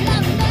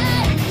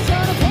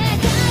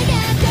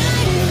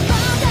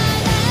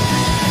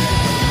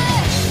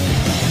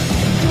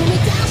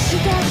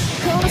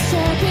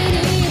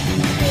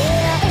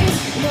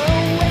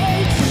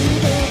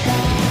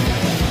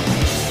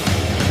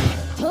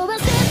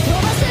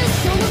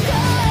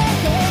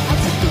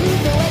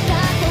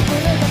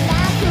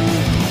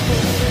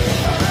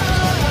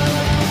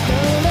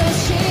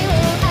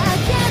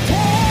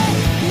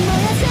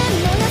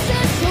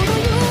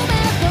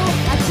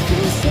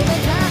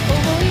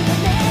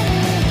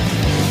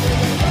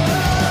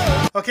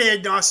 Okay,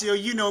 Ignacio,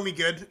 you know me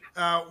good.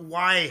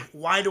 Why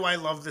do I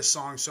love this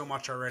song so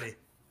much already?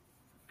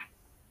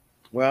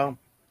 Well,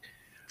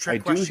 I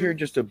do hear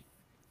just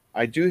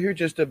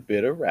a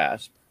bit of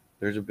rasp.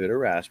 There's a bit of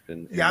rasp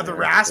in the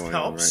rasp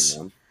helps,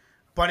 right,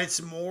 but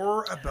it's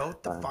more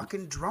about the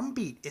fucking drum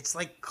beat. It's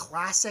like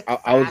classic.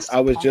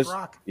 I was just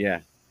rock.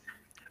 Yeah.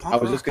 I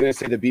was just gonna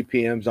say the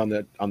BPMs on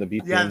the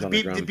BPMs. Yeah, the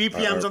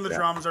BPMs on the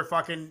drums are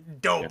fucking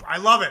dope. Yeah. I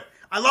love it.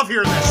 I love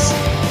hearing this.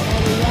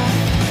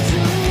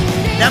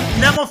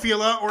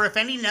 Nemophila, or if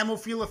any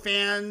Nemophila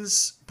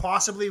fans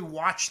possibly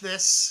watch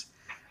this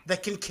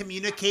that can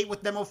communicate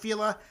with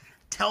Nemophila,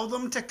 tell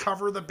them to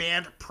cover the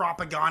band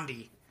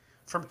Propagandhi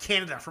from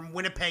Canada, from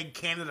Winnipeg,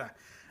 Canada.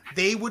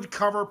 They would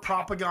cover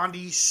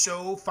Propagandhi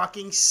so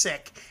fucking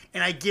sick,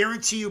 and I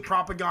guarantee you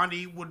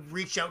Propagandhi would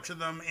reach out to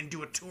them and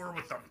do a tour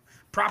with them.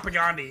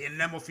 Propagandhi and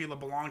Nemophila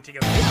belong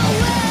together.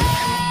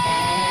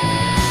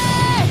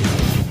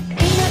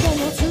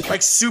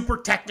 Like super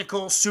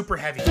technical, super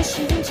heavy.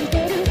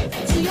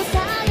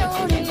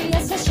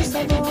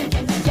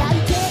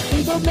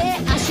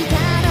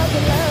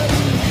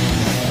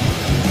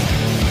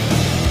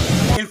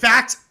 In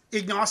fact,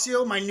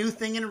 Ignacio, my new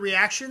thing in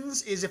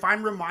reactions is if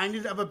I'm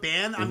reminded of a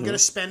band, I'm going to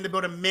spend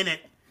about a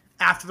minute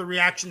after the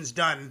reaction's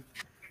done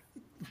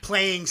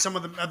playing some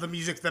of the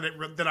music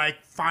that I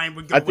find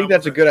would go. I think well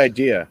that's a good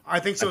idea. I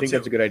think so. I think too.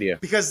 that's a good idea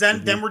because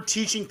then we're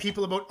teaching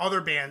people about other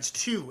bands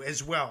too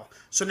as well.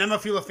 So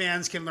Nemophila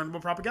fans can learn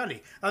about Propaganda.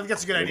 I think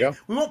that's a good idea. Go.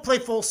 We won't play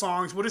full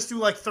songs. We'll just do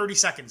like 30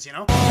 seconds. You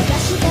know,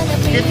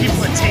 give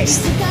people a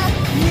taste.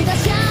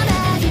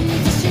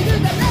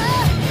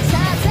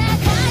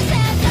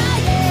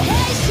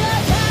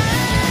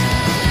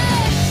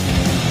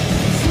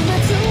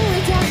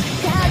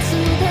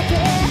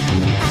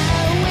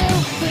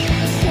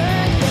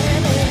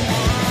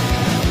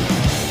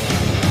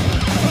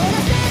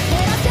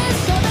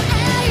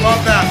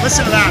 Love that.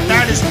 Listen to that.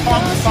 That is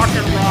punk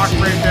fucking rock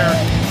right there.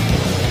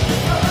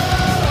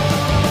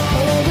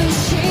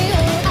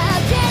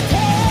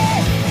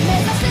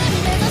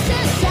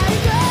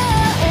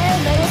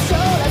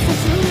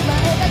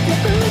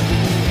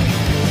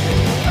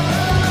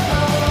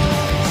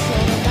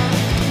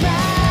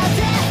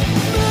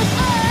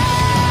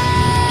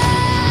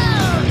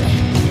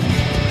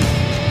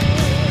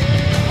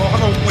 Oh,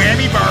 the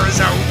whammy bar is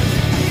out.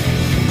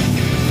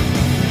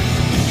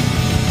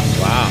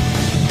 Wow.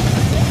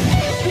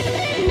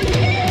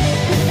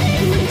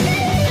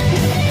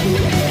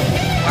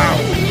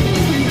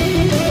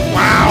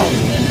 Wow.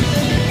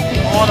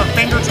 All the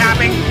finger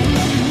tapping.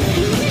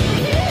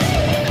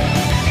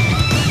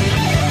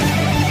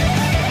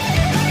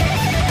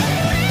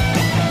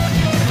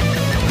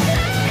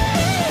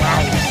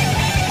 Wow.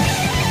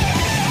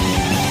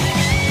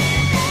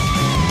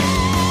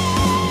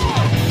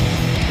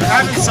 We're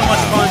having so much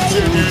fun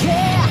too, dude.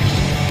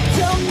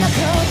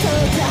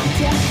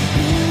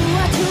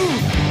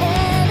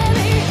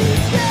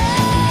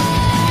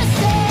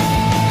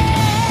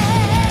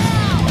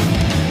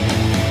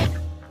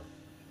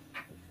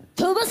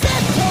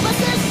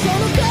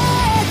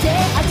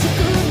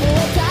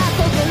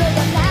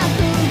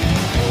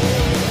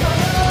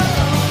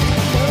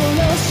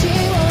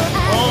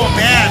 Oh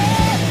man.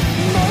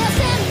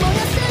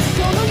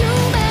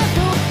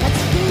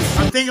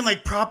 I'm thinking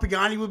like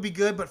Propaganda would be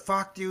good, but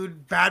fuck,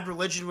 dude, Bad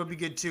Religion would be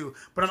good too.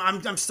 But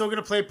I'm still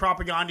gonna play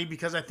Propaganda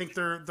because I think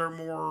they're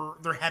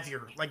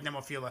heavier, like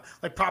Nemophila.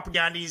 Like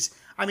Propaganda's,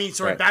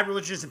 Right. Bad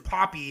Religion isn't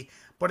poppy,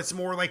 but it's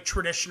more like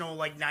traditional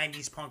like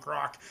 90s punk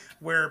rock,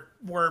 where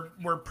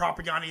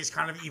Propaganda is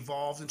kind of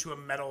evolved into a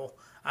metal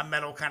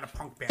kind of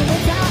punk band.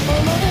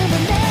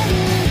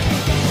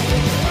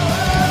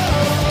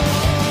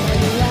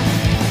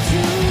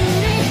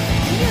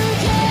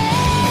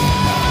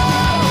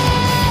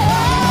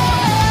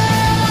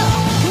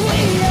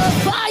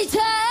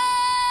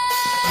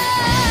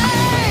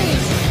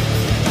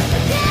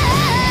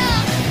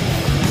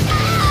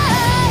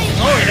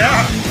 Oh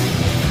yeah.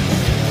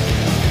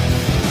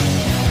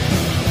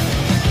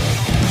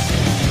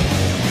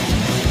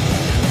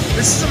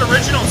 This is an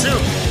original too.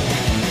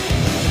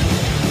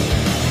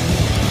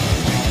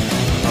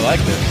 I like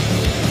this.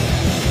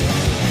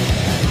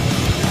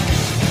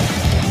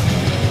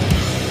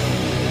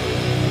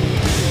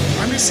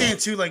 I'm just saying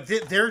too, like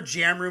their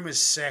jam room is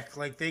sick.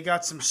 Like they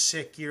got some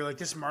sick gear. Like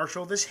this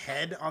Marshall, this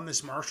head on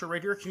this Marshall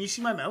right here. Can you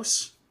see my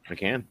mouse? I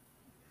can.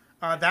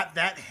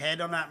 That head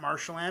on that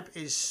Marshall amp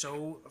is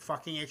so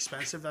fucking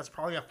expensive. That's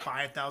probably a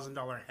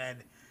 $5,000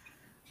 head.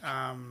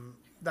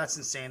 That's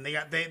insane. They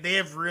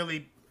have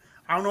really.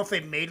 I don't know if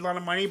they've made a lot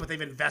of money, but they've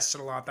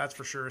invested a lot. That's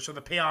for sure. So the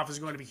payoff is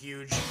going to be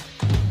huge.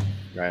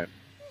 Right.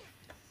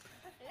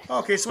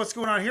 Okay, so what's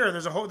going on here?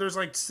 There's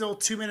like still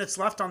 2 minutes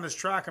left on this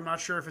track. I'm not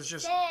sure if it's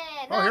just.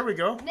 Oh, here we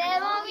go. What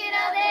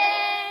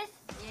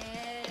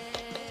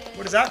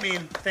does that mean?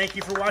 Thank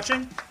you for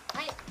watching.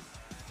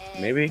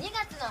 Maybe. 2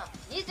月の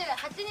28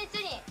日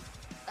に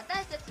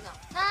私たちの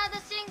サード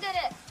シングル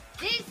「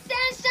ディッセン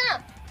ショ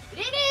ン」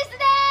リリース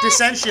で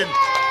す。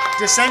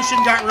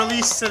 Dissension got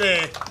released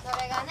today. そ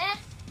れがね、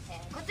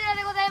こちら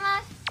でござい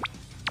ます。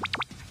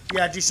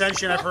 Yeah,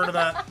 Dissension. I've heard of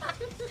that.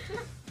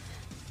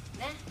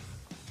 ね、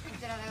こ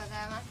ちらでご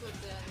ざいます。こ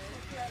ち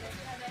らで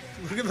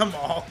Look at them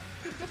all.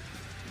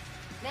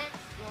 ね、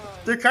も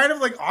う They're kind of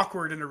like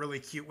awkward in a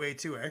really cute way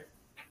too, eh?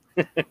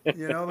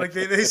 You know, like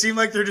they seem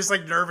like they're just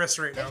like nervous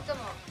right ぜ now. ひと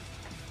も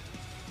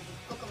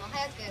一刻も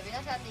早く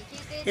皆さんに聞い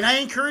てい And I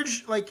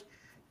encourage, like,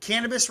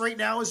 cannabis right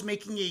now is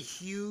making a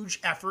huge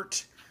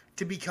effort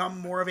to become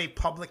more of a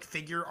public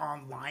figure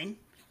online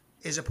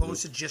as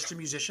opposed to just a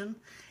musician.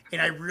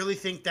 And I really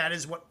think that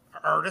is what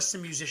artists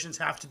and musicians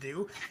have to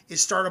do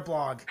is start a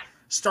blog,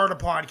 start a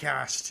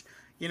podcast,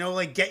 you know,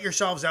 like get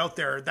yourselves out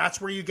there. That's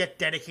where you get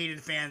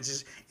dedicated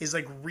fans is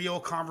like real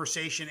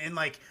conversation and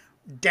like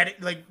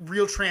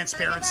real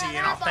transparency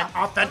and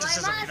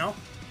authenticism, you know?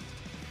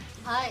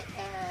 Hi,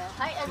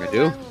 hi I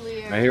everyone.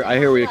 do. I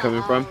hear where you're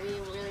coming from. We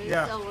released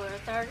Yeah. our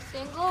third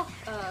single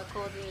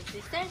called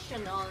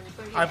Dissension on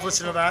 28th I've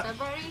listened to that. of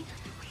February.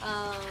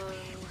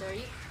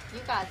 You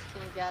guys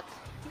can get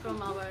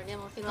from our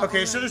Nemophila.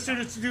 Okay, so let's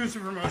do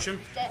some promotion.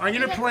 I'm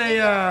going to play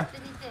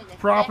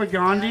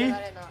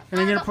Propaganda, and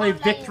I'm going to play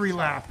Victory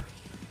Lap.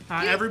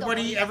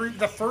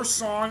 The first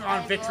song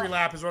on Victory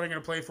Lap is what I'm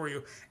going to play for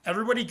you.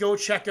 Everybody go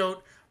check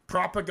out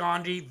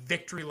Propaganda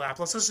Victory Lap.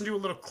 Let's listen to a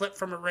little clip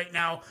from it right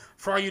now.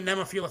 For all you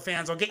Nemophila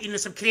fans, I'll get you into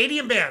some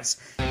Canadian bands.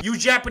 You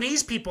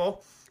Japanese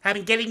people have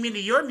been getting me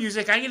into your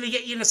music. I'm going to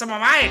get you into some of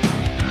mine.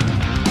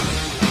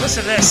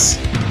 Listen to this.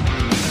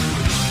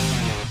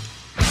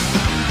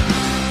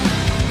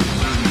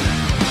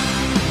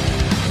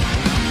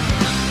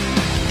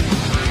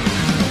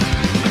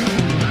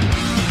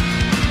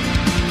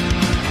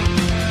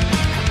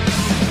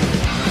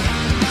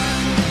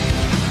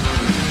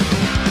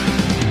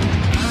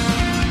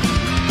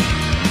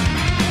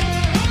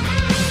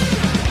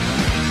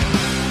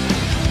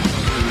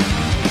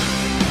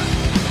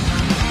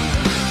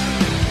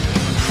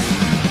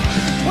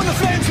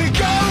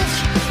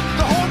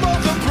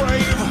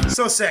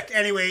 So sick.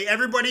 Anyway,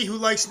 everybody who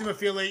likes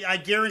Nemophila, I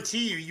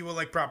guarantee you will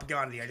like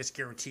Propaganda. I just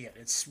guarantee it.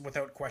 It's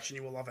without question,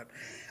 you will love it.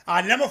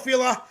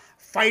 Nemophila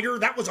Fighter,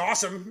 that was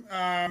awesome.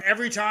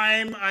 Every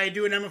time I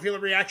do a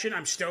Nemophila reaction,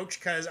 I'm stoked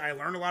because I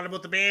learn a lot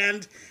about the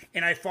band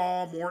and I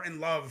fall more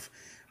in love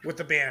with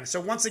the band.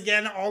 So once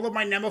again, all of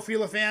my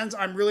Nemophila fans,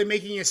 I'm really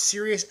making a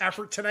serious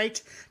effort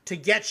tonight to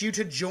get you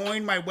to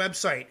join my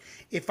website.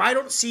 If I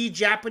don't see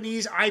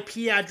Japanese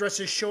IP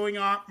addresses showing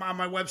up on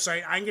my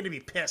website, I'm going to be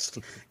pissed.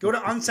 Go to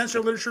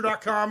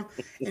uncensoredliterature.com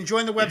and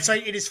join the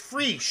website. It is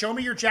free. Show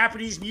me your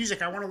Japanese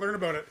music. I want to learn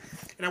about it.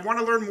 And I want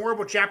to learn more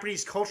about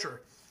Japanese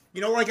culture.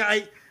 You know,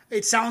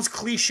 it sounds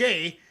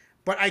cliche,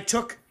 but I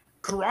took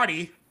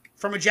karate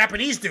from a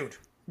Japanese dude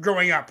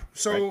growing up.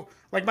 So, right.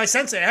 Like my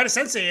sensei, I had a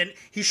sensei and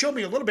he showed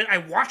me a little bit. I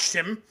watched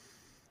him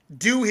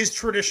do his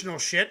traditional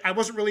shit. I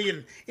wasn't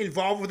really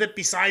involved with it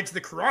besides the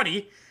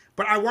karate,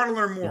 but I want to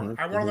learn more.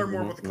 I want to learn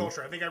more about the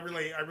culture. I think I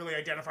really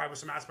identify with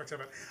some aspects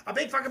of it. A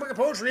big fucking book of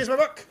poetry is my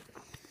book.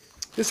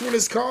 This one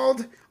is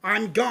called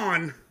I'm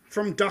Gone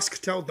from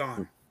Dusk Till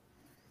Dawn.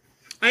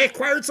 I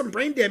acquired some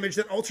brain damage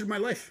that altered my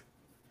life.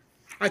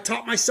 I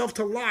taught myself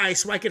to lie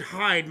so I could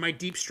hide my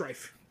deep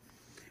strife.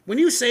 When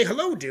you say,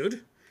 hello,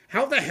 dude,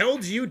 how the hell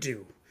do you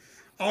do?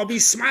 I'll be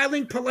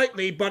smiling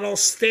politely, but I'll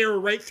stare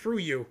right through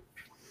you.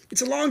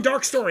 It's a long,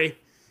 dark story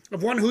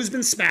of one who's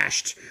been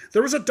smashed.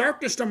 There was a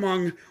darkness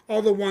among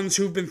all the ones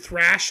who've been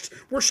thrashed.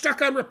 We're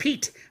stuck on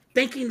repeat,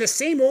 thinking the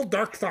same old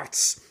dark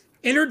thoughts.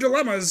 Inner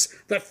dilemmas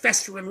that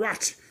fester and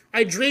rot.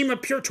 I dream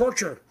of pure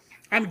torture.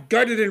 I'm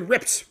gutted and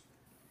ripped.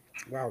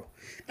 Wow.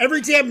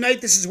 Every damn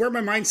night, this is where my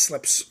mind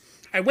slips.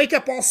 I wake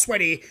up all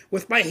sweaty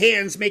with my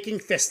hands making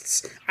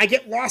fists. I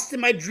get lost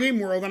in my dream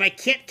world and I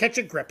can't catch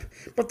a grip.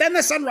 But then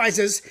the sun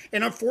rises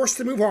and I'm forced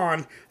to move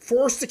on.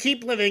 Forced to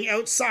keep living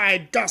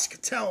outside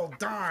dusk till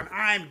dawn.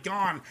 I'm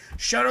gone.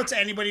 Shout out to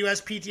anybody who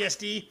has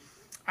PTSD.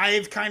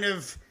 I've kind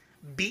of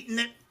beaten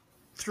it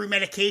through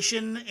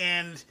medication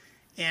and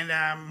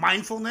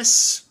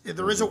mindfulness.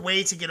 There is a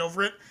way to get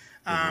over it.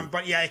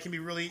 But yeah, it can be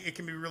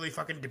really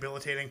fucking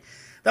debilitating.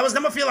 That was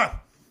Nemophila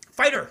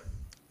Fighter.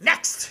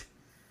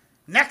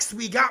 Next,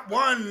 we got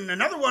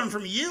another one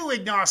from you,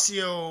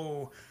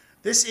 Ignacio.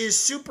 This is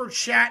Super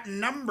Chat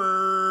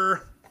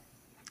number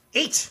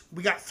 8.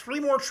 We got 3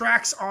 more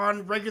tracks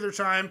on regular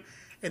time,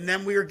 and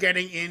then we are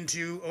getting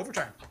into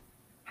overtime.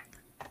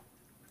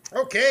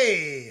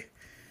 Okay.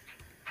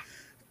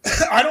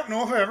 I don't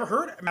know if I've ever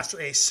heard Master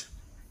Ace.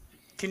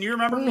 Can you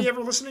remember me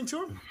ever listening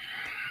to him?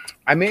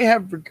 I may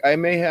have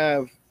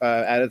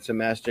added some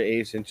Master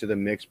Ace into the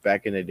mix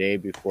back in the day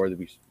before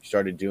we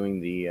started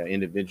doing the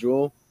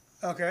individual.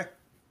 Okay.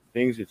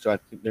 Things. So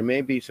there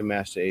may be some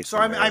Master Ace. So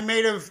I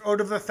may have,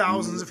 out of the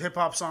thousands of hip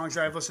hop songs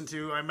that I've listened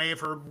to, I may have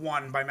heard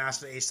one by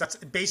Master Ace. That's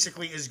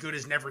basically as good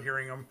as never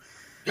hearing them.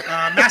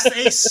 Master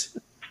Ace,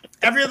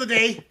 every other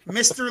day,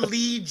 Mr.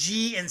 Lee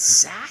G and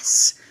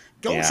Sass.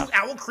 Go to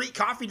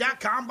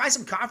owlcreekcoffee.com, buy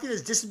some coffee that's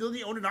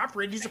disability owned and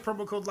operated. Use the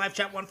promo code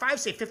LiveChat15,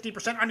 save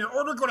 15% on your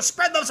order. Go to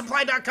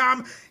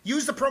spreadlovesupply.com,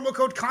 use the promo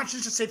code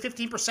Conshinz to save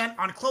 15%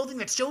 on clothing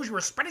that shows you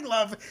are spreading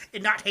love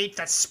and not hate.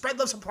 That's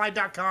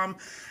spreadlovesupply.com.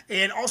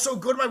 And also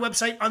go to my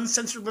website,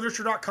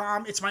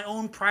 uncensoredliterature.com. It's my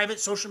own private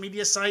social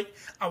media site,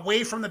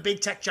 away from the big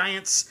tech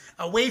giants,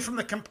 away from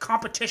the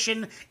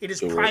competition. It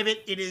is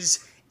private. It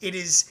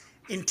is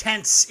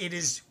intense. It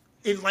is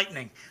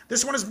enlightening.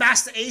 This one is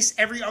Master Ace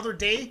every other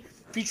day,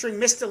 featuring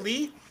Mr.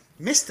 Lee.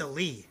 Mr.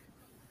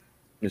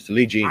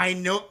 Lee G. I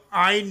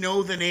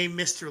know the name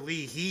Mr.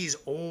 Lee. He's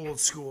old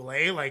school,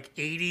 like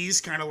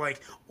 80s, kind of like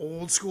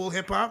old school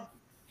hip hop.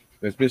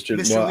 There's Mr.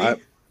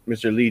 Lee.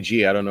 Mr. Lee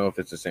G. I don't know if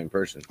it's the same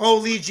person. Oh,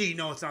 Lee G.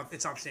 No, it's not.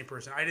 It's not the same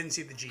person. I didn't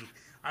see the G.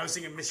 I was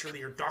thinking Mr.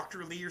 Lee or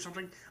Dr. Lee or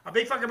something. A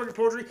big fucking book of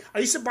poetry. I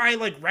used to buy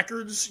like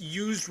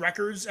used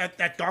records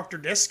at Dr.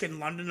 Disc in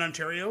London,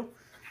 Ontario.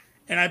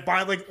 And I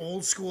buy like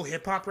old school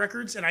hip hop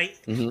records, and I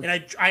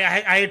had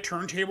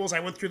turntables. I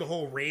went through the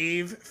whole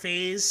rave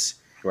phase,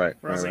 where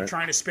I was like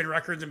trying to spin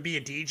records and be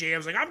a DJ. I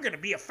was like, I'm gonna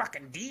be a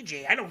fucking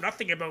DJ. I know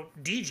nothing about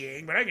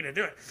DJing, but I'm gonna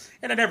do it,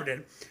 and I never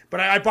did.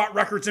 But I bought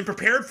records and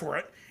prepared for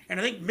it. And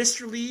I think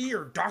Mr. Lee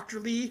or Dr.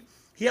 Lee,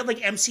 he had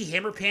like MC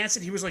Hammer pants,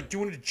 and he was like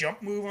doing a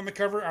jump move on the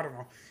cover. I don't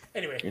know.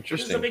 Anyway,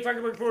 this is a big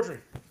fucking book of poetry.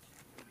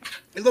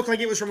 It looked like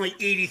it was from like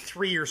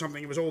 '83 or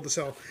something. It was old as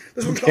hell.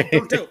 This one's called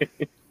Burnt Out.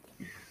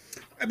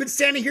 I've been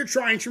standing here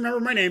trying to remember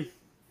my name.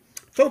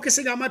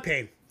 focusing on my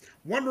pain,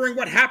 wondering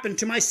what happened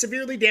to my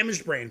severely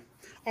damaged brain.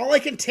 All I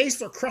can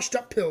taste are crushed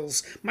up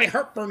pills. My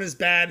heartburn is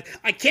bad.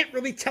 I can't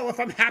really tell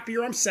if I'm happy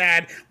or I'm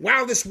sad.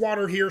 Wow, this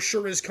water here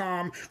sure is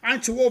calm. I'm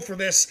too old for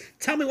this.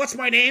 Tell me what's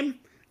my name?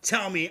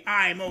 Tell me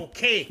I'm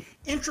okay.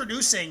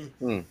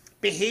 Introducing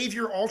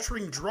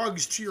behavior-altering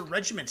drugs to your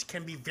regiment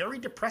can be very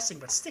depressing,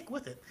 but stick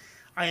with it.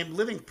 I am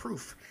living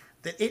proof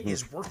that it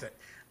is worth it.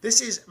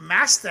 This is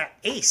Master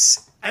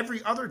Ace,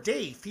 Every Other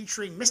Day,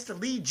 featuring Mr.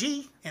 Lee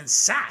G and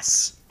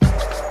Sass.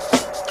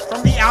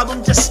 From the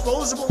album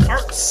Disposable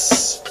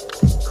Arts.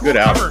 Cool Good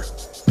album. cover.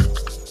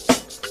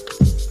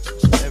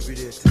 Every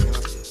day,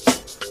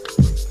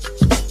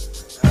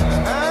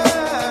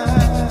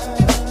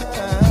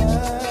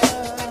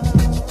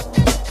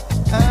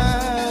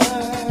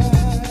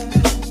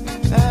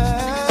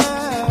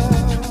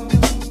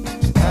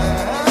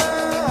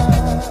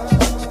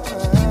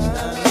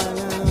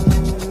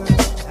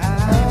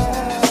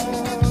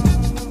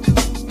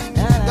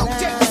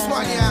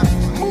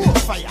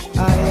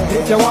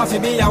 You want to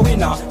be a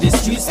winner. The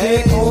streets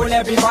take hold,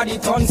 everybody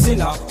turn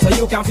sinner. So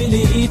you can feel the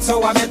heat,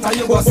 so I better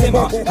you go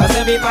simmer. Cause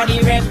everybody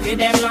ready for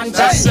them lunch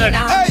and dinner.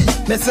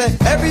 Hey, me say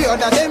every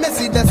other day me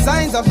see the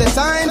signs of the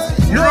times.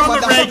 You're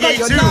on the reggae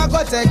you too. now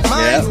go take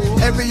mine.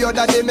 Every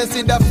other day me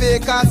see the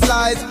fake ass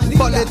lies.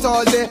 Bullet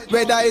all day,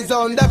 red eyes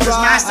on the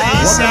prize. Master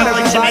Ace sound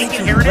like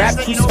Jamaican heritage Rap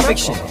that you keeps know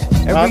fiction. about?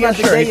 Every I'm not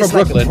other sure. day He's is from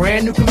like a Brooklyn.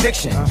 brand new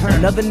conviction.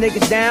 Another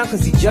nigga down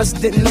cause he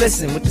just didn't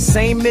listen. With the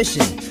same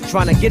mission,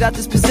 trying to get out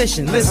this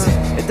position. Listen,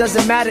 it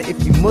doesn't matter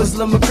if you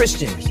Muslim or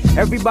Christian.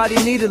 Everybody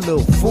need a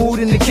little food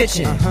in the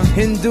kitchen.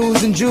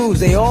 Hindus and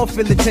Jews, they all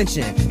feel the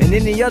tension. And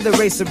any other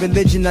race or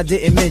religion I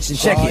didn't mention.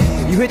 Check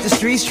it. You hit the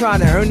streets trying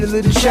to earn a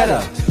little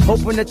cheddar.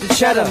 Hoping that the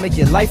cheddar make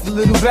your life a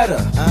little better.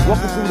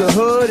 Walking through the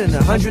hood in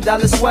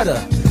 $100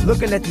 sweater.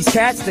 Looking at these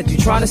cats that you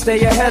trying to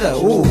stay ahead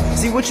of. Ooh,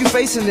 see what you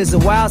facing is a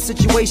wild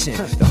situation.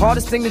 The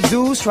hardest thing to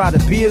do is try to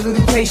be a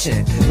little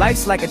patient.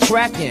 Life's like a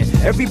track and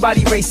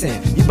everybody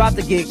racing. You about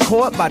to get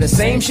caught by the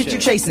same shit you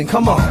chasing.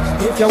 Come on.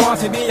 If you want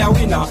to be a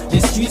winner, the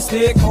streets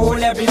take hold,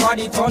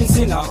 everybody turn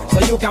sinner. So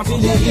you can feel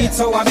the heat,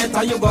 so I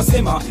better you go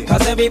simmer.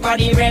 Cause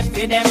everybody ready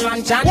for them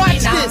lunch and Watch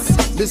dinner. this.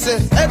 Me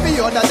say every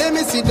other day me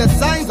see the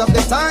signs of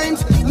the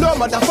times. No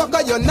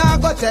motherfucker, you now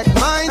go take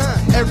mine.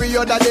 Every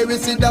other day we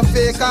see the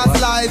fake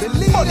ass lies.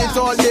 Bullet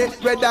all day,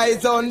 red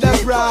eyes on the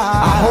prize.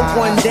 I hope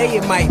one day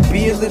it might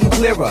be a little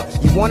clearer.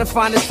 You wanna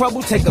find the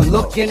trouble, take a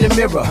look in the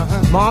mirror.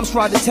 Mom's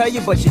tried to tell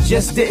you, but you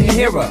just didn't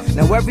hear her.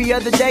 Now every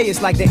other day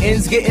it's like the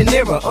end's getting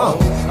nearer.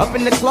 Up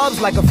in the clubs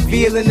like a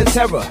feeling of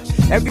terror.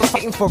 Every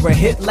fighting for a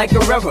hit like a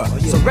rubber.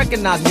 So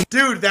recognize me.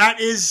 Dude,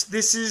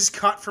 this is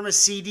cut from a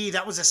CD.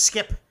 That was a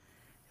skip.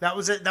 That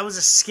was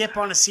a skip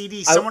on a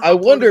CD. Someone I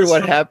uploaded wonder this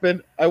what from-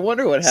 happened. I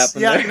wonder what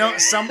happened. Yeah, there. no,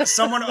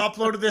 someone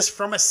uploaded this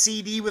from a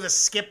CD with a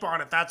skip on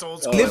it. That's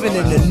old school. Living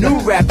in the new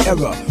rap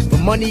era.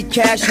 From money,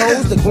 cash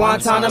holes to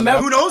Guantanamo.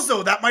 Who knows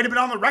though? That might have been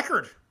on the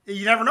record.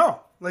 You never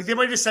know. Like they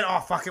might have just said, "Oh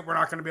fuck it, we're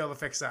not going to be able to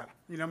fix that."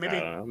 You know, maybe. I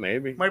don't know,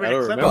 maybe. Might have I been a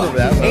don't clip remember of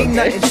that. but Ain't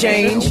okay. nothing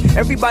changed.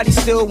 Everybody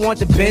still want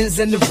the Benz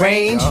and the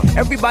range.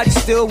 Everybody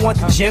still want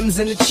the gems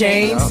and the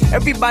chains.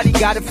 Everybody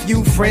got a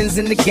few friends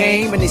in the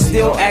game and they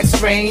still act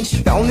strange.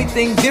 The only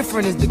thing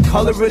different is the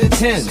color of the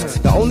Timbs.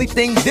 The only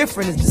thing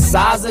different is the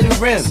size of the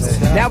rims.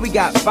 Now we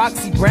got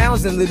Foxy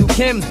Browns and Little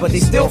Kims, but they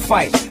still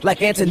fight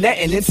like Antoinette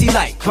and MC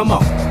Light. Come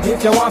on.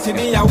 If you want to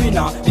be a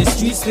winner, the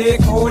streets take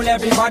hold,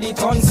 everybody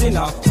turn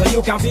sinner. So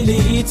you can feel the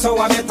heat, so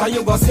I better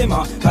you go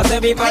simmer. Cause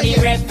everybody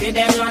ready for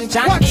them lunch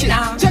and Watch dinner.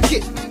 it, check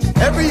it.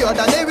 Every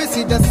other day we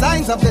see the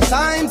signs of the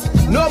times.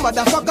 No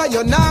motherfucker,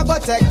 you now go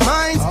take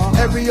mines.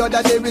 Every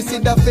other day we see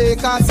the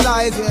fake ass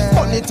lies.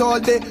 Bullet all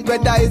day,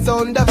 red eyes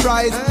on the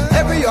prize.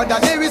 Every other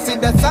day we see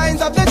the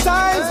signs of the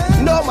times.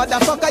 No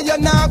motherfucker, you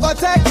now go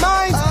take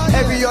mines.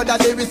 Every other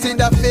day we see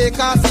the fake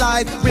ass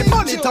lies. We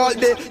bullet all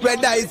day,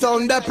 red eyes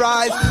on the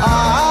prize.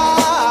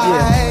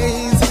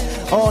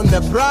 Eyes on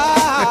the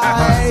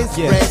prize.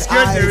 Yeah. Red It's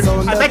good, dude. eyes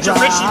on I the bet you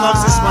Richie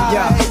loves this one.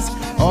 prize.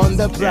 On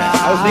the prize.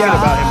 I was thinking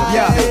about him.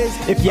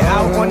 Yeah. If you're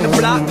out on the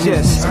block,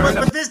 just turn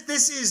up. But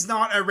this is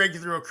not a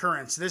regular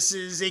occurrence. This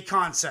is a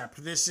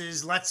concept. This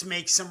is let's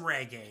make some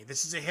reggae.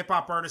 This is a hip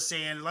hop artist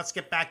saying let's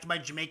get back to my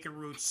Jamaican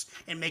roots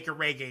and make a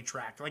reggae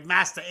track. Like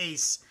Master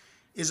Ace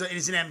is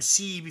an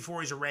MC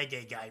before he's a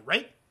reggae guy,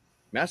 right?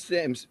 Master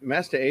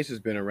Ace has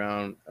been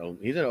around.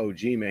 He's an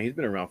OG, man. He's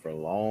been around for a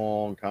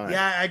long time.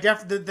 Yeah,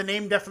 the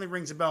name definitely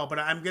rings a bell. But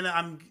I'm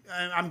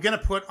gonna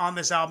put on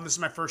this album. This is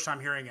my first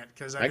time hearing it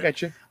because I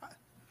got you.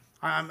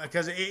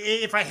 Because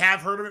if I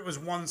have heard of it, it was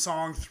one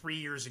song 3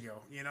 years ago,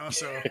 you know.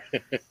 So,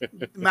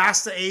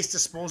 Master Ace,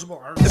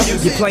 Disposable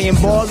Artist. You're playing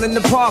ball in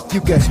the park, you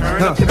can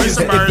turn up the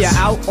music. If you're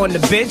out on the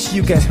bench,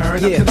 you can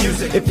turn up the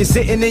music. If you're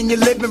sitting in your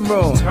living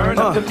room, turn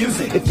up the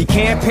music. If you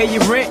can't pay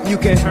your rent, you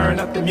can turn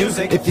up the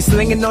music. If you're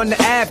slinging on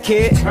the Ave,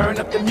 kid, turn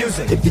up the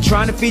music. If you're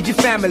trying to feed your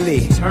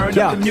family, turn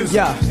up the music.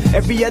 Yeah,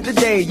 every other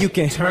day you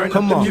can turn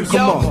up the music. We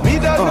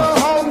don't know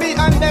how me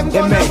and them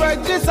gonna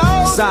work this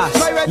out. Sauce,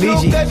 My red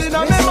Ligi. look dead in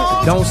a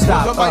memo. Don't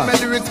stop, Go find my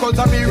lyrics 'cause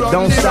I be run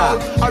Don't the stop.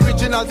 road.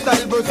 Original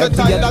style,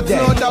 versatile, Every that's day.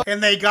 no doubt.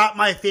 And they got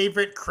my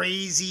favorite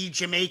crazy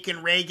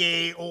Jamaican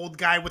reggae old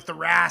guy with the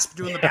rasp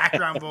doing the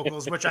background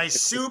vocals, which I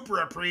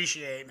super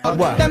appreciate, man.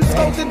 What? Them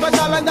scouting for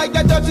talent, I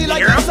get dirty like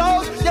Hear 'em? a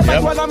soul. You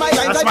bet one of my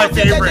lines, That's I my just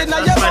get favorite. in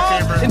That's your my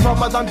mouth. favorite.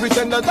 Informers and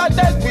pretenders are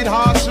dealt with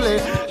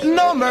harshly.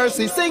 No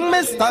mercy, sing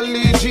Mr.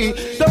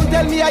 Ligi. Don't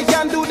tell me I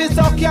can't do this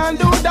or can't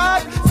do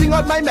that. Sing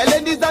out my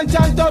melodies and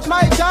chant out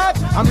my chart.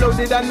 I'm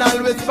loaded and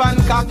always fan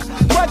cock.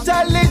 What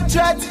a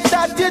literate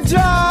that you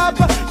drop.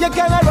 You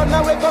cannot run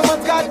away from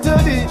what's got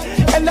to be.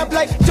 End up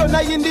like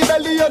Jonah in the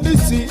belly of the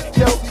sea.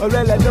 Yo,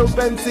 Orella no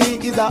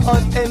fancy is a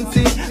hot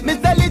MC.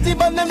 Mr. Ligi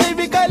burn them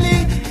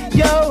lyrically.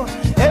 Yo,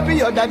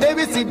 every other day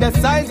we see the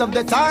signs of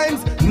the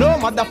times. No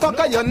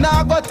motherfucker, you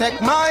now go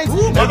take mine.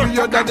 Every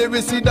other day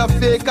we see the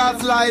fake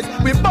ass lies.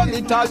 We burn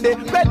it all day,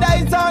 red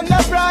eyes on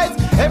the prize.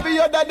 Every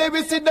other day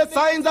we see the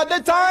signs of the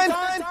times.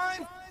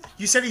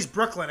 You said he's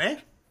Brooklyn, eh?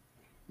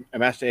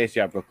 Master Ace,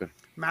 yeah, Brooklyn.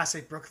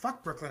 Massive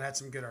Fuck, Brooklyn had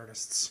some good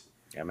artists.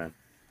 Yeah, man.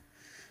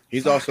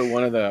 He's also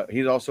one of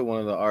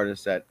the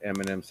artists that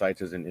Eminem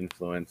cites as an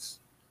influence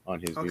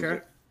on his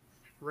music.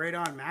 Right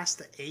on,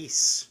 Master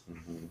Ace.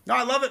 No,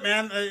 I love it,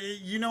 man.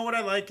 You know what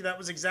I like? That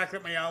was exactly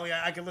up my alley.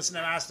 I could listen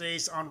to Master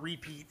Ace on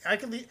repeat. I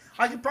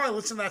could probably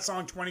listen to that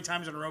song 20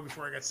 times in a row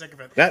before I got sick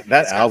of it. That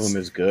album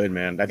is good,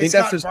 man. I think it's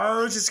that's got just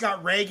bars, it's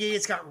got reggae,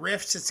 it's got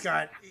riffs, it's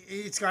got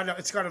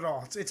it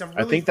all. It's a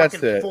really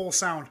fucking full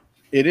sound.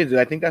 It is.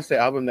 I think that's the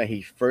album that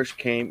he first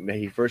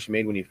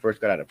made when he first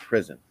got out of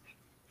prison.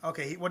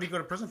 Okay, what did he go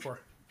to prison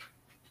for?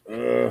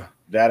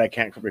 That I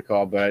can't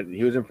recall, but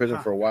he was in prison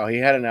for a while. He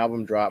had an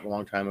album drop a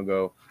long time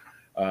ago.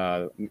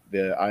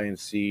 The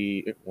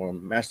INC or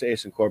Master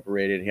Ace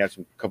Incorporated. He had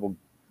some couple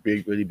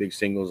really big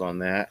singles on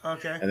that.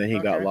 Okay. And then he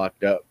got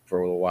locked up for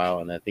a little while.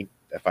 And I think,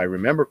 if I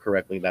remember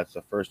correctly, that's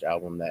the first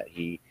album that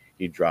he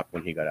dropped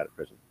when he got out of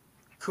prison.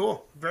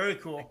 Cool. Very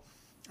cool.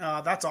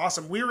 That's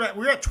awesome. We're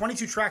at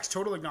 22 tracks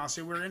total,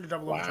 Ignacio. We're into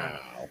double overtime.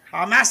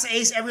 Master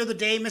Ace, Every Other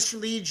Day, Mr.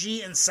 Lee,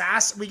 G, and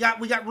Sass. We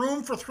got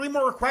room for 3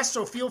 more requests,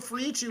 so feel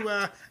free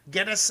to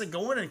get us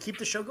going and keep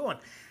the show going.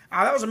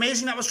 That was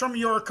amazing. That was from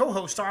your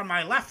co-host on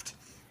my left,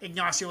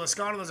 Ignacio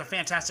Lascano. That was a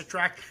fantastic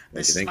track.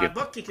 This is my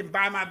book. You can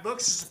buy my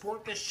books to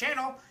support this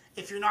channel.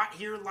 If you're not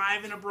here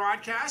live in a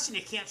broadcast and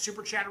you can't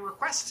super chat a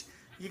request,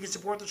 you can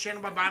support the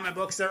channel by buying my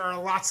books. There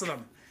are lots of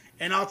them.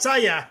 And I'll tell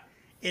you,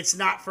 it's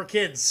not for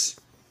kids.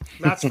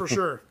 That's for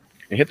sure.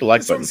 And hit the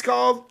like button. This one's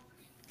called...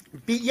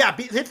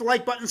 hit the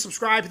like button,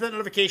 subscribe, hit that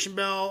notification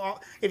bell.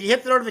 If you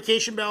hit the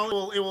notification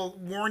bell, it will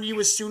warn you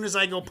as soon as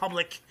I go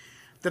public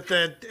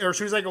or as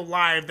soon as I go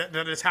live that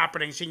it's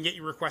happening, so you can get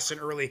your requests in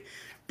early.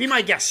 Be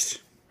my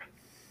guest.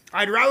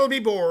 I'd rather be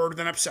bored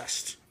than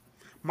obsessed.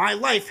 My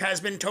life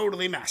has been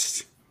totally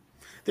messed.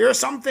 There are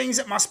some things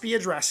that must be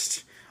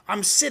addressed.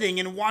 I'm sitting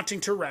and wanting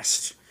to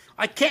rest.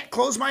 I can't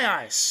close my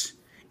eyes.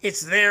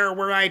 It's there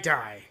where I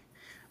die.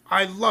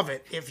 I love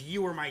it if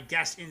you were my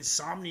guest.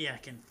 Insomnia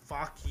can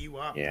fuck you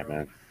up. Yeah, bro.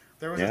 man.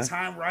 There was a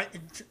time, right,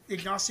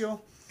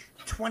 Ignacio,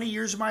 20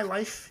 years of my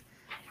life,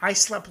 I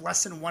slept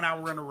less than 1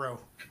 hour in a row.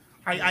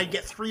 I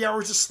get 3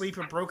 hours of sleep,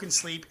 a broken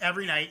sleep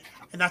every night,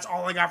 and that's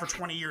all I got for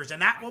 20 years.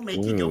 And that will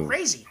make you go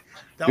crazy.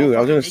 Dude, I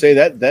was going to say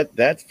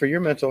that's for your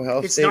mental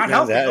health. It's not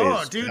healthy.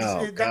 Dude.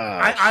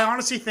 I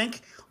honestly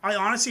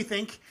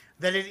think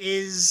that it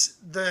is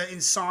the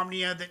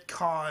insomnia that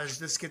caused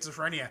the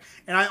schizophrenia.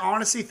 And I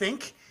honestly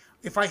think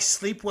if I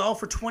sleep well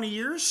for 20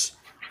 years,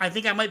 I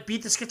think I might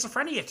beat the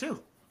schizophrenia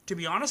too. To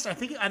be honest, I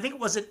think it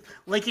was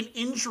like an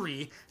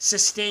injury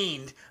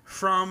sustained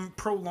from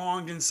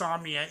prolonged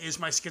insomnia is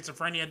my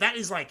schizophrenia. That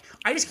is like,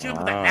 I just came up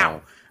with that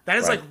now. That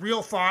is like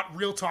real thought,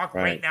 real talk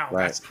right now.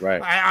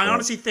 I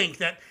honestly think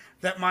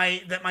that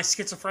my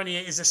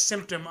schizophrenia is a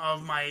symptom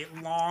of my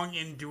long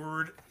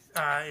endured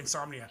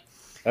insomnia.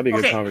 That'd be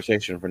a good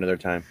conversation for another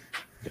time.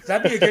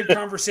 That'd be a good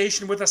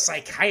conversation with a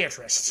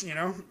psychiatrist. You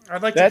know,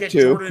 I'd like to get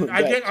Jordan.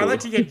 I'd like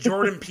to get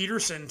Jordan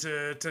Peterson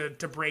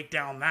to break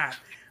down that.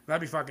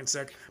 That'd be fucking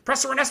sick.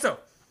 Presto Ernesto,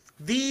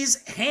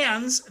 these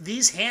hands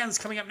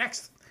coming up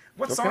next.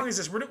 What song is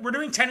this? We're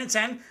doing 10 and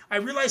 10. I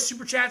realize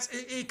super chats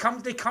they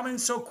come in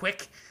so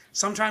quick.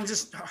 Sometimes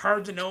it's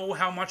hard to know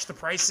how much the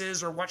price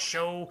is or what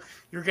show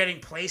you're getting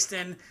placed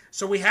in.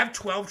 So we have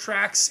 12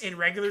 tracks in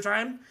regular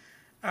time,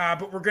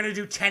 but we're gonna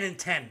do 10 and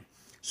 10.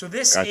 So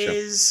this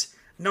is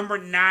number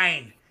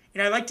 9.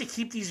 And I like to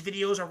keep these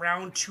videos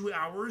around 2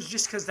 hours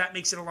just because that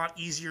makes it a lot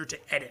easier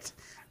to edit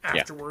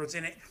afterwards.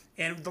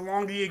 And the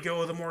longer you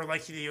go, the more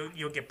likely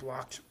you'll get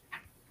blocked.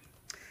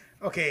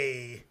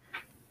 Okay.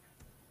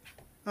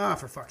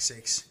 For fuck's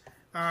sakes.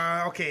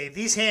 Okay,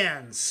 these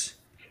hands.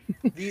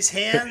 These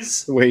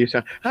hands. The way you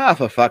sound.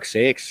 For fuck's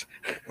sakes.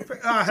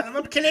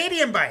 I'm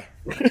Canadian, by.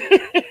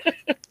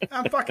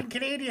 I'm fucking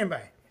Canadian,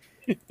 by.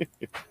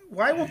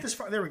 Why won't this?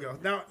 There we go.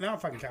 Now I'm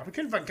fucking copy. I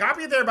couldn't fucking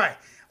copy it there, by.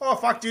 Oh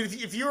fuck, dude!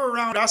 If you were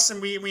around us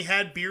and we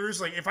had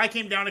beers, like if I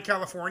came down to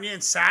California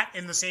and sat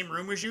in the same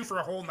room as you for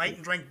a whole night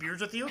and drank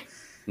beers with you,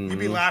 You'd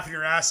be laughing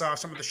your ass off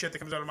some of the shit that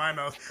comes out of my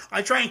mouth.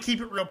 I try and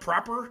keep it real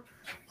proper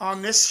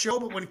on this show,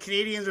 but when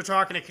Canadians are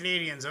talking to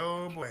Canadians,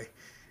 oh boy,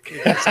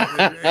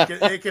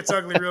 it gets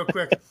ugly real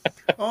quick.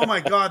 Oh my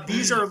God,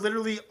 these are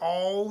literally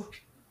all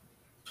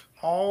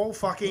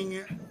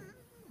fucking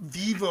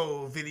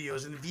Vivo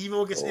videos, and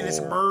Vivo gets, and it's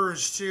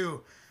MERS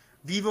too.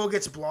 Vivo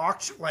gets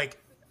blocked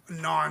like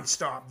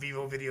non-stop.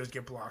 Vivo videos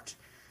get blocked.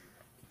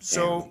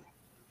 So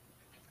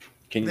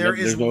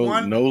there's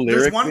one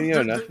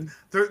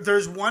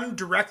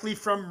directly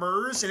from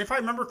MERS, and if I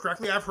remember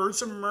correctly, I've heard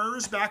some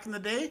MERS back in the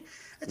day.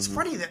 It's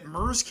funny that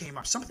MERS came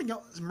up. Something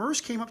else, MERS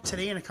came up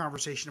today in a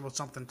conversation about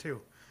something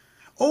too.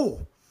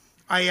 Oh,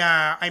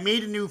 I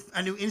made a new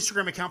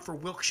Instagram account for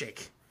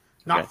Wilkshake,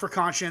 not for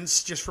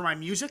Conshinz, just for my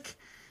music.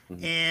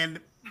 And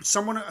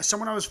someone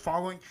I was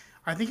following,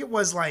 I think it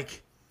was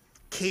like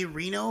K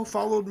Reno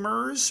followed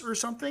MERS or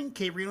something.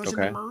 K Reno's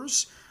into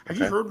MERS. Have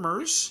you heard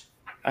MERS?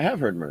 I have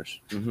heard MERS.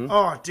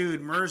 Oh,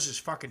 dude, MERS is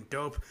fucking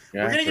dope.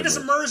 We're gonna get to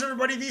some MERS,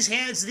 everybody. These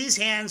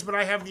hands, but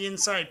I have the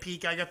inside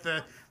peek. I got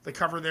the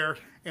cover there,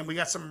 and we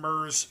got some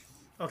MERS.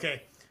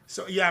 Okay,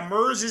 so yeah,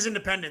 MERS is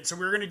independent. So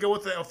we're gonna go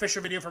with the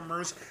official video from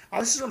MERS.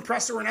 This is from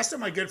Presto Ernesto,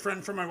 my good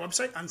friend from my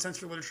website,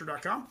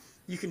 uncensoredliterature.com.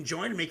 You can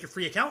join and make your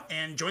free account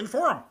and join the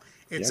forum.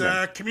 It's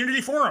a community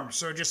forum,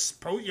 so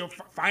just you'll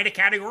find a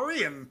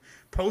category and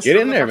post. Get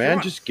in there,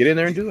 man. Just get in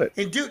there and do it.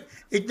 And dude,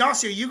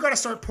 Ignacio, you got to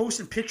start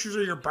posting pictures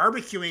of your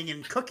barbecuing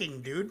and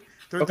cooking, dude.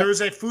 There's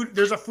a food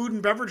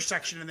and beverage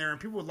section in there, and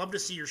people would love to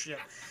see your shit.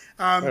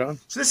 So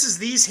this is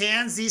these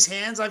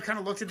hands. I've kind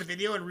of looked at the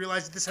video and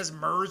realized that this has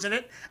MERS in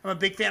it. I'm a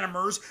big fan of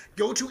MERS.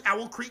 Go to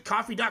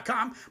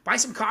owlcreekcoffee.com. Buy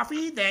some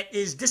coffee that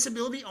is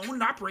disability owned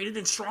and operated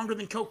and stronger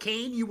than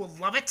cocaine. You will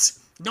love it.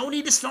 No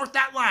need to snort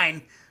that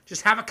line.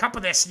 Just have a cup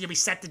of this and you'll be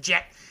set to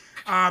jet.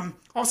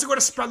 Also go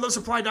to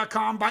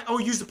spreadlovesupply.com.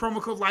 Use the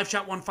promo code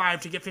LiveChat15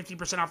 to get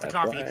 15% off the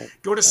coffee. Right.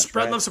 Go to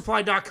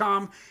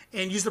spreadlovesupply.com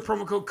and use the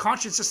promo code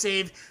Conshinz to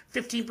save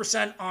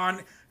 15%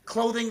 on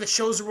clothing that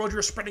shows the world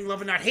you're spreading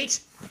love and not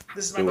hate.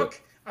 This is my book,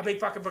 A Big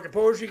Fucking Book of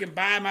Poetry. You can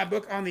buy my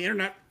book on the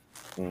internet.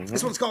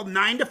 This one's called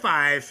 9 to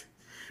 5.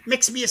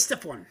 Mix me a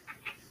stiff one.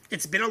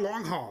 It's been a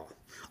long haul.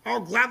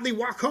 I'll gladly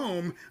walk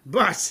home,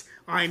 but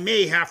I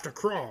may have to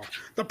crawl.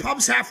 The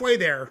pub's halfway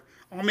there.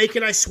 I'll make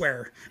it, I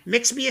swear.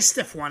 Mix me a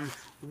stiff one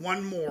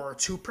more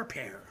to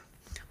prepare.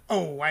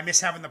 Oh, I miss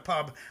having the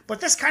pub,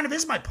 but this kind of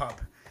is my pub.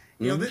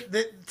 You know,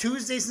 the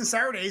Tuesdays and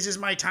Saturdays is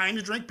my time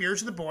to drink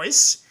beers with the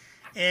boys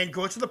and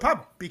go to the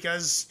pub,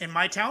 because in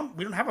my town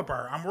we don't have a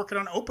bar. I'm working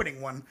on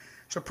opening one,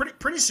 so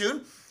pretty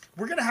soon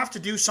we're gonna have to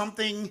do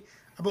something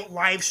about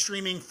live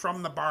streaming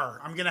from the bar.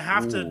 I'm gonna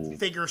have to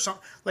figure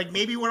something. Like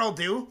maybe what I'll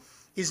do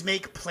is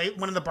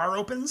when the bar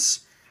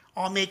opens,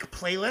 I'll make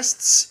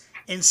playlists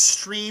and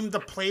stream the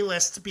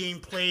playlists being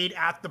played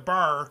at the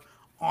bar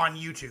on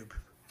YouTube.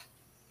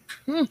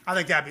 I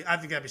think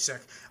that'd be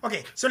sick.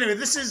 Okay, so anyway,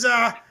 this is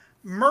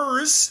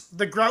MERS,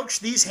 the Grouch,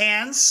 These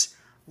Hands,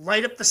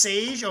 Light Up the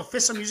Sage,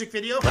 official music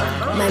video.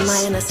 My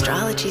Mayan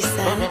astrology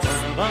says.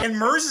 And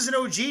MERS is an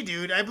OG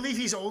dude. I believe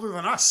he's older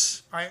than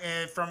us.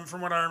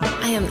 From what I remember.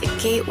 I am the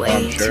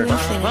gateway to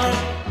infinity.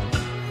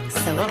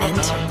 So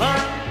enter.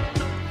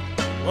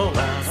 Whoa.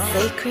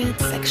 Sacred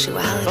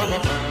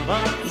sexuality.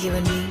 You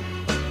and me.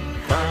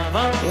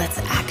 Let's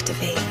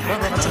activate our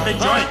That's a big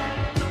joint.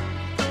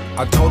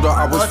 I told her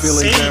I was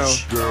feeling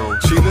sage. down.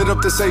 She lit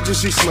up the sage and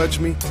she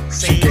smudged me.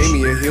 She gave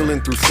me a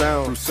healing through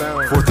sound.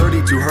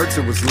 432 hertz,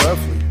 it was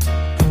lovely.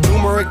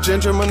 Turmeric,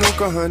 ginger,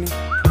 manuka, honey.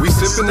 We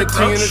sipping the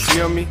tea and it's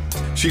yummy.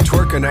 She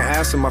twerking her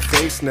ass in my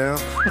face now.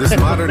 This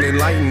modern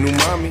enlightened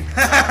umami.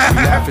 We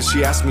laugh and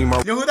she asked me my.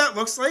 You know who that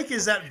looks like?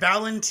 Is that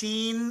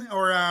Valentine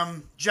or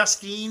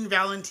Justine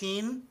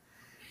Valentine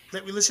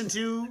that we listened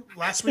to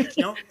last week?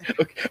 You know?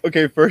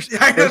 Okay, first.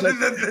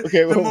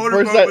 The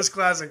motorboat was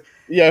classic.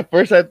 Yeah,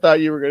 first I thought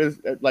you were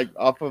gonna like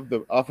off of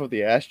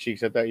the ass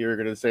cheeks. I thought you were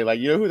gonna say like,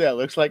 you know who that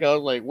looks like? I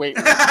was like, wait.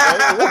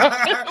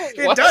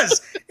 It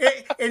does,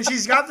 and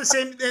she's got the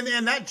same.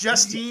 And that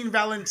Justine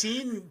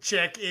Valentine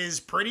chick is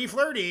pretty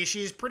flirty.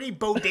 She's pretty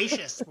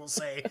bodacious, we'll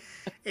say.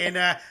 And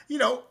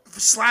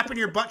slapping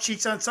your butt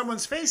cheeks on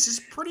someone's face is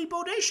pretty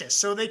bodacious.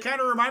 So they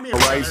kind of remind me of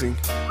rising.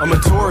 I'm a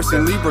Taurus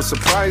and Libra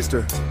surprised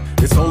her.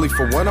 It's only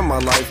for one of my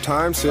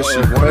lifetimes. Says she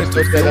wanted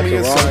to feel me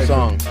inside.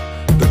 Song.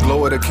 The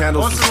glow of the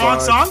candles. What's the wrong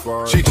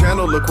song? She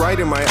channeled look right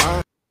in my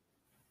eye.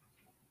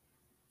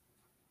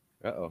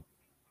 Uh-oh.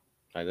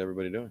 How's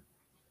everybody doing?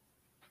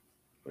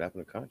 What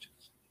happened to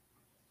Conshinz?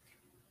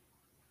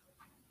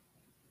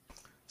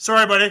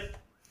 Sorry, buddy.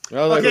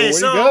 Oh, okay, where'd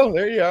you go?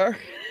 There you are.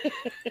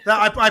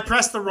 I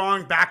pressed the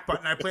wrong back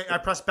button. I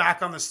pressed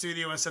back on the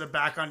studio instead of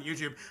back on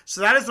YouTube. So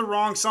that is the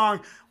wrong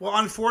song. Well,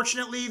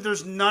 unfortunately,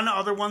 there's none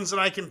other ones that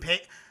I can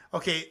pay.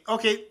 Okay.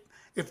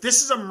 If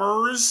this is a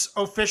MERS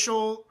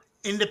official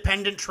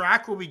independent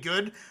track, will be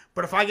good.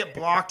 But if I get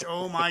blocked,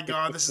 oh my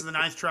God, this is the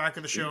 9th track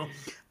of the show.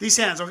 These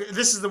Hands. Okay,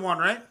 this is the one,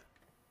 right?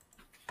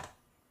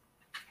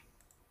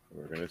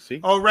 We're gonna see.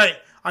 Oh, right.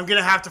 I'm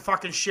gonna have to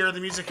fucking share the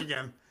music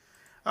again.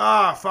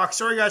 Ah, fuck.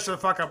 Sorry, guys, for the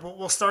fuck up.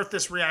 We'll start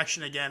this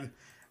reaction again.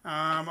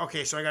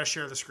 Okay, so I gotta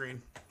share the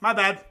screen. My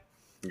bad.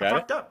 I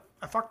fucked up.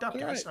 I fucked up,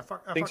 guys.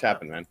 Right. Things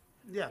happen, man.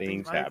 Yeah,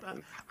 things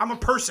happen. I'm a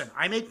person.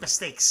 I make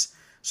mistakes.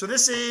 So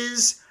this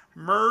is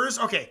MERS.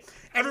 Okay,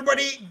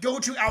 everybody go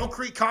to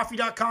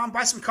owlcreekcoffee.com.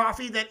 Buy some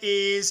coffee that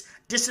is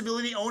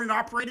disability owned and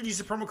operated. Use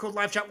the promo code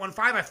LiveChat15.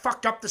 I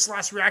fucked up this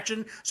last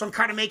reaction, so I'm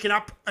kind of making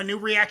up a new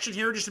reaction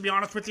here, just to be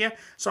honest with you.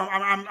 So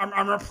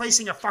I'm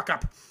replacing a fuck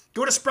up.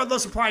 Go to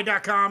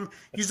spreadlovesupply.com.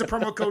 Use the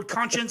promo code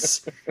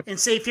Conshinz and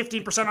save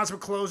 15% on some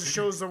clothes. It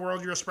shows the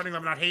world you're spreading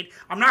love, not hate.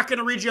 I'm not going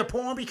to read you a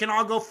poem. You can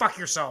all go fuck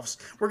yourselves.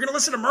 We're going to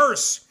listen to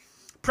MERS.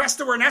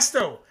 Presto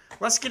Ernesto.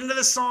 Let's get into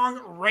this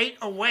song right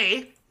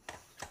away.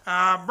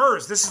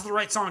 MERS, this is the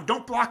right song.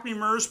 Don't block me,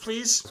 MERS,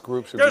 please.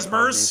 There's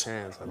MERS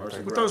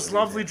with those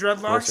lovely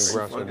dreadlocks.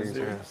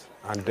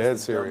 I'm dead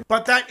serious.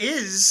 But that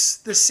is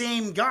the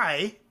same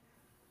guy,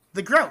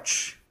 the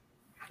Grouch.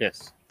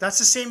 Yes. That's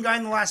the same guy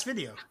in the last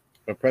video.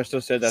 But Presto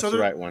said that's the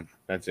right one.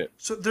 That's it.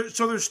 So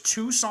there's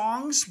 2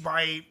 songs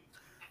by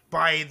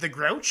the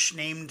Grouch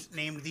named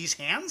These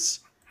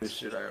Hands. This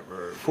shit I ever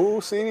heard.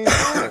 Who seen these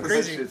hands?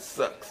 Crazy. That shit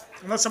sucks.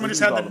 Unless someone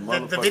just had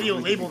the video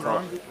labeled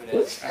wrong.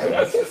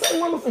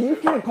 You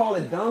can't call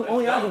it dumb.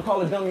 Only I can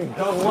call it dumb, you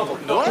dumb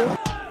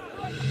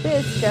motherfucker.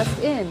 This just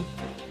in.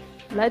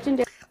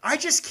 Legendary I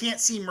just can't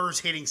see MERS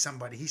hitting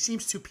somebody. He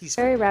seems too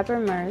peaceful. rapper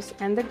MERS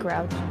and the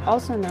Grouch,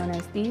 also known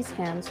as These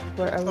Hands,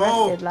 were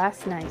arrested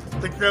last night.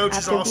 The Grouch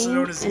is also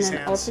known as These in an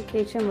Hands.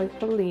 altercation with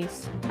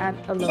police at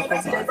a local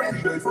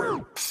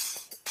bar.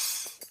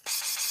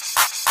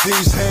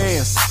 These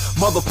hands,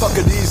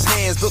 motherfucker, these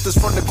hands built this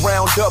from the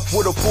ground up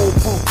with a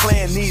foolproof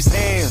plan. These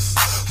hands,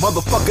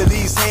 motherfucker,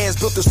 these hands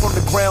built this from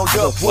the ground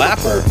up with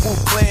a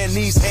foolproof plan.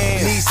 These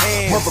hands,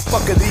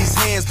 motherfucker, these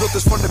hands built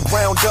this from the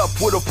ground up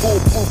with a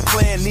foolproof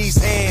plan.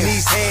 These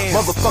hands,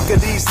 motherfucker,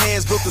 these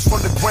hands built this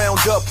from the ground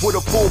up with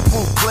a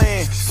foolproof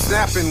plan.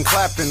 Snapping,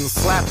 clapping,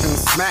 slapping,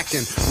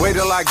 smacking. Wait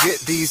till I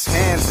get these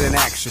hands in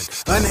action.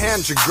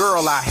 Unhand your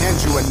girl, I hand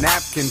you a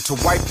napkin to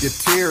wipe your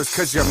tears,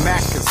 cause your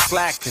Mac is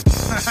slacking.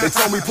 They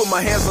told me put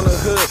my hands on the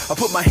hood. I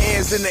put my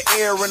hands in the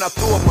air and I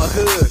threw up my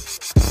hood.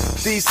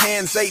 These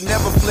hands ain't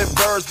never flipped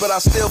birds, but I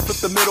still flip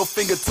the middle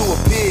finger to a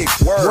pig.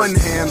 Word. One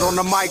hand on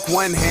the mic,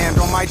 one hand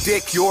on my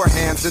dick. Your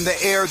hands in the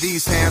air,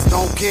 these hands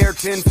don't care.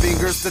 10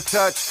 fingers to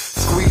touch,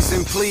 squeeze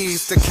and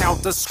please to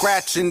count the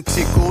scratch and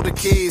tickle the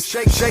keys.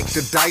 Shake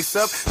the dice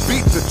up,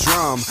 beat the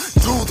drum,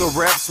 do the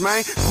reps,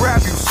 man.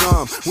 Grab you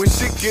some. When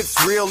shit gets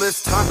real,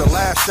 it's time to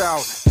lash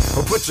out.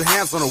 Or put your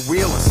hands on a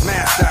wheel and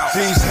smash out.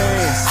 These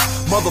hands,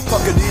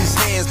 motherfucker, these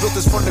hands built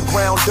this from the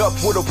ground up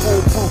with a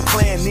foolproof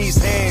plan. These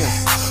hands,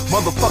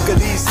 motherfucker,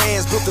 these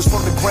hands built this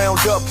from the ground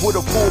up with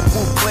a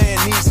foolproof plan.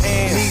 These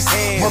hands,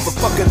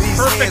 motherfucker,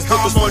 these hands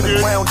built this from the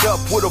ground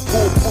up with a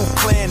foolproof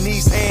plan.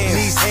 These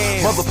hands,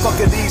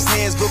 motherfucker, these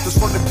hands built this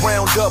from the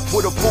ground up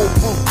with a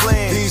foolproof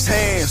plan. These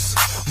hands.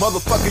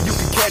 Motherfucker, you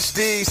can catch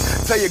these.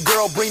 Tell your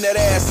girl, bring that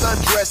ass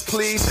undressed,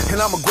 please. And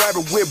I'ma grab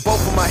it with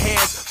both of my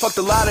hands. Fucked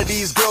a lot of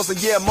these girls,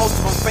 and yeah, most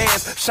of them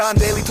fans. Sean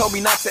Daly told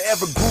me not to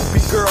ever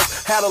groupie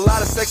girls. Had a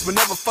lot of sex, but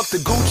never fucked a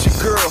Gucci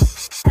girl.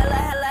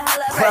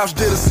 Crouch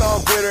did a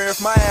song with her. If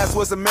my ass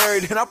wasn't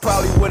married, then I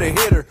probably would've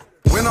hit her.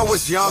 When I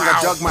was young,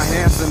 I dug my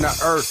hands in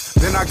the earth.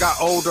 Then I got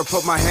older,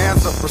 put my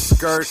hands up her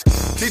skirt.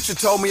 Teacher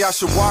told me I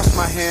should wash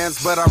my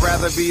hands, but I'd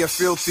rather be a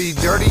filthy,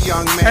 dirty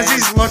young man. As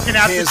he's looking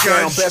at hands the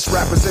judge. Down, best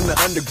rappers in the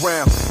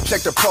underground.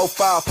 Check the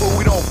profile, fool,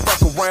 we don't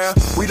fuck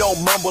around. We don't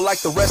mumble like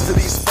the rest of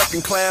these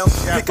fucking clowns.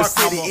 Pick a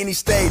city, mumble. Any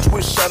stage,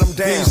 we'll shut them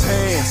down. These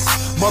hands,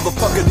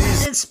 motherfucker,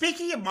 these... And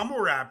speaking of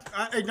mumble rap,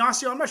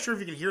 Ignacio, I'm not sure if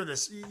you can hear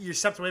this. You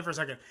stepped away for a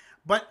second.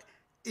 But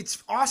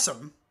it's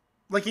awesome,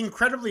 like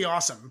incredibly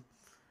awesome,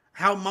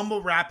 how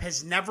mumble rap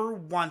has never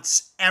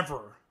once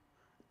ever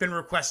been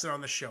requested on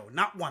the show.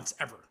 Not once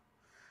ever.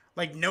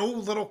 Like, no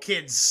little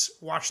kids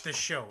watch this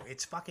show.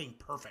 It's fucking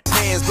perfect.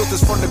 Hands built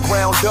this from the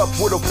ground up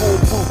with a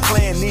foolproof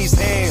plan. These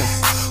hands,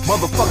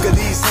 motherfucker,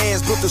 these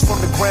hands built this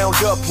from the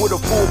ground up with a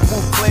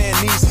foolproof plan.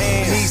 These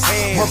hands,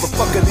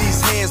 motherfucker,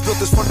 these hands built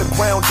this from the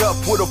ground up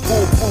with a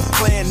foolproof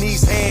plan.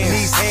 These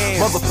hands,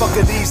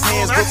 motherfucker, these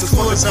hands built this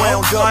from the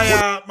ground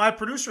up. My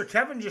producer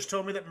Kevin just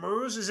told me that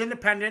MERS is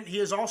independent. He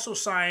is also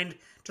signed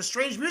to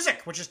Strange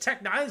Music, which is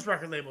Tech Nine's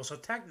record label. So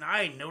Tech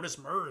Nine noticed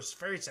MERS.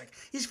 Very sick.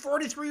 He's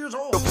 43 years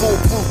old. The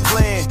foolproof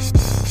plan.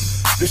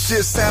 This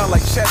shit sound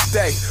like chest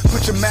day.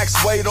 Put your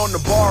max weight on the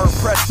bar and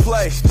press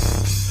play.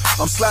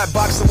 I'm slap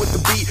boxing with the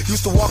beat.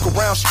 Used to walk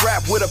around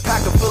strapped with a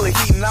packer full of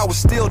heat, and I was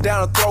still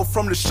down to throw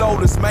from the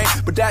shoulders, man.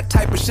 But that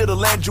type of shit'll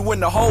land you in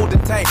the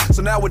holding tank.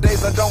 So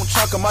nowadays I don't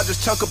chunk 'em, I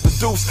just chunk up the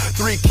deuce.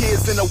 3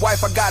 kids and a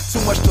wife, I got too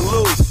much to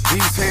lose.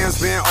 These hands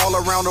been all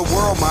around the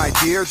world, my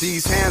dear.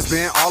 These hands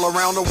been all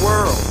around the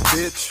world,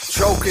 bitch.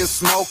 Choking,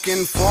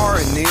 smoking, far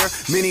and near.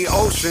 Many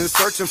oceans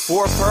searching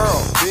for a pearl,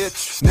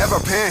 bitch. Never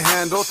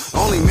panhandled,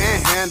 only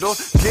manhandled.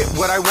 Get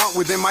what I want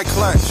within my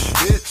clutch,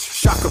 bitch.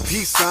 Shock a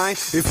peace sign,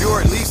 if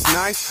you're at least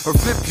nice. Or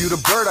flip you the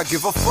bird, I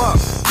give a fuck,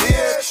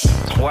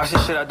 bitch. Watch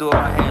this shit I do with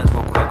my hands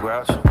real quick,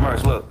 Grouch.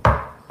 Merch, look.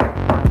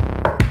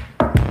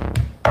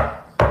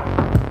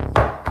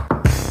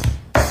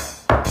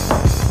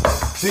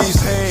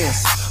 These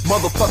hands,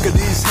 motherfucker,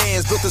 these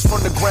hands built this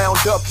from the ground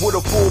up with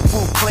a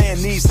foolproof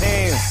plan. These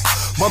hands,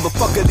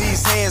 motherfucker,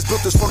 these hands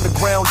built this from the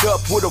ground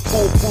up with a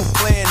foolproof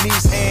plan.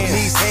 These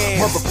hands,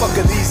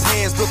 motherfucker, these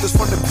hands built this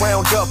from the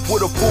ground up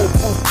with a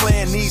foolproof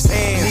plan. These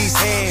hands,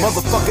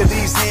 motherfucker,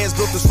 these hands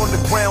built this from the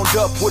ground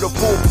up with a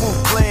foolproof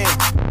plan.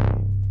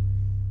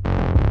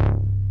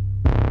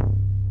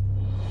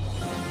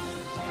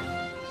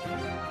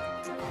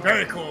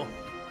 Very cool.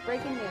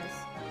 Breaking news.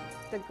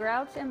 The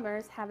Grouch and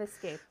Murs have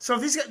escaped. So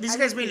these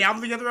guys made an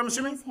album together, I'm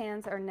assuming? These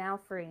hands are now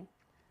free.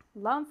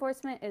 Law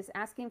enforcement is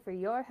asking for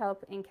your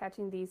help in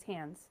catching these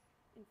hands.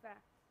 In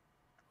fact,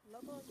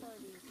 local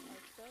authorities are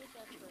so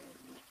desperate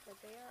that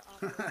they are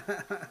offering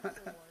a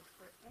reward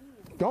for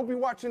any. Don't be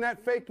watching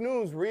that fake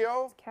news,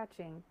 Rio.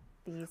 Catching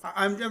these.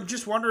 I'm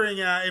just wondering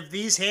if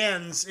These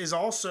Hands is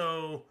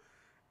also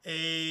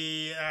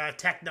a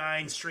Tech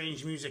Nine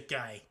Strange Music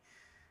guy.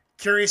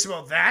 Curious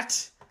about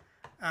that.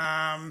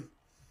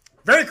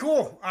 Very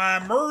cool.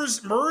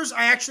 Murs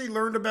I actually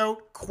learned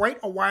about quite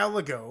a while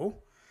ago,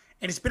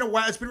 and it's been a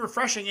while. It's been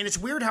refreshing, and it's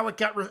weird how it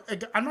got.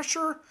 I'm not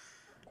sure.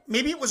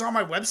 Maybe it was on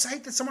my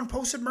website that someone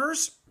posted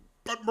Murs,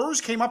 but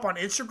Murs came up on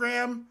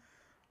Instagram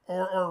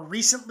or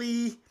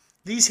recently.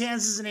 These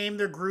Hands is the name of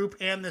their group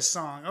and this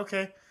song.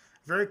 Okay,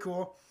 very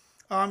cool.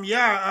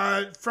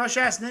 Fresh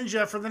Ass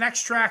Ninja, for the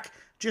next track,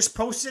 just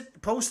post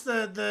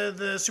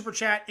the super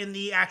chat in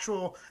the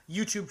actual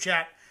YouTube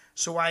chat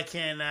so I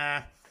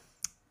can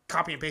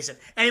copy and paste it.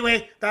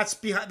 Anyway, that's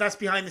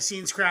behind the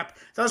scenes crap.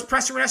 That was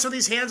Preston Renesso.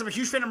 These Hands. I'm a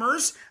huge fan of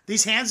Murs.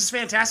 These Hands is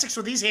fantastic.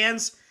 So These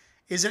Hands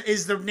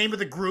is the name of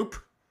the group,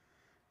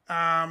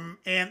 and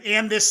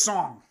this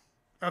song.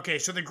 Okay,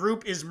 so the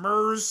group is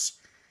Murs,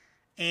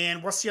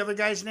 and what's the other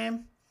guy's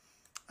name?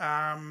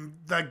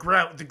 The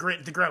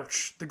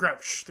Grouch.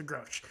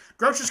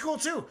 Grouch is cool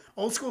too.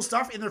 Old school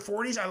stuff in their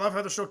 40s. I love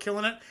how they're still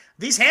killing it.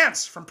 These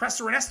Hands from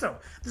Preston Renesso.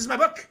 This is my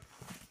book.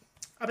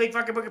 A big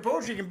fucking book of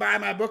poetry. You can buy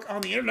my book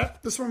on the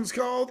internet. This one's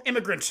called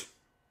Immigrant.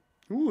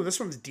 Ooh, this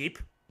one's deep.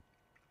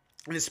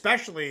 And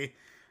especially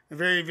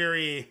very,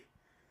 very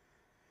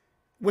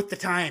with the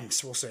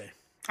times, we'll say.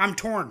 I'm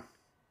torn.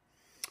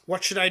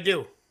 What should I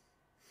do?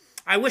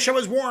 I wish I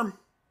was warm.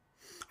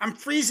 I'm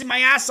freezing my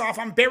ass off.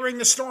 I'm bearing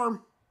the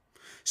storm.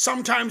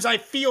 Sometimes I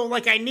feel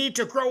like I need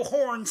to grow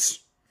horns.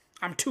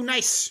 I'm too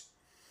nice.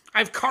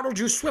 I've coddled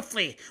you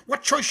swiftly.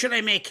 What choice should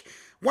I make?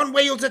 One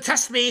way you'll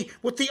detest me,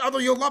 with the other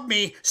you'll love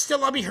me.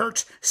 Still I'll be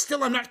hurt,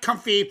 still I'm not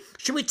comfy.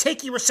 Should we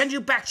take you or send you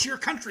back to your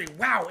country?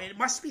 Wow, it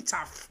must be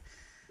tough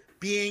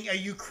being a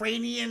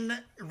Ukrainian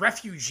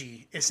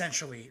refugee,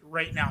 essentially,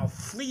 right now,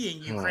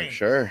 fleeing Ukraine.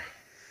 Sure.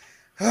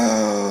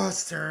 Oh,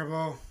 it's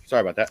terrible.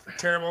 Sorry about that.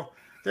 Terrible.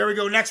 There we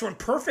go. Next one.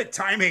 Perfect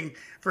timing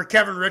for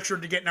Kevin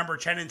Richard to get number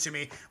 10 into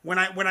me. When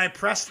I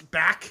pressed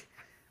back,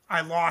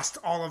 I lost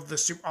all of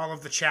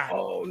the chat.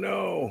 Oh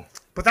no.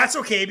 But that's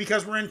okay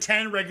because we're in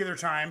 10 regular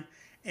time.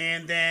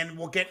 And then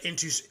we'll get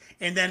into,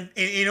 and then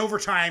in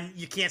overtime,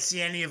 you can't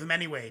see any of them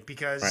anyway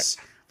because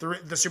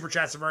the super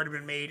chats have already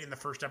been made in the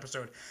first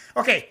episode.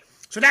 Okay,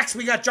 so next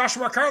we got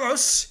Joshua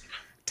Carlos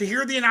to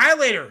hear the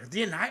Annihilator.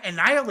 The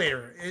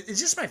Annihilator. Is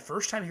this my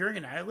first time hearing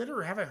Annihilator,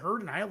 or have I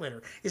heard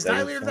Annihilator? Is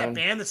Annihilator that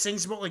band that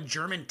sings about like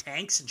German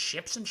tanks and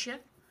ships and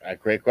shit?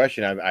 Great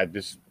question.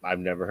 I've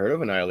never heard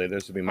of Annihilator.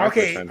 This will be my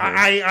first time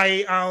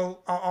hearing.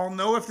 I'll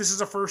know if this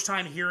is a first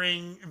time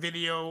hearing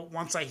video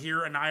once I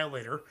hear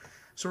Annihilator.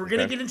 So we're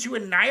going to get into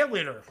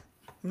Annihilator.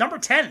 Number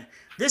 10.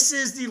 This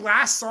is the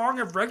last song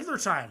of regular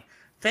time.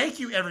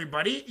 Thank you,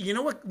 everybody. You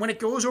know what? When it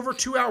goes over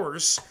 2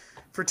 hours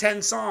for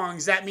 10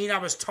 songs, that means I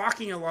was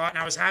talking a lot and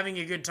I was having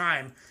a good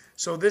time.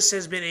 So this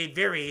has been a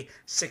very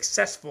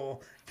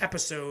successful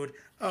episode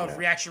of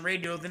Reaction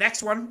Radio. The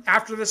next one,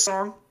 after this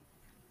song,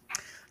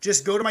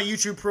 just go to my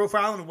YouTube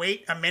profile and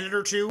wait a minute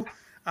or two.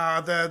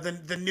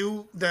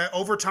 The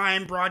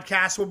overtime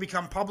broadcast will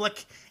become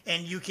public,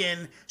 and you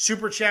can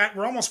super chat.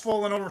 We're almost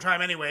full in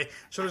overtime anyway,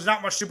 so there's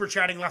not much super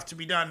chatting left to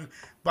be done.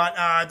 But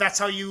that's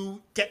how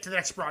you get to the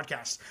next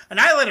broadcast.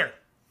 Annihilator,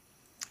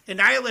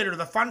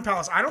 the Fun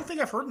Palace. I don't think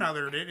I've heard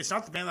Annihilator. It's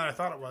not the band that I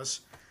thought it was.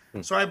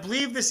 So I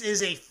believe this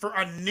is a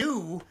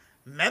new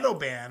metal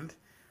band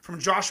from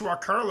Joshua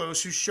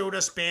Carlos, who showed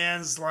us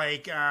bands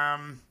like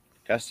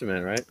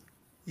Testament, right?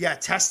 Yeah,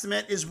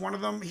 Testament is one of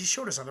them. He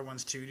showed us other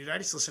ones too, dude. I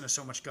just listen to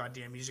so much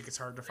goddamn music. It's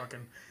hard to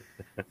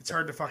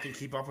fucking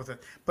keep up with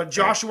it. But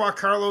Joshua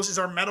Carlos is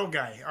our metal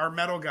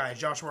guy,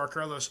 Joshua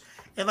Carlos,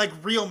 and like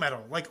real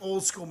metal, like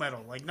old school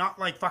metal, like not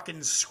like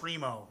fucking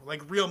screamo,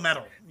 like real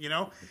metal, you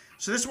know.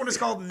 So this one is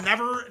called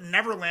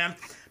Neverland.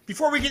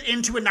 Before we get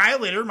into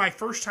Annihilator, my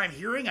first time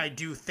hearing, I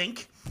do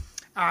think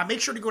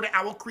Make sure to go to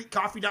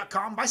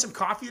owlcreekcoffee.com. Buy some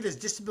coffee that is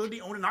disability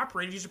owned and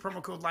operated. Use the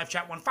promo code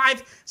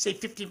LiveChat15. Save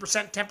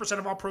 15%. 10%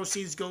 of all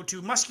proceeds go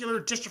to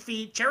muscular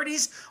dystrophy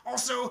charities.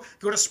 Also,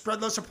 go to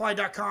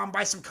spreadlovesupply.com.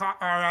 Buy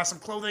some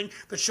clothing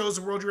that shows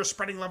the world you're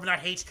spreading love and not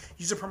hate.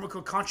 Use the promo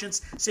code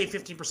Conshinz. Save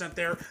 15%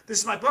 there. This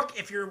is my book.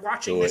 If you're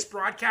watching this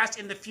broadcast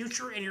in the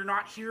future and you're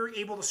not here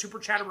able to super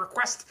chat a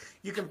request,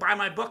 you can buy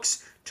my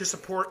books to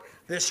support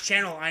this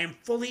channel. I am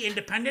fully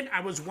independent.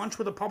 I was once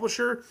with a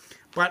publisher,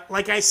 but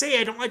like I say,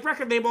 I don't like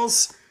record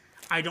labels.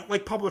 I don't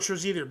like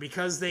publishers either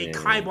because they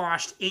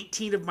kiboshed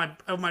 18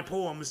 of my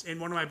poems in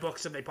one of my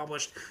books that they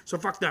published. So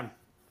fuck them.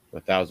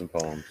 1,000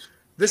 poems.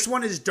 This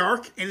one is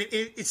dark and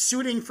it's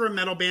suiting for a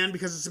metal band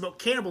because it's about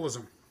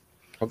cannibalism.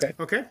 Okay.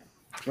 Okay.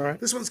 All right.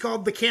 This one's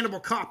called The Cannibal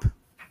Cop.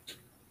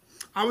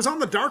 I was on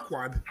the dark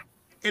web,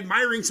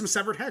 admiring some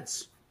severed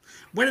heads,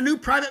 when a new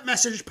private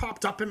message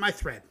popped up in my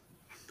thread.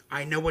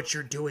 I know what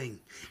you're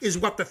doing, is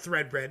what the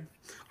thread read.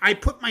 I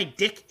put my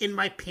dick in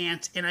my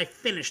pants and I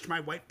finished my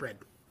white bread.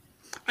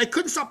 I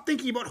couldn't stop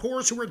thinking about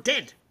whores who were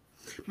dead.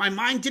 My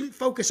mind didn't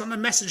focus on the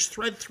message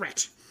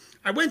threat.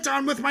 I went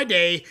on with my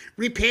day,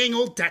 repaying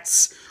old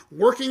debts,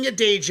 working a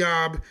day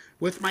job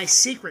with my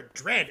secret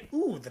dread.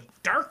 Ooh, the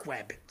dark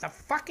web. The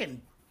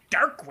fucking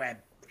dark web.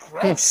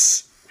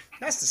 Gross.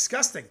 That's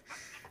disgusting.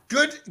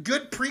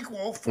 Good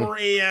prequel for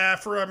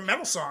a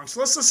metal song.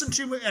 So let's listen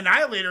to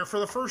Annihilator for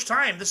the first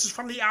time. This is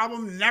from the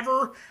album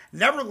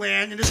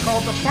Neverland. It is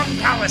called The Fun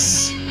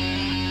Palace. You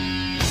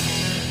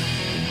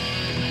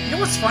know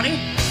what's funny?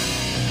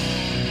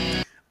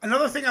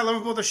 Another thing I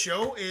love about the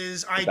show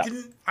is I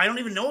don't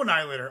even know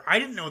Annihilator. I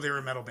didn't know they were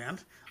a metal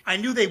band. I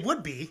knew they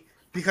would be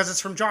because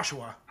it's from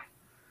Joshua.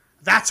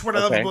 That's what I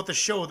love about the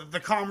show, the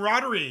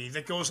camaraderie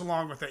that goes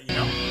along with it, you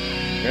know?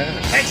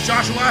 Yeah. Thanks,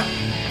 Joshua.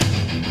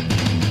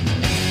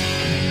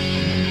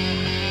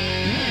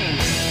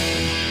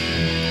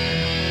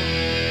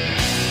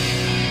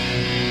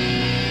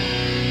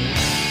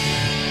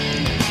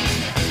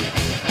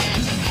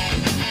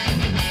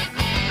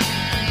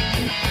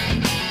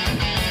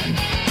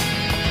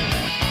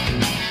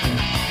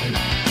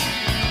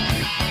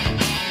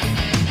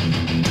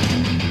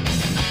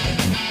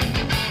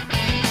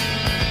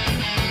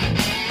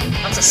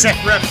 Sick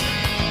riff.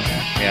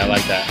 Yeah, I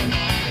like that.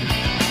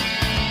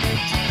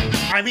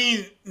 I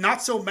mean,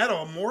 not so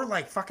metal, more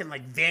like fucking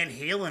like Van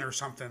Halen or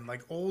something,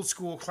 like old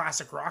school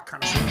classic rock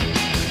kind of stuff.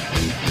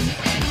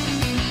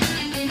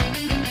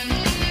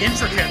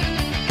 Intricate.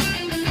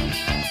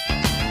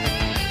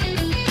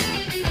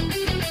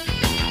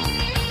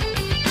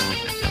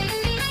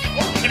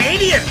 Oh,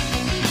 Canadian!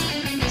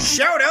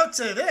 Shout out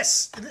to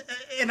this.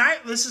 And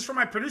this is from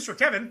my producer,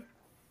 Kevin.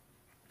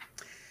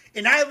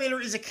 Annihilator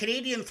is a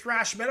Canadian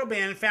thrash metal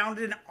band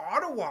founded in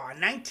Ottawa,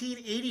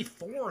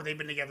 1984. They've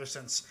been together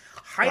since.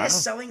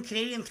 Highest selling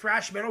Canadian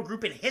thrash metal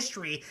group in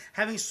history,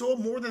 having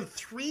sold more than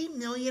 3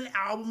 million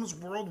albums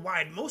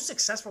worldwide. Most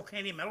successful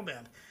Canadian metal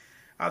band.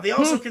 They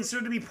also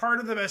considered to be part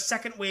of the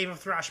second wave of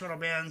thrash metal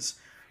bands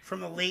from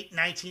the late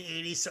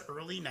 1980s to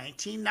early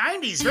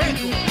 1990s. Very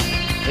cool.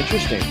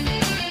 Interesting.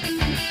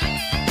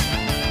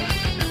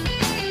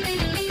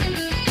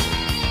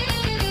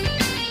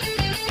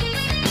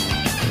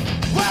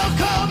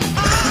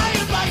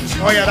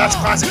 Oh yeah, that's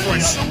classic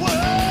voice. You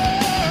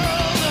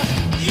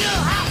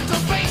have to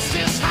face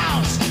this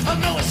house of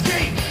no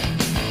escape.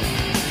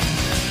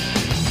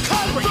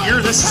 What year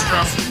this is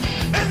from?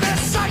 In this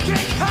psychic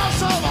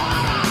house of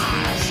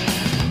horrors,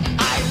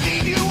 I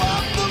lead you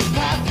up the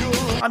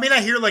path. I mean,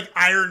 I hear like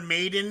Iron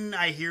Maiden.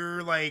 I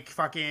hear like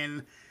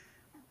fucking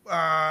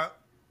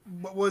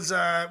what was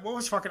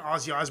fucking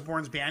Ozzy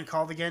Osbourne's band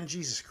called again?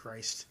 Jesus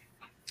Christ.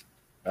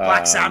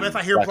 Black Sabbath.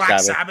 I hear Black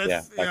Sabbath.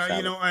 Yeah, Sabbath.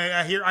 You know,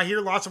 I hear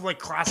lots of like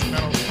classic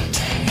metal.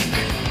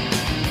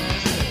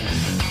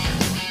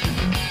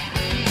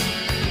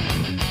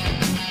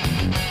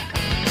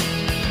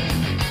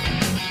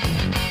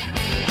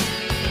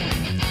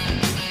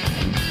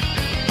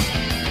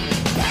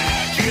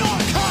 Your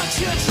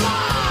conscience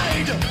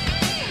lied,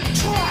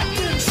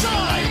 trapped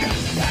inside.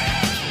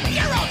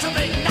 Your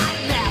ultimate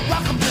nightmare.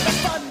 Welcome to the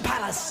Fun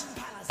Palace.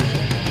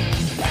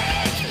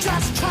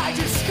 Just try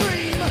to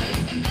scream.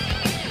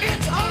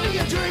 It's only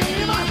a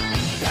dream.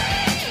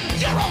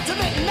 Your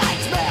ultimate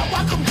nightmare.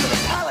 Welcome to the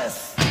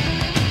palace.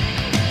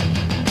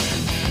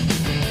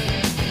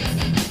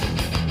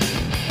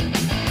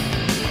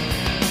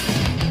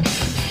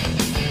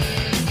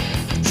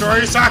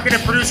 Sorry, he's talking to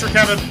producer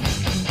Kevin.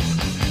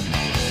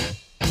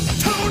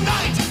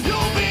 Tonight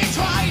you'll be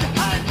tried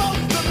and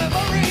both the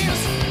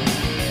memories.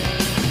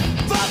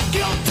 The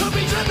guilt to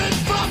be driven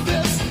from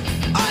this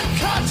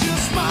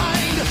unconscious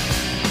mind.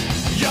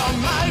 Your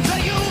minds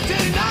that you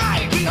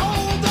denied.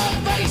 Behold the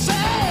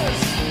faces.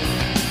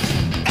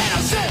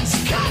 Innocence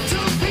cut to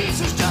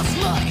pieces. Just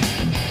look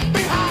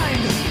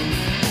behind.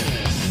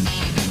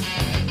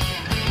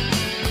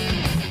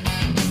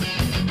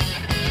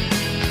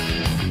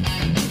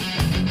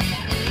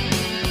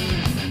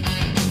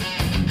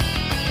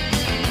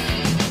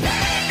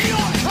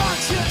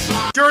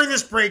 During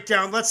this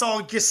breakdown, let's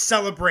all just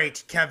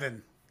celebrate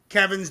Kevin.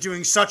 Kevin's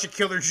doing such a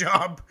killer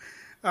job.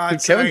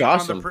 Kevin's tonight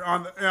awesome.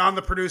 on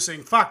the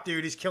producing. Fuck,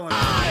 dude, he's killing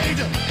it.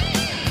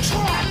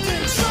 Trapped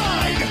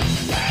inside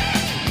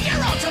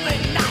your ultimate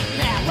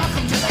nightmare.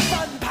 Welcome to the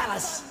Fun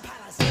Palace.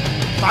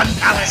 Fun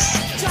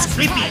Palace. It's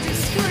creepy.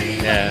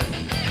 Yeah.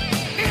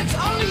 It's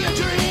only a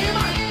dream.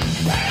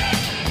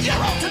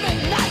 Your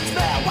ultimate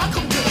nightmare.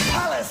 Welcome to the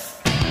palace.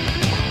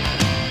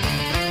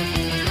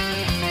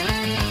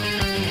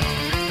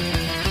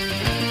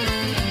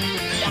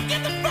 Look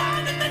at the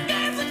fun and the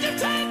games that you've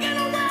taken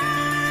away.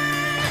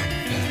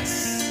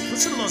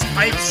 Listen to those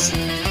pipes.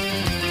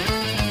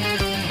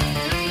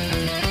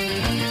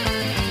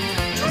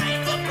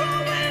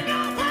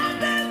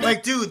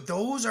 Like, dude,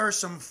 those are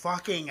some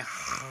fucking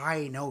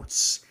high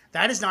notes.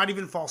 That is not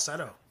even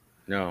falsetto.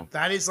 No.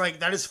 That is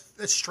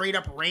straight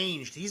up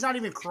ranged. He's not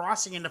even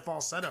crossing into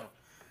falsetto.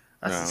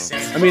 That's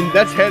insane. I mean,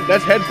 that's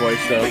head voice,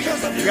 though.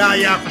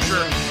 Yeah, for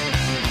sure.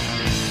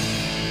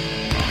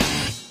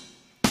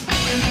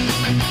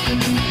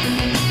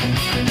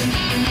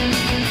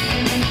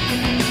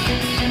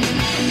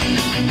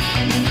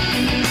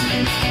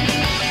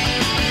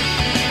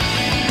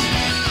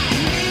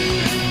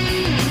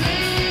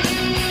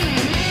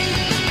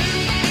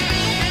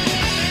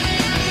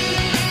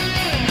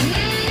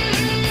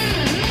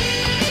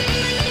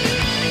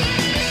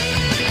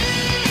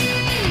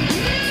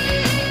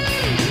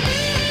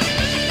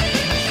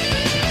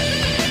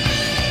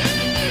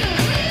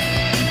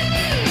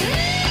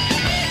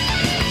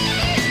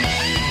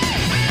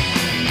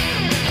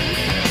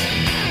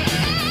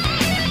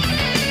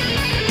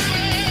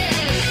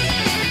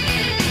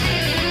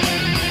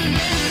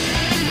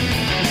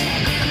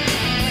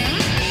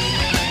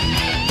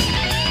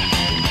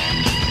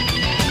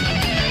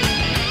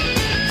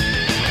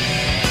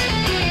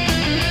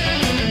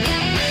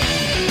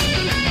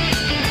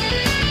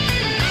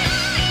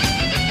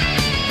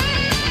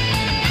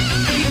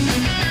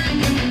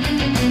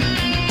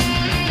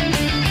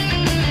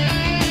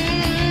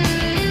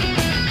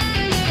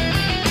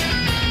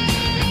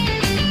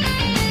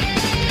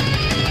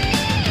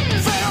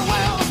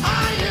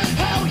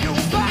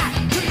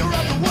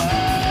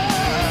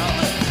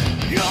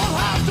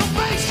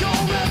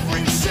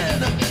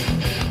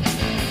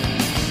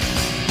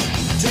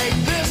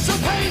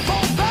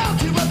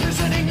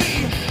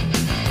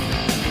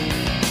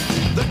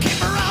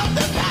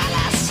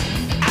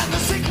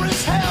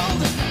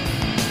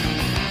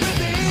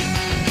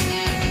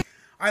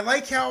 I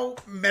like how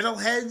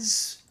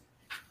metalheads,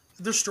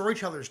 they're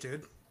storytellers,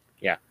 dude.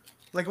 Yeah.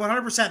 Like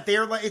 100%.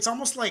 They're like, it's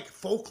almost like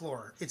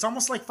folklore. It's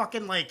almost like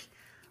fucking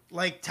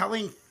like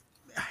telling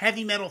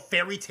heavy metal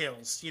fairy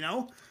tales, you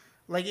know?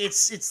 Like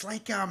it's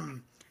like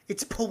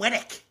it's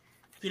poetic.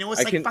 You know,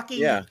 it's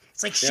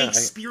it's like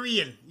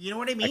Shakespearean. You know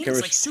what I mean?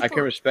 It's like super, I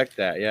can respect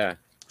that, yeah.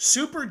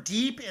 Super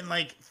deep and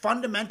like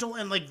fundamental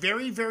and like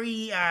very,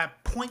 very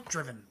point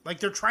driven. Like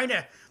they're trying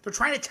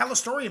to tell a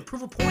story and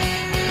prove a point.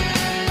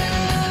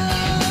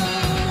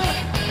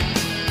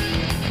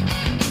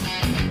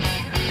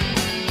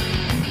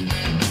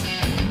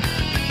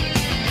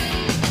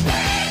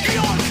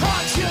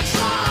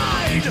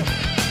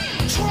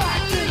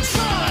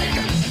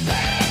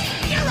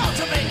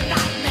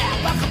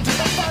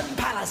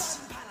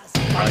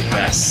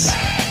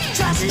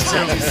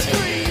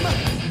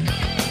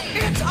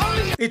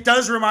 It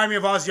does remind me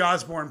of Ozzy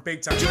Osbourne,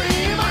 big time. Dream,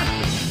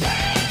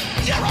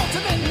 your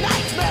ultimate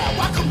nightmare.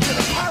 Welcome to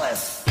the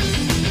palace.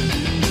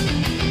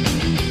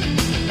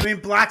 I mean,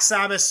 Black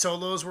Sabbath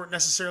solos weren't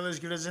necessarily as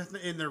good as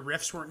in their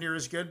riffs weren't near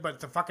as good, but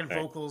the fucking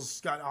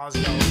vocals got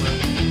Ozzy all over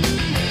it.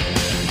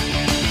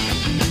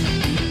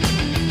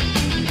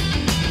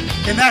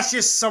 And that's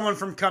just someone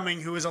from coming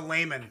who is a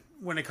layman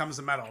when it comes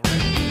to metal, right?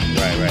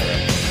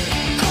 Right.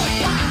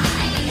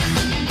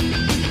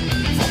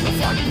 From the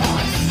Fun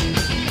Palace.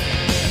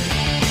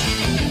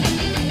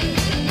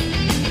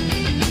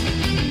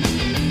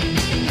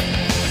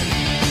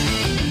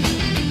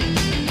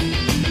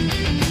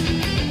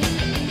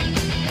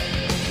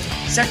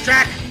 Set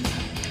track,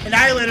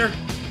 Annihilator.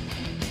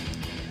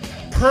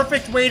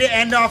 Perfect way to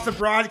end off the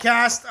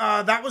broadcast.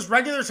 That was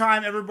regular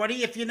time,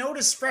 everybody. If you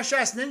notice, Fresh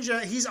Ass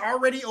Ninja, he's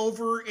already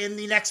over in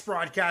the next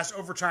broadcast,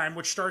 Overtime,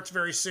 which starts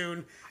very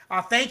soon.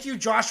 Thank you,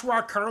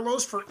 Joshua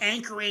Carlos, for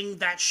anchoring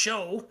that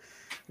show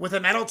with a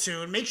metal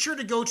tune. Make sure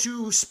to go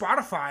to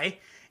Spotify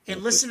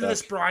and listen to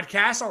this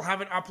broadcast. I'll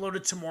have it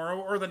uploaded tomorrow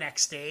or the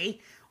next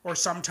day or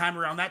sometime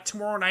around that.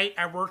 Tomorrow night,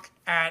 I work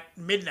at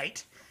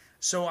midnight.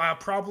 So I'll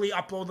probably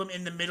upload them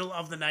in the middle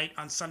of the night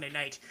on Sunday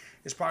night.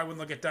 Is probably when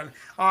they'll get done.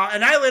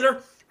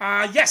 Annihilator,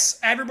 yes,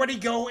 everybody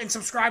go and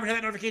subscribe and hit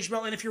that notification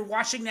bell. And if you're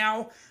watching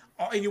now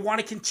and you want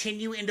to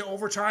continue into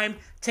Overtime,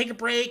 take a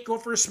break, go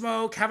for a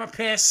smoke, have a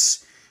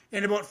piss.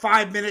 In about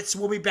 5 minutes,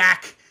 we'll be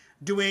back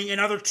doing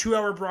another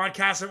 2-hour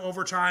broadcast of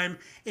Overtime.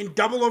 And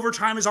Double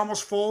Overtime is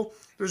almost full.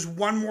 There's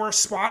one more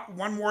spot,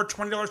 one more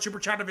 $20 super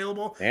chat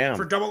available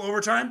for Double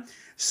Overtime.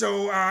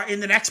 So in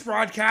the next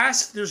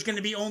broadcast, there's going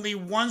to be only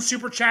one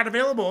super chat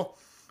available.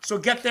 So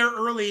get there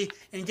early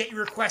and get your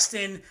request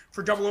in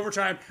for Double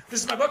Overtime.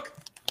 This is my book,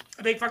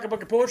 a big fucking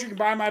book of poetry. You can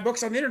buy my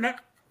books on the internet.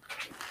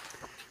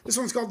 This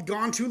one's called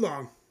Gone Too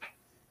Long.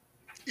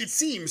 It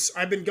seems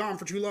I've been gone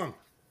for too long.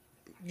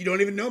 You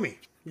don't even know me.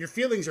 Your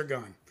feelings are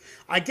gone.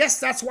 I guess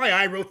that's why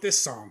I wrote this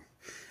song.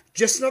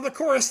 Just another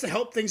chorus to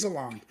help things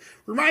along.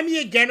 Remind me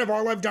again of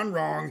all I've done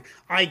wrong.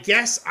 I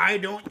guess I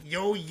don't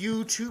owe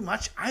you too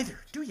much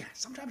either, do ya?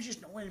 Sometimes you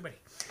just know anybody.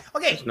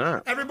 Okay,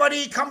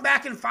 everybody come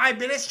back in 5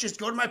 minutes. Just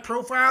go to my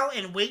profile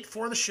and wait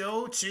for the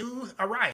show to arrive.